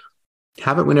is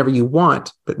have it whenever you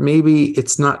want, but maybe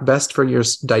it's not best for your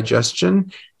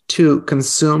digestion to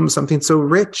consume something so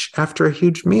rich after a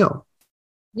huge meal.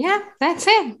 Yeah, that's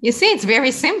it. You see, it's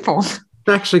very simple.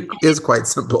 It actually is quite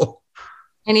simple.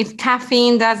 And if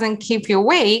caffeine doesn't keep you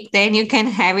awake, then you can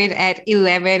have it at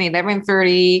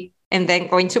 11:30, and then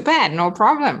going to bed. No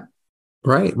problem.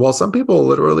 Right. Well, some people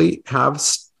literally have,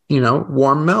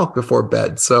 warm milk before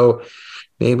bed. So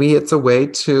maybe it's a way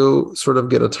to sort of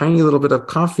get a tiny little bit of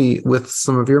coffee with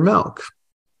some of your milk.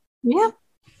 Yeah.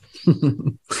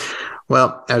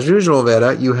 Well, as usual,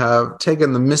 Vera, you have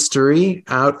taken the mystery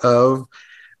out of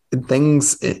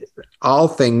all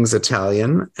things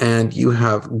Italian, and you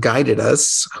have guided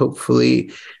us,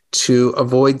 hopefully, to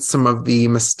avoid some of the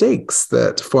mistakes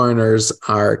that foreigners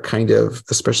are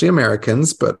especially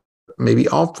Americans, but maybe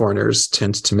all foreigners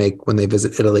tend to make when they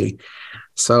visit Italy.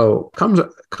 So come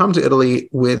to Italy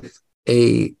with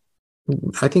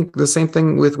I think the same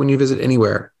thing with when you visit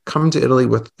anywhere. Come to Italy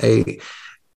with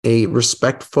a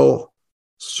respectful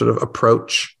sort of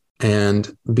approach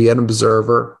and be an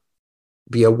observer.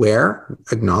 Be aware,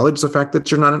 acknowledge the fact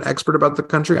that you're not an expert about the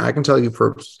country. I can tell you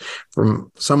from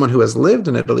someone who has lived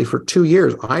in Italy for 2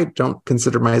 years, I don't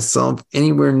consider myself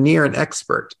anywhere near an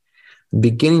expert. I'm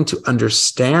beginning to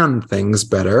understand things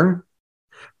better,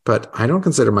 but I don't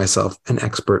consider myself an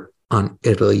expert on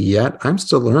Italy yet. I'm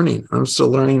still learning.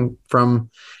 From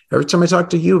every time I talk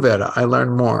to you, Vera, I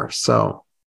learn more. So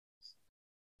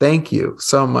thank you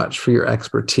so much for your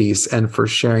expertise and for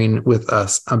sharing with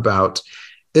us about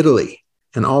Italy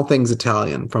and all things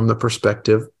Italian from the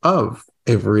perspective of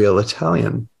a real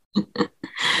Italian.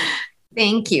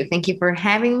 Thank you. Thank you for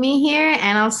having me here,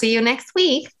 and I'll see you next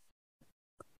week.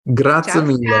 Grazie ciao,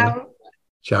 mille. Ciao.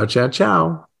 Ciao, ciao,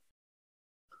 ciao.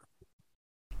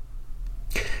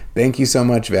 Thank you so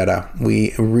much, Vera.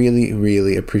 We really,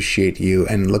 really appreciate you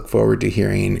and look forward to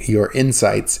hearing your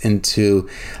insights into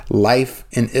life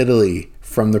in Italy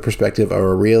from the perspective of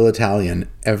a real Italian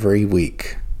every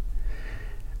week.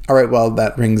 All right, well,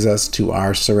 that brings us to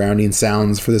our surrounding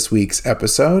sounds for this week's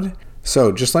episode.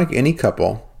 So, just like any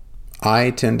couple,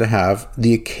 I tend to have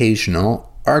the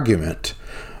occasional argument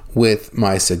with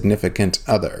my significant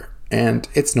other. And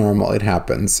it's normal, it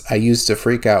happens. I used to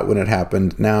freak out when it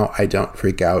happened. Now I don't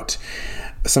freak out.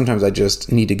 Sometimes I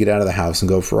just need to get out of the house and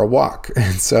go for a walk.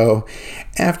 And so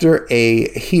after a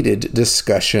heated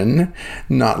discussion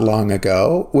not long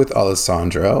ago with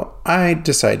Alessandro, I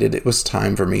decided it was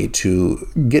time for me to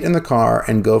get in the car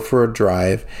and go for a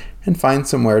drive and find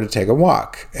somewhere to take a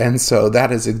walk. And so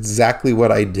that is exactly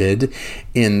what I did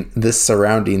in this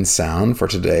surrounding sound for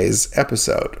today's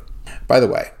episode. By the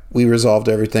way, we resolved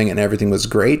everything and everything was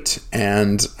great.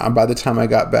 And by the time I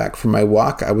got back from my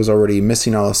walk, I was already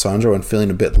missing Alessandro and feeling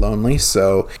a bit lonely.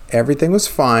 So everything was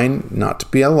fine, not to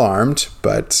be alarmed,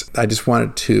 but I just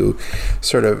wanted to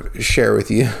sort of share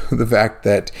with you the fact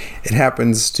that it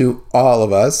happens to all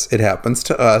of us. It happens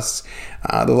to us.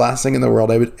 The last thing in the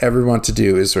world I would ever want to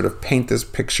do is sort of paint this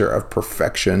picture of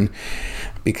perfection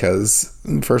because,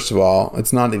 first of all,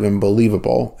 it's not even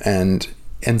believable. And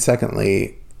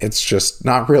secondly, it's just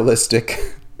not realistic.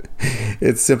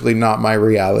 It's simply not my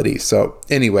reality. So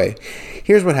anyway,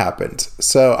 here's what happened.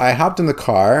 So I hopped in the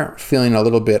car feeling a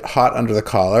little bit hot under the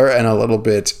collar and a little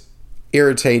bit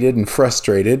irritated and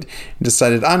frustrated and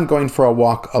decided I'm going for a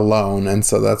walk alone. And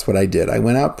so that's what I did. I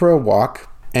went out for a walk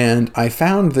and I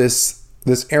found this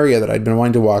area that I'd been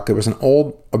wanting to walk. There was an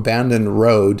old abandoned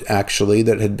road, actually,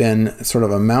 that had been sort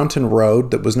of a mountain road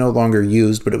that was no longer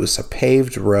used, but it was a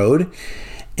paved road.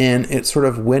 And it sort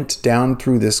of went down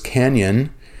through this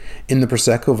canyon in the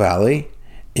Prosecco Valley,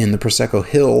 in the Prosecco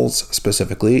Hills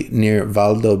specifically, near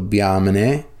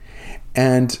Valdobbiadene.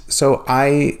 And so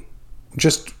I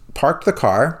just parked the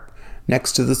car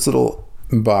next to this little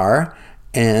bar,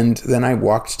 and then I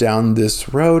walked down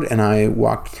this road and I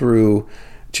walked through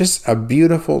just a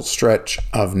beautiful stretch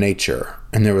of nature.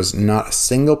 And there was not a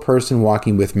single person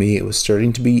walking with me. It was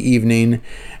starting to be evening,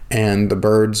 and the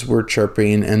birds were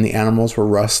chirping and the animals were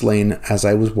rustling as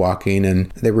I was walking, and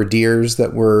there were deers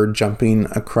that were jumping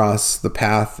across the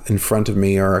path in front of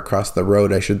me, or across the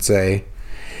road, I should say.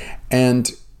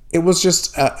 And it was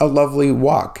just a lovely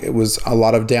walk. It was a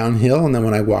lot of downhill, and then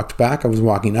when I walked back, I was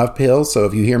walking uphill. So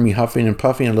if you hear me huffing and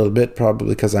puffing a little bit, probably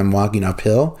because I'm walking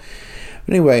uphill.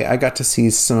 But anyway, I got to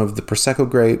see some of the Prosecco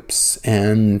grapes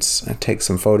and take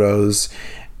some photos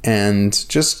and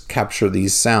just capture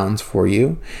these sounds for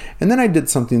you. And then I did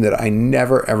something that I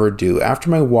never ever do. After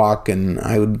my walk, and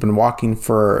I had been walking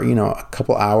for, a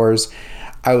couple hours,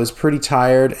 I was pretty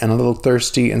tired and a little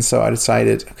thirsty, and so I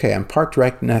decided, okay, I'm parked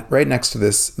right next to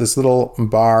this little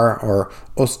bar or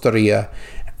osteria,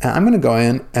 and I'm going to go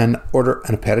in and order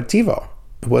an aperitivo.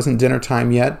 It wasn't dinner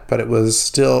time yet, but it was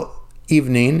still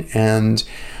evening, and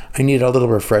I needed a little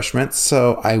refreshment,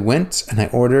 so I went and I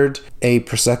ordered a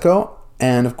Prosecco.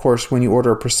 And of course, when you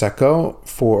order a Prosecco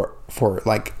for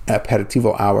like an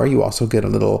aperitivo hour, you also get a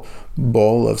little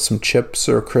bowl of some chips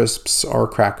or crisps or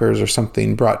crackers or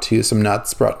something brought to you, some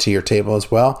nuts brought to your table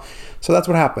as well. So that's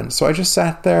what happened. So I just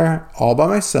sat there all by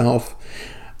myself.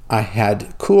 I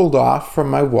had cooled off from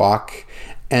my walk,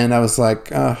 and I was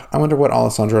like, I wonder what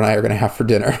Alessandro and I are going to have for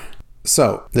dinner.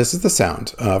 So this is the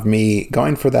sound of me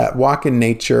going for that walk in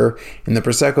nature in the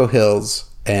Prosecco Hills,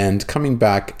 and coming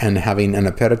back and having an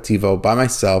aperitivo by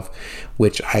myself,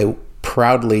 which I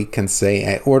proudly can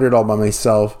say I ordered all by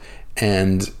myself,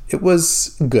 and it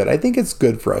was good. I think it's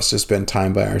good for us to spend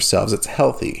time by ourselves. It's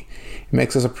healthy. It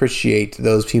makes us appreciate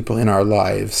those people in our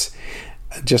lives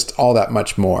just all that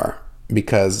much more,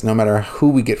 because no matter who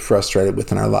we get frustrated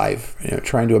with in our life,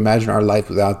 trying to imagine our life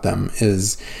without them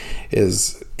is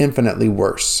infinitely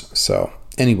worse. So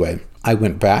anyway, I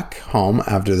went back home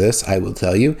after this, I will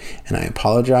tell you, and I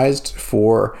apologized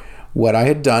for what I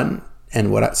had done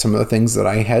and some of the things that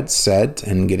I had said,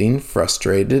 and getting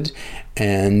frustrated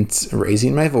and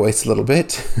raising my voice a little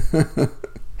bit.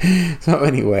 So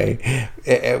anyway,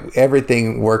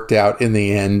 everything worked out in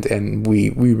the end, and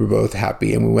we were both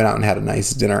happy, and we went out and had a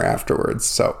nice dinner afterwards.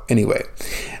 So anyway,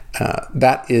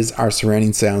 that is our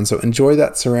surrounding sound. So enjoy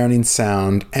that surrounding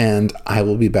sound, and I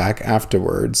will be back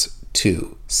afterwards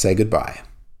to say goodbye.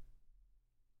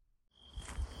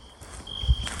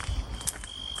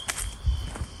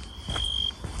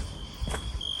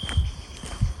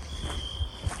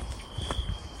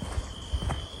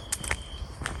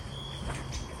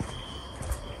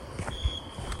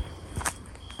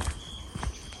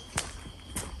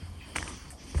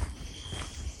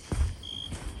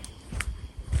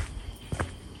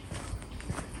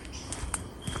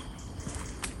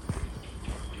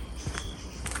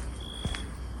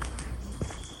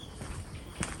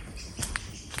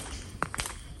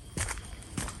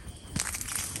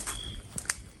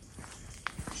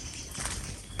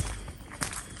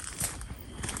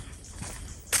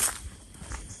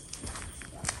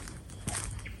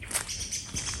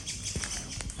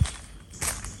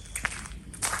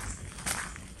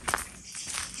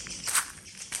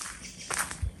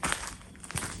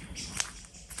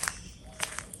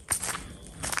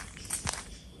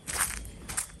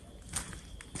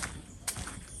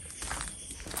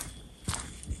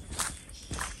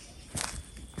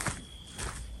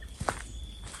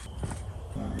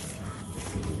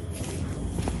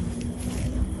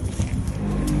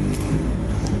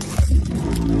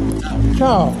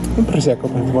 Ciao, un prosecco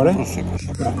per favore.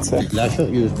 Grazie. Lascio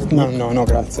io. No,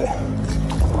 grazie.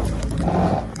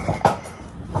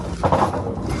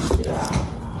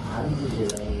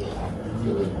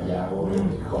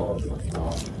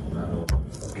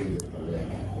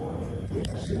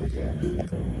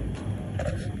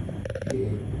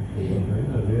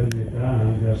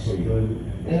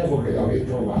 Vorrei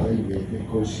trovare invece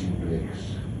col simplex.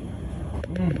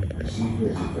 Il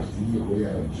simplex il fastidio, poi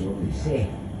ha ragione.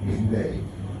 Sì. Lei,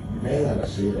 bella la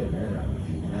sera e bella la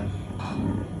mattina,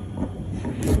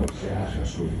 io non si ha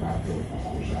ascoltato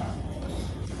qualcosa.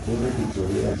 Vorrei che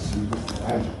gioia il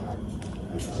simplex,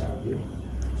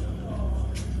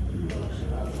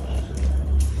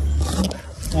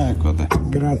 Ecco te.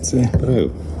 Grazie.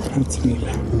 Prego. Grazie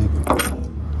mille.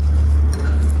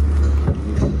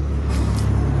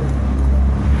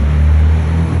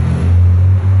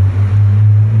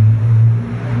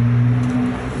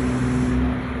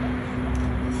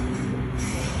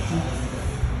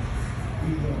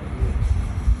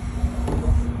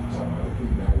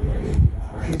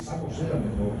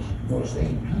 Non stai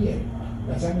in piedi,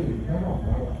 ma già mi dico, no,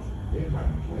 ma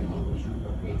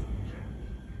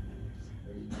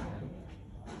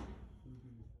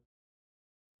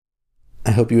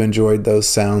I hope you enjoyed those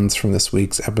sounds from this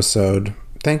week's episode.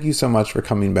 Thank you so much for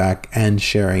coming back and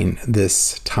sharing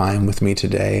this time with me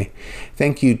today.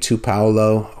 Thank you to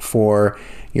Paolo for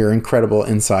your incredible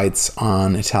insights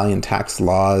on Italian tax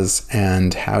laws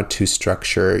and how to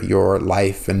structure your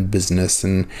life and business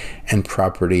and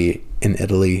property in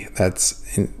Italy.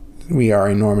 We are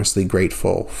enormously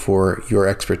grateful for your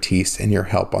expertise and your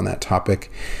help on that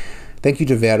topic. Thank you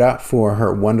to Vera for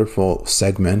her wonderful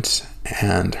segment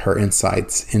and her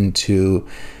insights into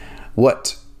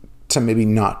what to maybe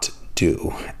not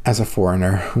do as a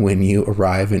foreigner when you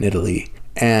arrive in Italy.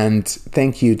 And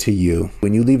thank you to you.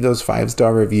 When you leave those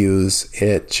 5-star reviews,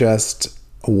 it just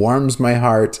warms my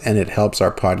heart and it helps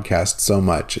our podcast so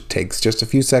much. It takes just a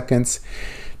few seconds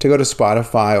to go to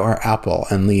Spotify or Apple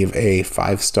and leave a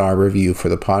 5-star review for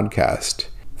the podcast.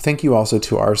 Thank you also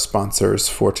to our sponsors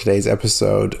for today's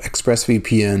episode,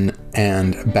 ExpressVPN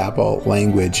and Babbel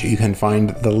Language. You can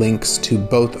find the links to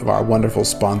both of our wonderful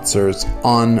sponsors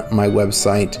on my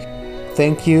website.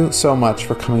 Thank you so much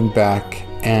for coming back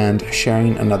and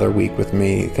sharing another week with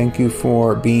me. Thank you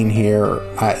for being here.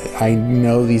 I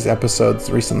know these episodes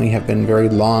recently have been very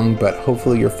long, but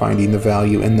hopefully you're finding the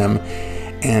value in them.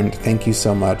 And thank you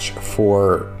so much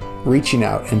for reaching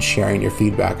out and sharing your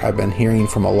feedback. I've been hearing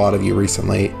from a lot of you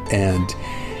recently, and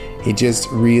it just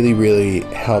really, really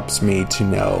helps me to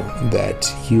know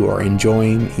that you are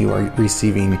enjoying, you are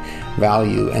receiving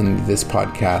value, and this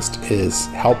podcast is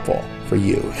helpful for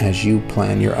you as you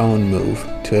plan your own move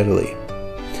to Italy.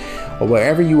 Well,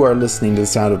 wherever you are listening to the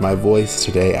sound of my voice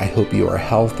today, I hope you are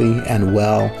healthy and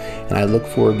well, and I look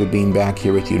forward to being back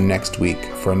here with you next week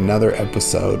for another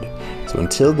episode. So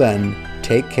until then,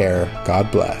 take care, God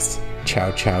bless.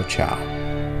 Ciao, ciao, ciao.